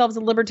call themselves a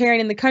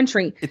libertarian in the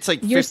country, it's like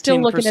 15%. You're still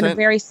looking at a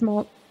very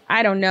small.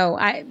 I don't know.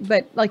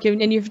 But like,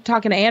 and you're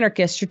talking to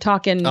anarchists, you're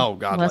talking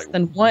less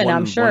than one.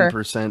 I'm sure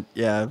 1%.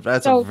 Yeah,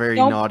 that's a very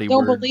naughty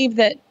word. Don't believe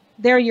that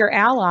they're your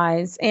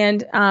allies,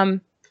 and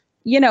I'm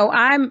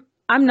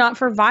not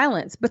for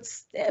violence, but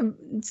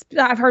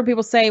I've heard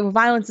people say, well,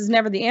 violence is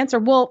never the answer.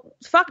 Well,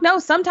 fuck no.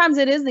 Sometimes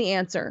it is the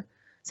answer.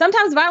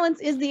 Sometimes violence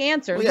is the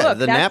answer. Well, yeah, look,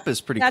 the NAP is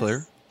pretty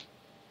clear.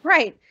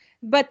 Right.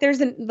 But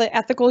the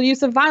ethical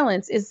use of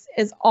violence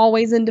is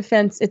always in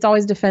defense. It's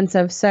always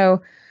defensive.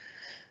 So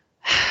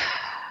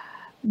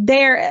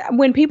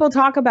when people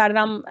talk about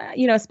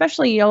it,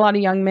 especially a lot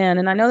of young men,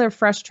 and I know they're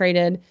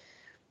frustrated,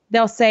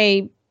 they'll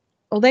say,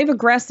 well, they've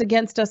aggressed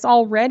against us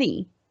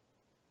already.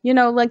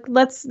 Like,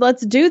 let's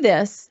do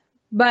this.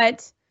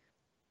 But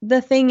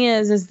the thing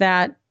is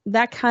that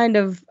kind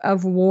of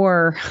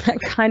war,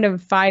 that kind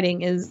of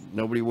fighting is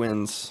nobody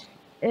wins.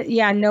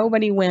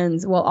 Nobody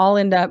wins.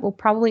 We'll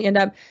probably end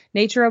up,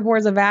 nature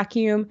abhors a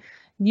vacuum.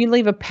 You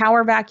leave a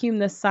power vacuum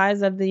the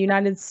size of the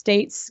United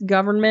States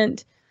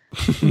government,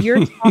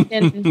 you're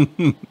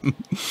talking.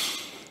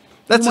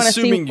 That's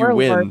assuming you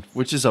win,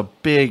 which is a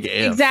big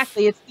if.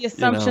 Exactly. It's the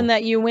assumption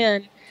that you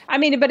win. I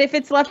mean, but if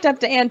it's left up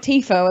to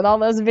Antifa with all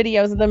those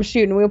videos of them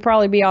shooting, we'll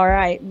probably be all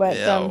right. But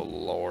oh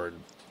Lord,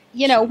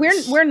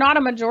 we're not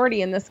a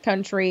majority in this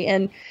country,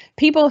 and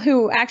people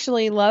who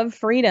actually love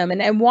freedom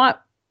and want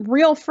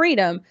real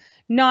freedom,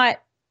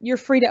 not you're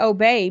free to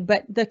obey,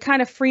 but the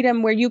kind of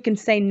freedom where you can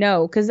say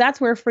no, because that's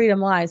where freedom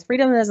lies.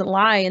 Freedom doesn't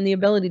lie in the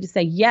ability to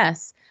say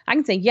yes. I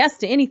can say yes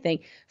to anything.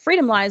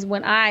 Freedom lies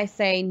when I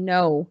say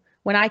no,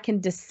 when I can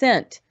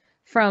dissent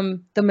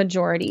from the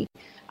majority.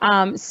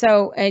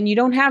 And you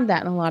don't have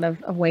that in a lot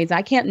of ways.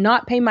 I can't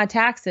not pay my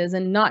taxes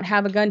and not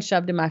have a gun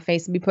shoved in my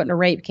face and be put in a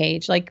rape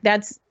cage. Like,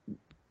 that's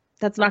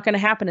not going to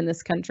happen in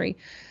this country.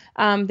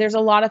 There's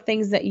a lot of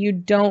things that you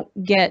don't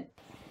get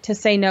to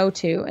say no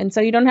to. And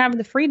so you don't have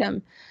the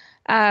freedom.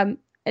 And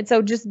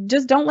so just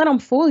don't let them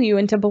fool you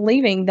into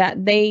believing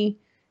that they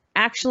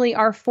actually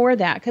are for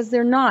that, because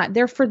they're not.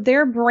 They're for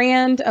their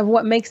brand of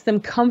what makes them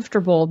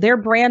comfortable, their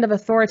brand of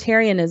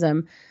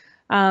authoritarianism.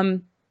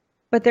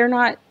 But they're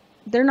not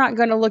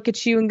going to look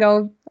at you and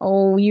go,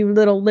 oh, you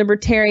little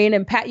libertarian,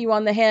 and pat you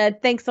on the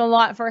head. Thanks a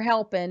lot for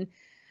helping.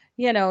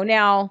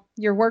 Now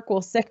your work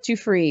will set you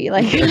free.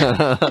 Like,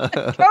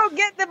 go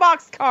get the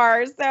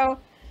boxcars. So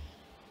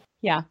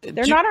yeah,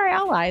 they're not our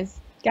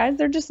allies, guys.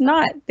 They're just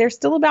not. They're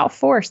still about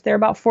force. They're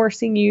about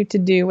forcing you to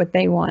do what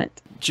they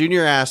want.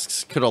 Junior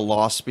asks, could a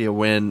loss be a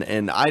win?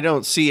 And I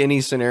don't see any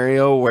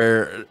scenario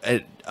where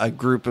a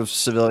group of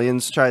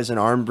civilians tries an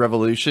armed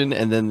revolution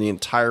and then the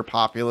entire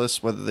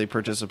populace, whether they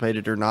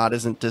participated or not,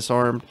 isn't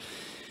disarmed.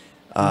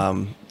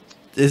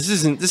 this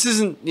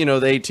isn't, you know,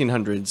 the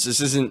 1800s.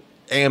 This isn't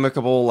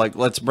amicable, like,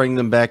 let's bring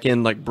them back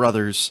in like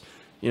brothers,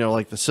 you know,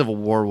 like the Civil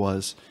War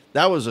was.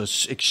 That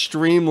was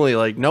extremely,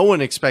 like, no one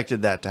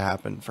expected that to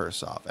happen,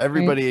 first off.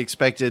 Everybody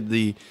expected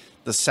the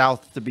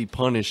South to be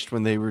punished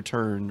when they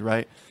returned,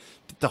 right?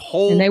 The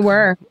whole... And they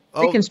were.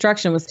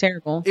 Reconstruction was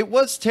terrible. It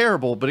was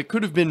terrible, but it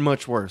could have been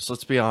much worse.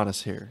 Let's be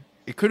honest here.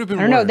 It could have been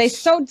worse. I don't know. They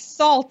sowed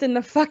salt in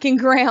the fucking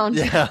ground.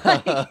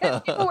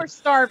 Yeah. People were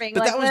starving.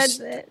 But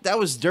like, that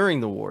was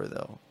during the war,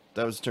 though.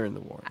 That was during the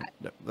war.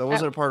 That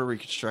wasn't a part of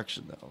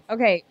Reconstruction, though.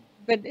 Okay,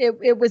 but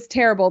it was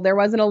terrible. There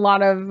wasn't a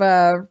lot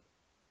of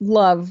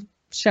love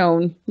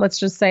shown. Let's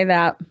just say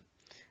that.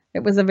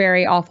 It was a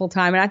very awful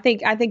time. And I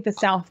think the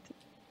South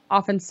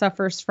often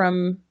suffers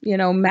from, you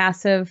know,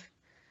 massive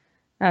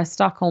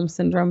Stockholm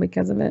syndrome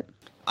because of it.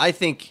 I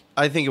think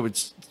it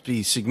would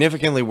be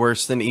significantly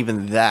worse than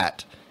even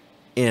that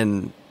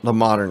in the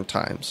modern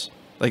times.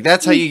 Like,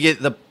 that's how you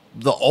get the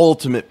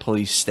ultimate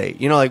police state.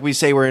 You know, like we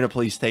say we're in a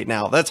police state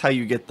now. That's how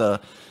you get the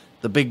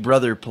Big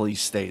Brother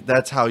police state.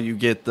 That's how you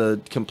get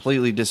the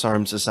completely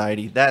disarmed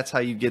society. That's how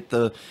you get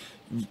the,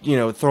 you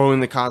know, throwing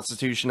the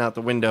Constitution out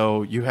the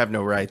window. You have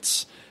no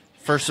rights.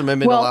 First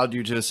Amendment allowed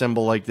you to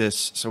assemble like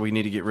this, so we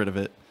need to get rid of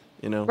it.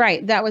 You know,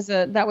 right? That was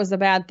a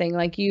bad thing.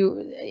 Like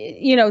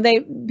you know,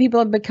 people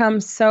have become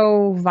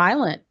so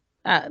violent.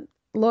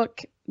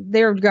 Look,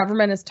 their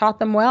government has taught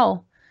them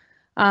well.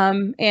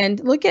 And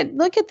look at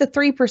the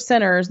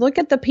 3%ers. Look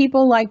at the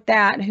people like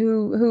that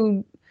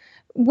who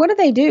what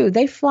do?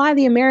 They fly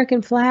the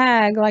American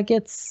flag like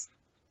it's,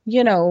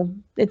 you know,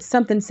 it's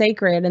something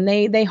sacred, and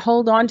they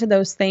hold on to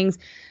those things.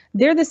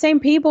 They're the same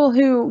people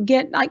who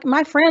get, like,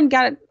 my friend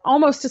got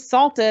almost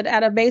assaulted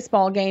at a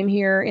baseball game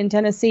here in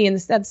Tennessee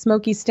at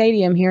Smoky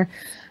Stadium here.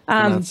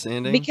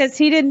 Because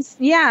he didn't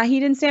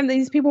stand.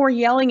 These people were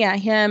yelling at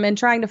him and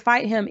trying to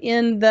fight him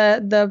in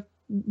the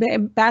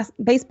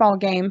baseball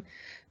game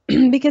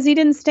because he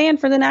didn't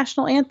stand for the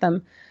national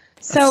anthem.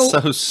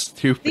 So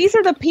stupid. These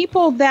are the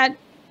people that,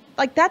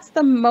 like, that's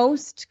the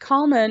most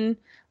common,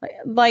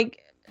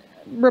 like,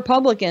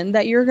 Republican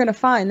that you're going to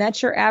find.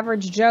 That's your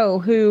average Joe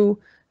who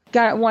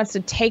wants to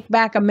take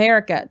back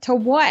America. To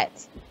what?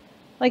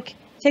 Like,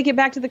 take it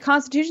back to the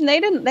Constitution?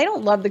 They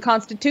don't love the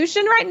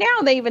Constitution right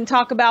now. They even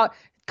talk about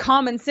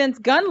common sense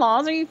gun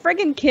laws. Are you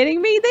friggin' kidding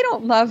me? They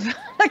don't love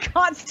the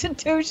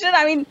Constitution.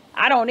 I mean,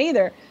 I don't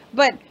either.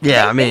 But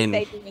yeah, I mean,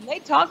 they do, and they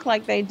talk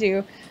like they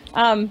do.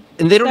 And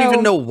they don't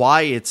even know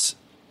why it's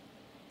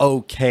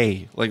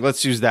okay. Like,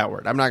 let's use that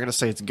word. I'm not going to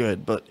say it's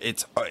good, but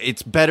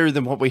it's better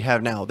than what we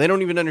have now. They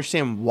don't even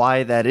understand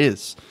why that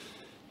is.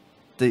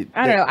 I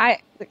don't know.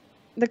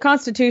 The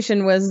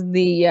Constitution was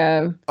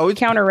the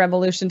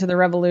counter-revolution to the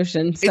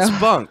revolution. So. It's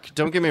bunk.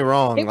 Don't get me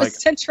wrong. It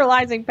was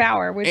centralizing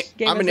power, which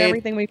gave us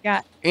everything we've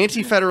got.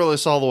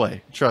 Anti-Federalists all the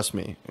way. Trust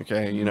me.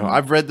 Okay, you know,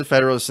 I've read the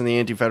Federalists and the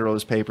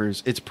Anti-Federalist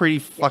papers. It's pretty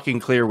fucking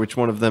clear which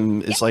one of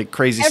them is like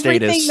crazy status.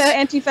 Everything the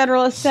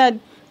Anti-Federalists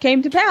said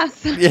came to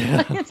pass.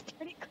 Yeah, it's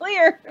pretty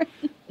clear.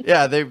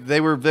 Yeah,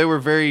 they were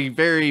very,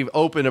 very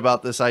open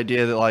about this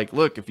idea that, like,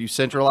 look, if you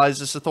centralize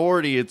this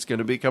authority, it's going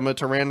to become a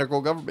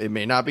tyrannical government. It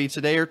may not be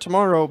today or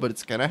tomorrow, but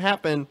it's going to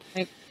happen.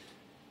 Right.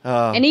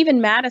 And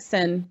even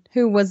Madison,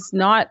 who was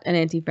not an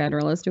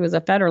anti-federalist, who was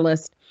a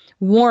federalist,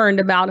 warned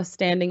about a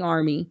standing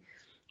army.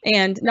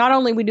 And not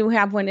only we do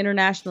have one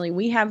internationally,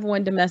 we have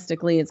one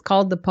domestically. It's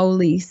called the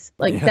police.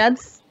 Like,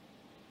 that's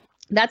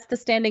the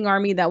standing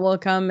army that will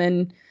come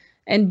and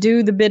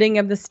do the bidding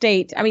of the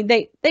state. I mean,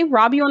 they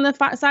rob you on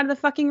the side of the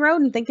fucking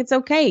road and think it's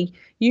okay.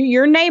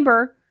 Your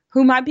neighbor,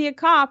 who might be a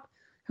cop,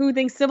 who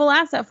thinks civil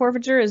asset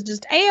forfeiture is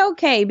just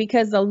A-okay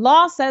because the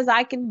law says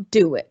I can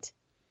do it.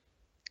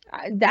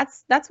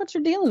 That's what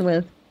you're dealing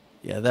with.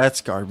 Yeah,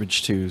 that's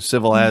garbage too.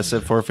 Civil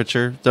asset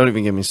forfeiture. Don't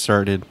even get me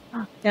started.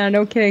 Yeah,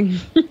 no kidding.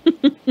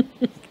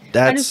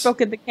 I just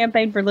spoke at the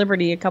Campaign for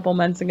Liberty a couple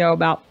months ago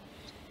about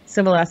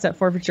civil asset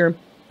forfeiture.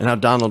 And how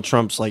Donald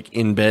Trump's like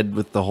in bed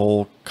with the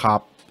whole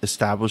cop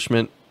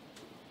establishment.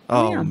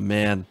 Oh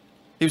man.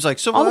 He was like,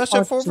 civil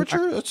asset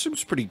forfeiture? That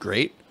seems pretty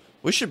great.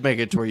 We should make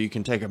it to where you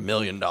can take $1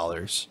 million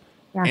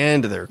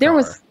and their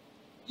car.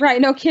 Right,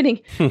 no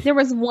kidding. There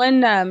was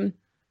one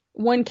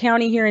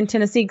county here in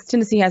Tennessee, 'cause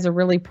Tennessee has a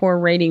really poor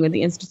rating with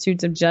the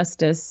Institutes of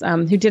Justice,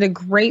 who did a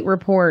great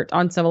report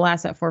on civil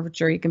asset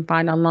forfeiture you can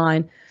find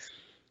online.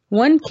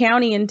 One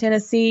county in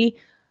Tennessee,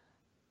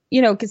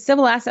 you know, because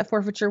civil asset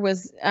forfeiture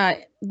was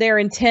what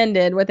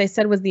they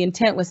said was the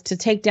intent was to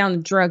take down the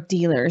drug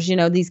dealers, you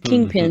know, these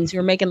kingpins who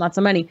are making lots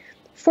of money.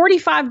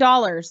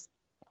 $45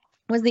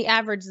 was the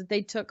average that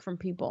they took from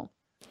people.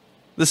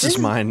 This is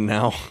mine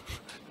now.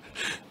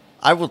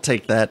 I will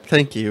take that.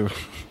 Thank you.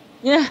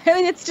 Yeah, I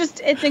mean,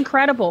 it's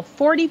incredible.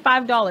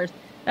 $45.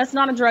 That's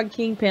not a drug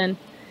kingpin.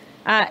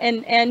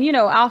 And you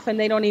know, often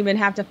they don't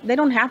have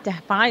to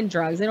find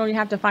drugs. They don't even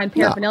have to find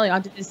paraphernalia.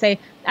 I'll just say,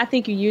 I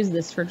think you use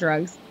this for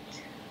drugs.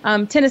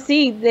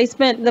 Tennessee,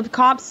 the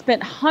cops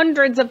spent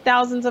hundreds of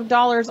thousands of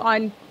dollars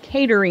on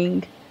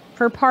catering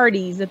for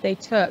parties that they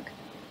took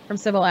from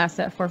civil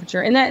asset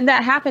forfeiture. And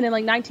that happened in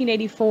like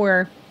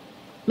 1984,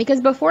 because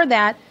before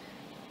that,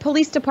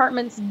 police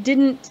departments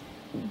didn't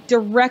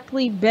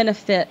directly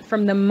benefit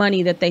from the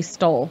money that they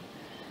stole.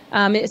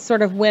 It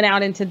sort of went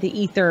out into the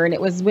ether,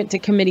 and went to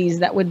committees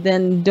that would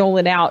then dole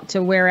it out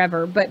to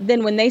wherever. But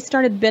then when they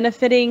started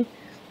benefiting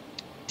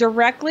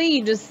directly,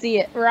 you just see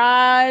it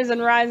rise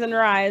and rise and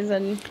rise,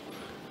 and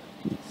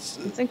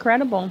it's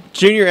incredible.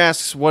 Junior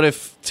asks, what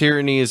if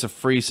tyranny is a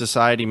free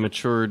society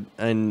matured?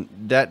 And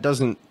that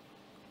doesn't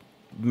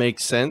make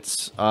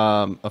sense.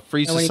 A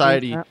free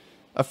society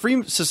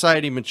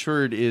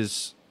matured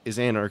is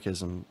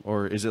anarchism,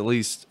 or is at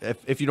least,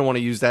 if you don't want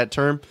to use that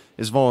term,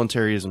 is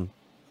voluntarism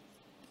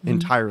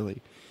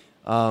entirely.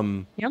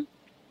 Yeah.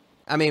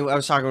 I mean, I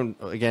was talking,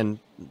 again,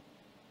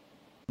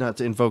 not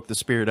to invoke the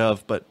spirit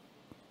of, but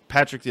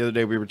Patrick, the other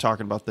day we were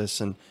talking about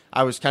this, and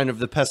I was kind of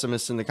the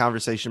pessimist in the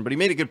conversation, but he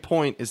made a good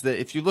point, is that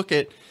if you look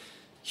at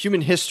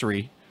human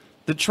history,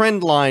 the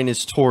trend line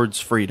is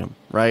towards freedom,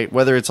 right?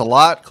 Whether it's a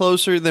lot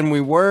closer than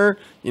we were,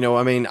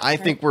 I mean, I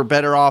think we're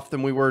better off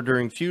than we were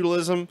during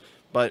feudalism,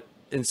 but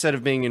instead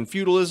of being in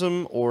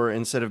feudalism, or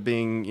instead of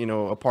being,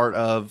 a part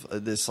of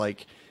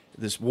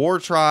this war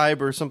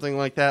tribe or something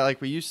like that,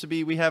 like we used to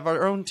be, we have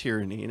our own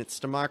tyranny, and it's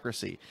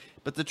democracy.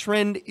 But the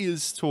trend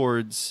is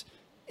towards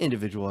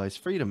individualized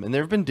freedom, and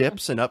there have been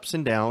dips and ups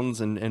and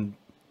downs and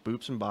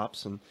boops and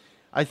bops, and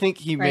I think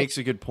he makes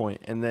a good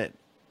point, and that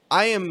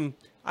I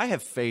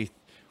have faith,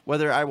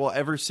 whether I will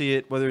ever see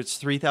it, whether it's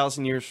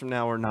 3,000 years from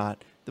now or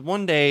not, that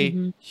one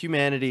day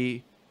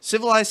humanity,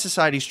 civilized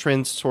societies,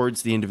 trends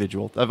towards the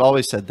individual. I've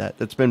always said that.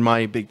 That's been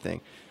my big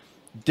thing.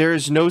 There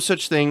is no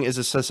such thing as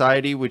a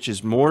society which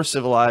is more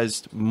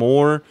civilized,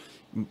 more,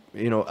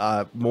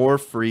 more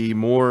free,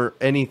 more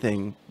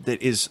anything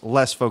that is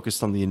less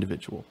focused on the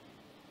individual.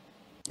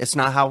 It's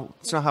not how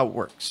it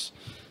works.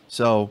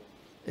 So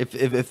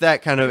if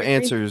that kind of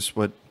answers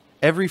what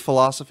every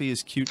philosophy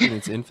is cute in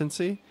its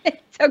infancy.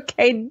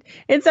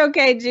 It's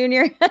okay,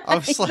 Junior. I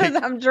was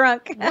like, I'm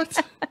drunk.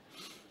 What?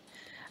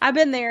 I've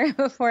been there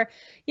before.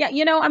 Yeah,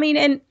 I mean,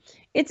 and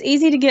it's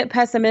easy to get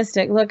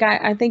pessimistic. Look,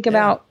 I think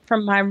about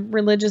from my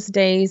religious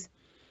days,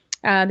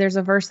 there's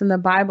a verse in the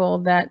Bible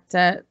that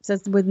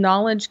says, with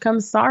knowledge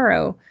comes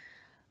sorrow.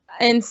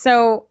 And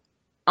so,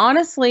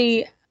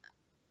 honestly,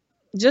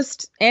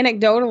 just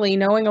anecdotally,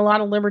 knowing a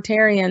lot of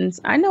libertarians,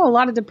 I know a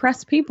lot of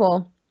depressed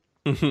people.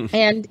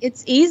 And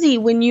it's easy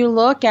when you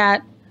look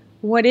at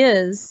what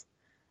is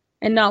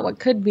and not what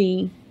could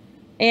be.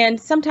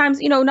 And sometimes,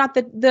 not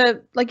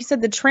the like you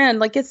said, the trend,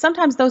 like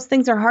sometimes those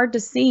things are hard to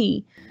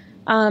see.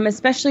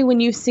 Especially when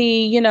you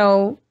see,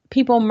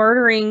 people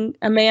murdering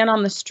a man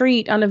on the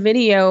street on a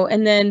video,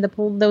 and then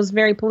those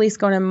very police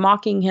going and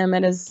mocking him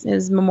at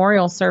his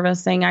memorial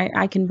service, saying,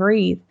 I can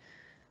breathe.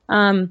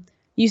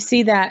 You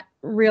see that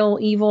real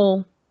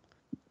evil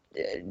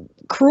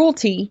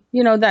cruelty,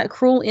 that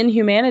cruel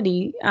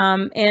inhumanity.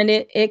 And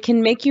it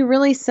can make you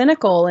really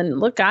cynical. And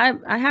look, I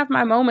have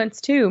my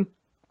moments too.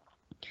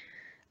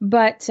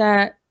 But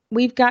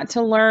we've got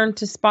to learn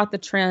to spot the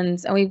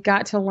trends, and we've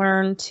got to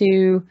learn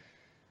to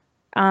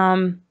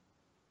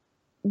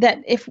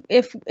that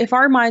if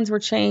our minds were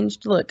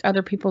changed, look,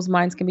 other people's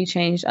minds can be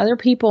changed. Other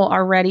people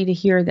are ready to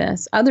hear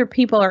this. Other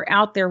people are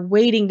out there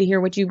waiting to hear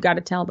what you've got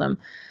to tell them.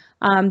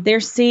 They're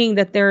seeing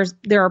that there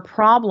are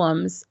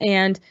problems,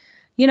 and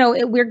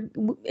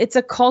it's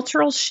a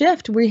cultural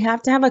shift. We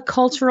have to have a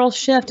cultural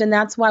shift, and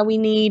that's why we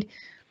need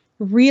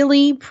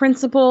really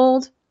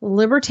principled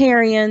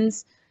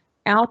libertarians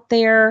out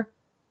there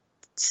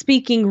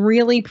speaking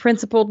really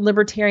principled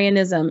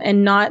libertarianism,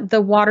 and not the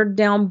watered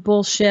down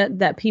bullshit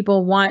that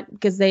people want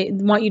because they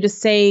want you to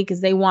say,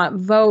 because they want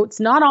votes,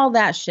 not all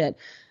that shit.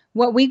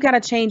 What we've got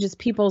to change is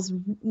people's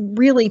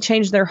really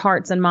change their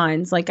hearts and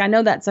minds. Like, I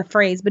know that's a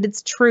phrase, but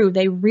it's true.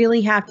 They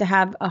really have to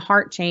have a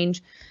heart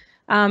change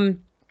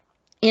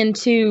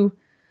into,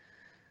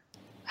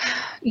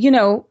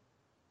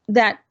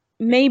 that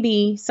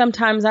maybe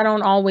sometimes I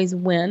don't always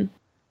win.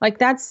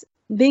 Like,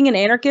 being an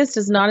anarchist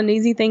is not an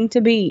easy thing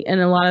to be in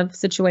a lot of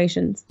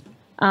situations.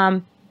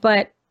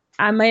 But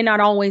I may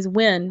not always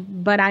win,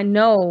 but I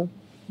know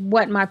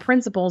what my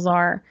principles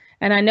are.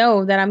 And I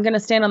know that I'm going to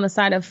stand on the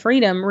side of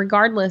freedom,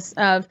 regardless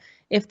of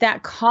if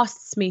that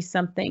costs me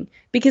something,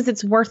 because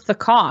it's worth the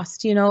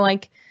cost.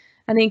 Like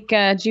I think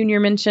Junior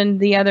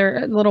mentioned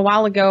a little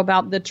while ago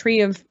about the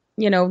tree of,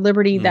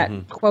 liberty, that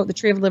quote, the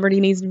tree of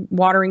liberty needs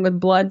watering with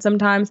blood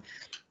sometimes.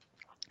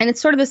 And it's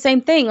sort of the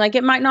same thing. Like,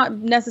 it might not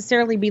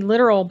necessarily be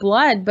literal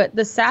blood, but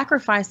the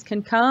sacrifice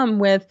can come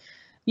with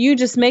you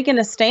just making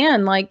a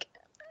stand. Like,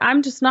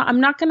 I'm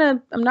not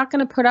going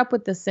to put up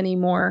with this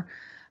anymore.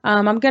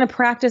 I'm going to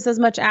practice as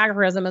much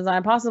agorism as I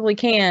possibly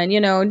can,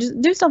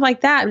 just do stuff like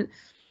that.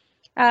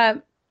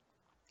 I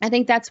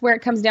think that's where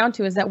it comes down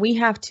to, is that we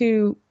have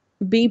to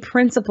be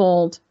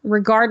principled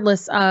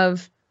regardless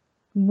of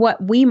what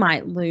we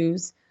might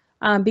lose.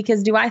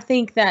 Because do I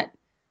think that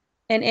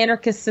an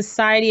anarchist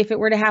society, if it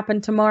were to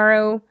happen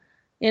tomorrow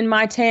in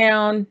my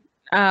town,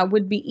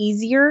 would be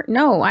easier?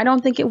 No, I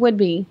don't think it would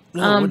be.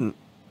 No, it wouldn't.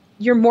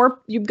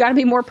 You've got to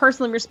be more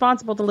personally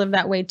responsible to live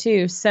that way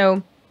too.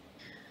 So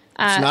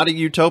it's not a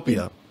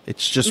utopia.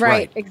 It's just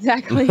Right,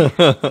 exactly.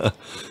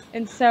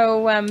 And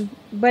so,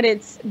 but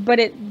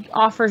it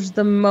offers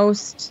the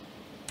most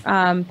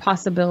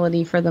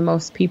possibility for the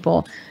most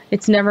people.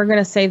 It's never going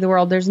to save the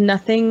world. There's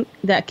nothing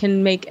that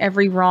can make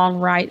every wrong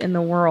right in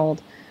the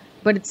world,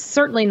 but it's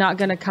certainly not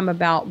going to come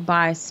about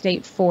by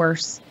state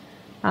force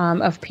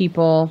of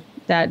people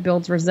that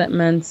builds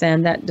resentments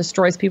and that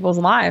destroys people's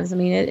lives. I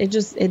mean,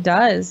 it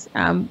does.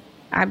 I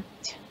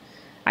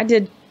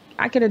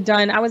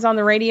was on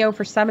the radio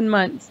for 7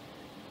 months,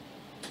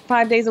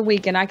 5 days a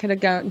week, and I could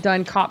have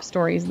done cop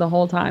stories the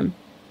whole time.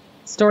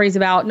 Stories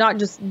about not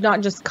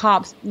just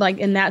cops, like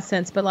in that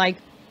sense, but like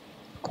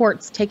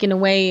courts taking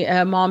away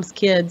mom's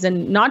kids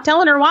and not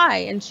telling her why,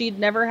 and she'd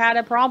never had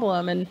a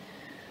problem, and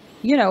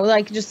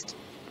like just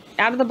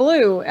out of the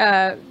blue,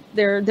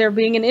 there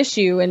being an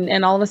issue,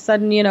 and all of a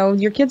sudden,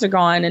 your kids are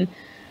gone,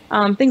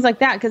 and things like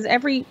that. Because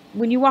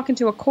when you walk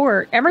into a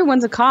court,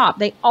 everyone's a cop.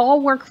 They all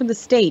work for the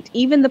state,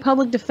 even the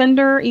public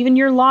defender, even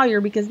your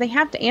lawyer, because they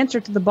have to answer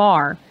to the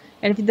bar.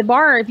 And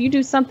if you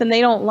do something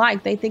they don't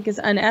like, they think is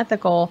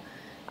unethical,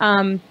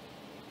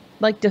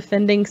 like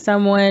defending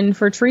someone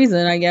for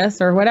treason, I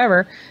guess, or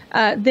whatever,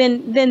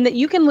 then that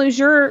you can lose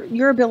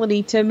your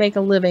ability to make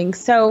a living.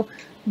 So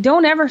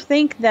don't ever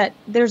think that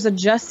there's a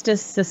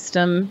justice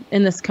system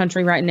in this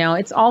country right now.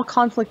 It's all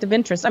conflict of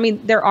interest. I mean,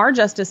 there are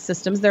justice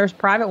systems. There's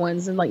private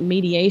ones and like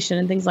mediation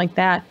and things like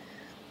that,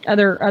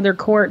 other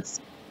courts.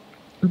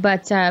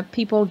 But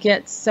people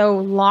get so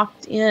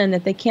locked in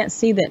that they can't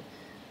see that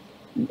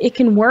it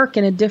can work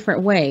in a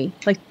different way.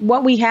 Like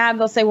what we have,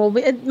 they'll say, well,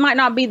 it might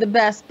not be the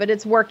best, but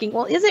it's working.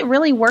 Well, is it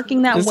really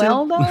working that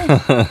well, though?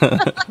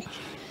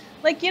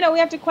 Like, we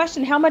have to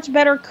question how much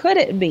better could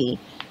it be?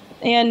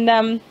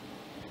 And,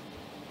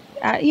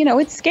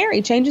 it's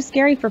scary. Change is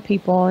scary for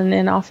people.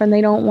 And often they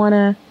don't want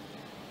to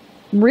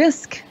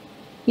risk,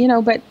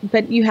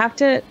 but you have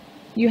to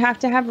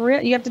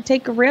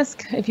take a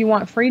risk if you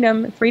want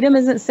freedom. Freedom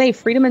isn't safe.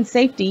 Freedom and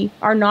safety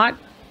are not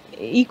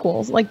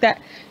equals like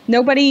that.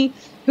 Nobody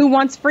who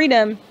wants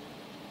freedom,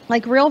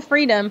 like real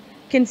freedom,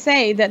 can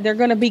say that they're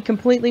going to be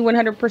completely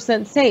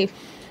 100% safe.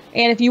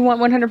 And if you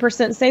want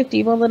 100%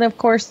 safety, well, then of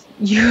course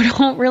you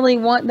don't really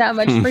want that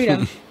much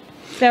freedom.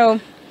 So,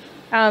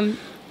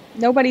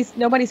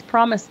 nobody's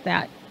promised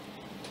that.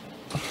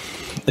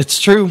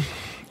 It's true.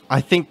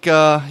 I think,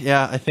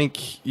 I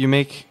think you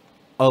make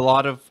a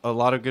lot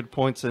of good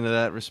points into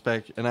that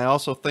respect. And I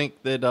also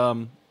think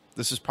that,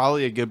 this is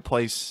probably a good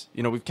place.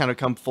 We've kind of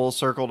come full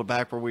circle to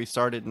back where we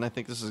started, and I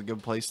think this is a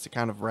good place to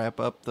kind of wrap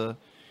up the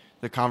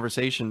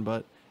conversation.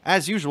 But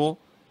as usual,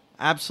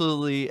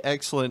 absolutely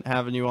excellent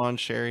having you on,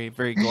 Sherry.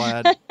 Very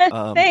glad.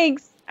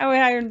 Thanks.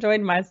 I enjoyed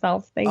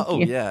myself. Thank you. Oh,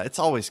 yeah. It's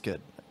always good.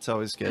 It's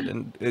always good.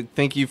 And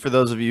thank you for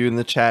those of you in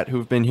the chat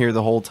who've been here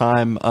the whole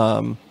time.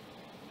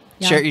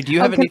 Sherry, do you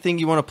have anything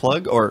you want to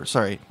plug? Or,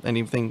 sorry,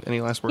 any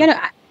last words?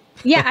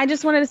 Yeah, I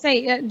just wanted to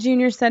say,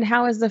 Junior said,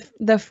 how is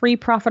the free,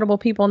 profitable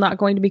people not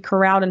going to be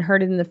corralled and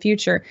hurted in the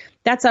future?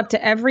 That's up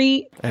to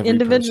every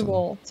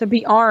individual person to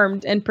be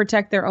armed and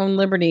protect their own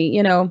liberty.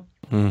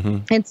 Mm-hmm.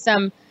 It's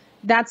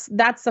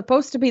that's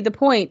supposed to be the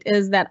point,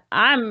 is that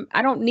I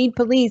don't need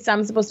police.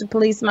 I'm supposed to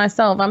police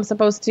myself. I'm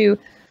supposed to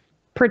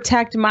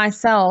protect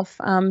myself.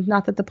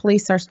 Not that the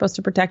police are supposed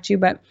to protect you,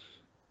 but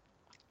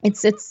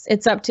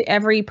it's up to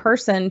every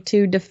person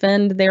to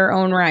defend their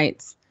own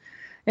rights.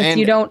 If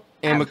you don't.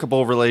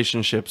 Amicable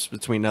relationships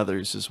between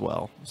others as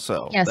well.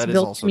 So yes, that is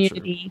build also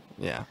community,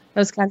 true. Yeah,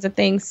 those kinds of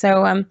things.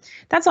 So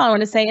that's all I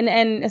want to say.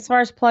 And as far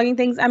as plugging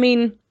things, I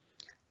mean,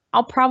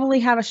 I'll probably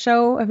have a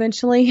show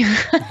eventually.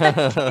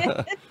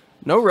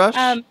 No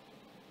rush.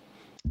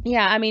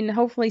 Yeah, I mean,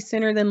 hopefully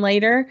sooner than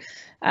later.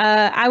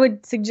 I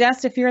would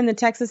suggest, if you're in the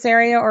Texas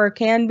area or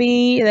can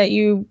be, that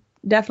you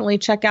definitely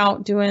check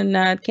out doing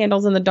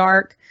Candles in the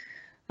Dark.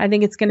 I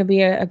think it's going to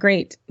be a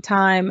great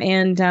time,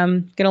 and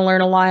going to learn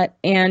a lot.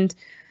 And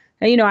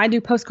I do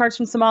Postcards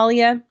from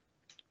Somalia,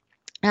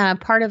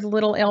 part of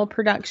Little L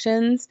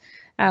Productions,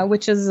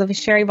 which is a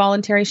Sherry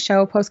voluntary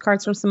show,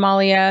 Postcards from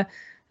Somalia,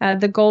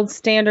 The Gold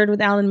Standard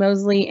with Alan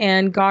Mosley,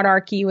 and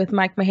Godarchy with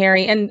Mike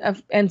Maharrey,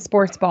 and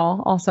Sports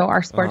Ball, also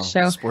our sports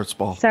show. Sports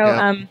Ball.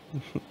 So,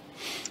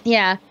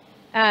 yeah.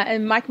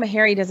 And Mike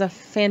Maharrey does a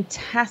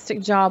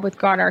fantastic job with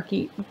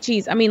Godarchy.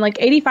 Geez, I mean, like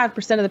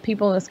 85% of the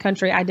people in this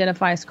country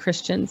identify as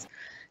Christians.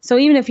 So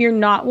even if you're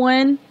not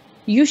one,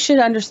 you should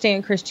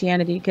understand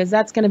Christianity, because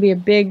that's going to be a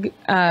big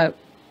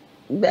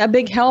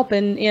help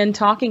in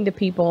talking to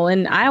people.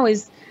 And I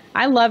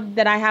love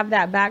that I have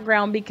that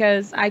background,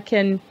 because I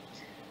can,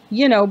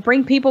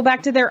 bring people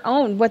back to their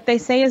own, what they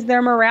say is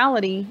their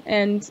morality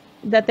and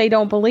that they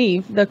don't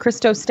believe. The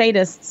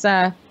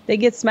Christostatists, they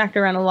get smacked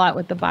around a lot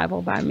with the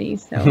Bible by me.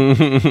 So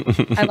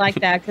I like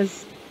that,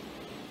 because,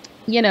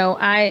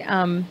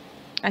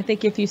 I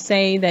think if you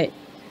say that,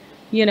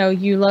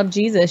 you love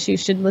Jesus, you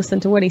should listen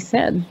to what he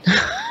said.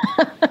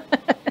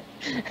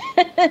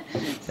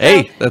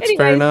 Hey, that's anyways,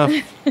 fair enough.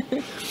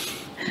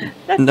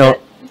 That's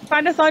it.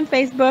 Find us on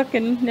Facebook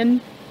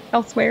and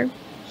elsewhere.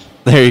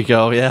 There you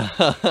go. Yeah.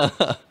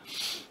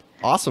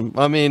 Awesome.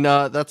 I mean,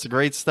 that's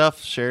great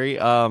stuff, Sherry.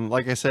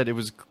 Like I said, it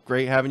was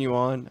great having you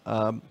on.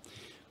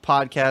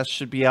 Podcast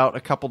should be out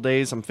a couple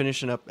days. I'm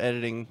finishing up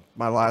editing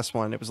my last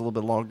one. It was a little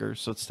bit longer,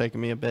 so it's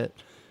taking me a bit.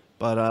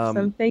 But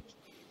thank you.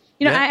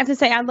 You know, I have to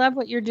say, I love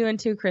what you're doing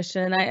too,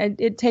 Christian.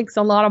 It takes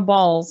a lot of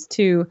balls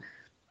to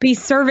be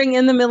serving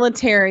in the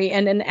military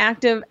and an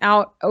active,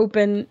 out,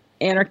 open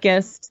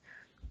anarchist.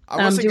 I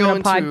wasn't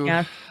doing going a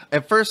podcast.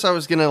 At first, I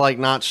was going to like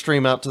not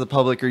stream out to the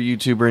public or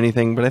YouTube or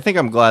anything, but I think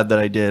I'm glad that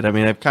I did. I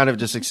mean, I've kind of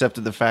just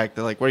accepted the fact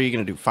that like, what are you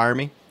going to do? Fire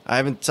me? I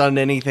haven't done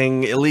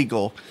anything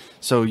illegal.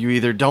 So you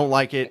either don't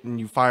like it and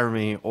you fire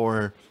me,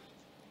 and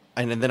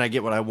then I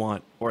get what I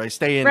want, or I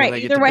stay in and I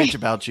get to bitch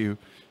about you,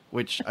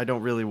 which I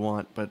don't really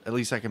want, but at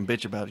least I can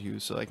bitch about you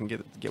so I can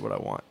get what I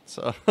want.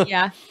 So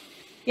yeah.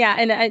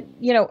 And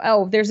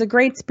there's a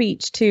great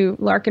speech to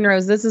Larken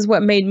Rose. This is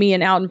what made me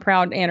an out and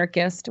proud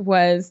anarchist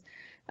was,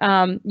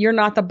 you're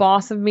not the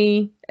boss of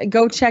me.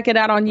 Go check it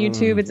out on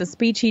YouTube. It's a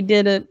speech he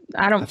did.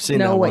 I don't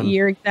know what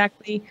year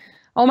exactly.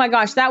 Oh my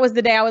gosh. That was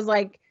the day I was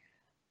like,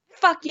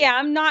 fuck yeah,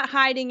 I'm not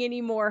hiding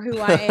anymore who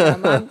I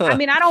am. I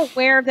mean, I don't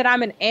wear that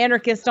I'm an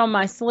anarchist on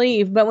my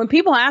sleeve, but when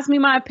people ask me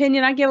my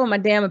opinion, I give them a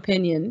damn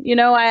opinion. You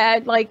know, I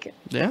like,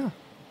 yeah,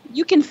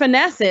 you can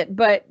finesse it,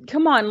 but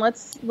come on,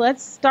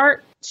 let's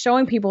start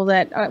showing people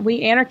that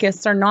we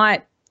anarchists are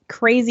not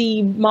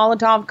crazy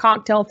Molotov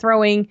cocktail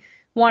throwing,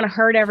 want to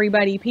hurt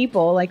everybody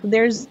people. Like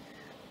there's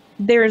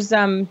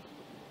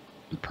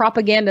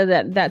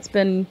propaganda that's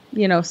been,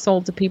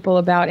 sold to people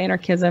about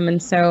anarchism.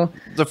 And so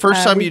the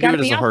first time you do it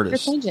is the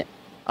hardest.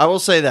 I will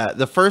say that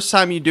the first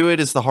time you do it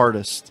is the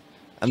hardest.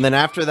 And then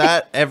after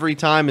that, every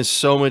time is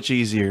so much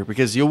easier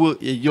because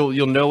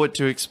you'll know what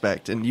to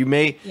expect, and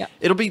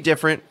it'll be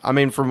different. I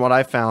mean, from what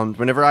I found,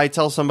 whenever I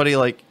tell somebody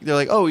like they're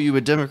like, "Oh, you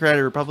a Democrat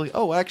or Republican?"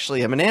 "Oh,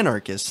 actually, I'm an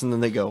anarchist," and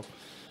then they go,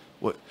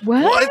 "What?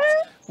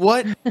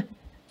 What?"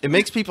 It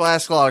makes people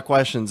ask a lot of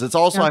questions. It's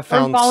also I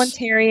found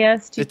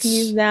voluntarist. You can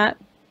use that.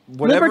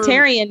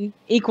 Libertarian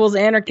equals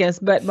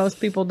anarchist, but most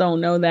people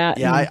don't know that.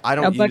 Yeah, I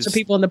don't. A bunch of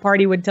people in the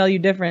party would tell you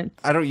different.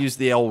 I don't use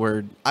the L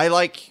word.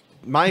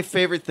 My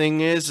favorite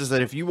thing is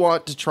that if you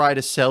want to try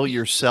to sell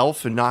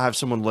yourself and not have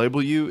someone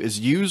label you, is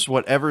use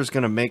whatever is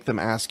going to make them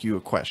ask you a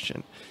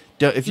question.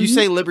 If you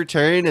say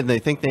libertarian and they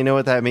think they know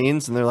what that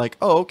means and they're like,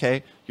 oh,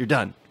 okay, you're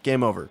done.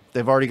 Game over.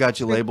 They've already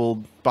got you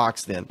labeled,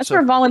 boxed in. That's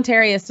where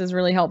voluntarist is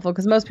really helpful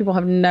because most people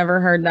have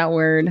never heard that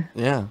word.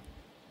 Yeah.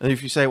 And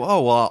if you say,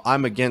 oh, well,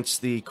 I'm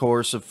against the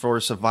coercive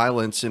force of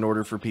violence in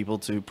order for people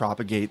to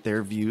propagate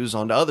their views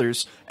onto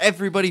others,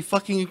 everybody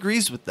fucking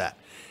agrees with that.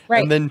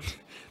 Right. And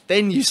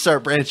then you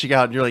start branching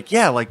out and you're like,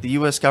 yeah, like the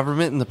U.S.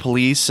 government and the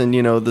police and,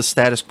 the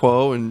status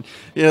quo. And,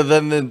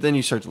 then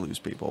you start to lose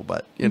people.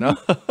 But,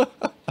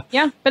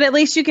 Yeah, but at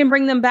least you can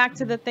bring them back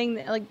to the thing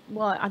that,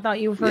 I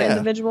thought you were for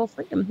individual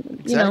freedom.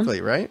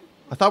 Exactly, right?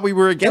 I thought we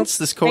were against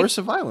this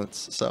coercive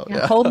violence. So,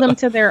 hold them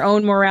to their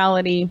own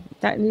morality.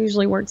 That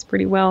usually works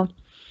pretty well.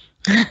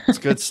 It's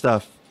good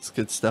stuff.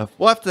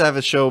 We'll have to have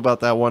a show about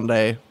that one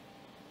day.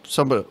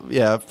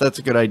 If that's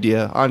a good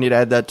idea. I need to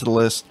add that to the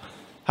list.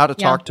 How to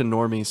talk to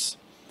normies.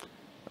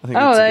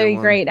 That'd be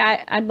great.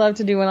 I'd love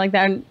to do one like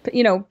that. And,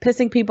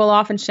 pissing people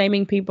off and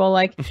shaming people.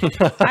 Like,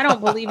 I don't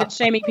believe in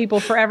shaming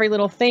people for every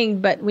little thing,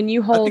 but when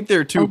you hold a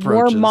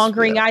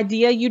warmongering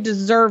idea, you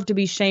deserve to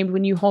be shamed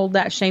when you hold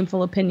that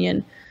shameful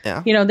opinion.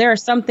 Yeah. There are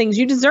some things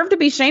you deserve to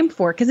be shamed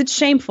for because it's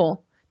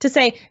shameful to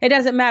say it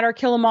doesn't matter,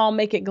 kill them all,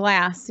 make it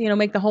glass,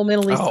 make the whole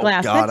Middle East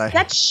glass. God,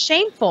 that's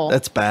shameful.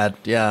 That's bad.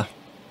 Yeah.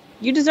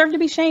 You deserve to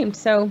be shamed.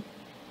 So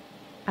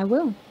I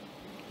will.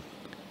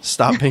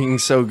 Stop being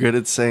so good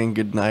at saying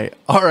goodnight.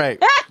 All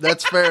right.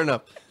 That's fair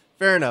enough.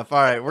 Fair enough.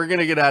 All right. We're going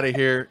to get out of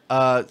here.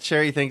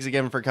 Sherry, thanks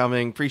again for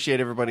coming. Appreciate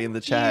everybody in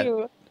the chat.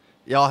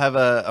 Y'all have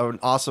an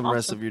awesome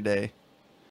rest of your day.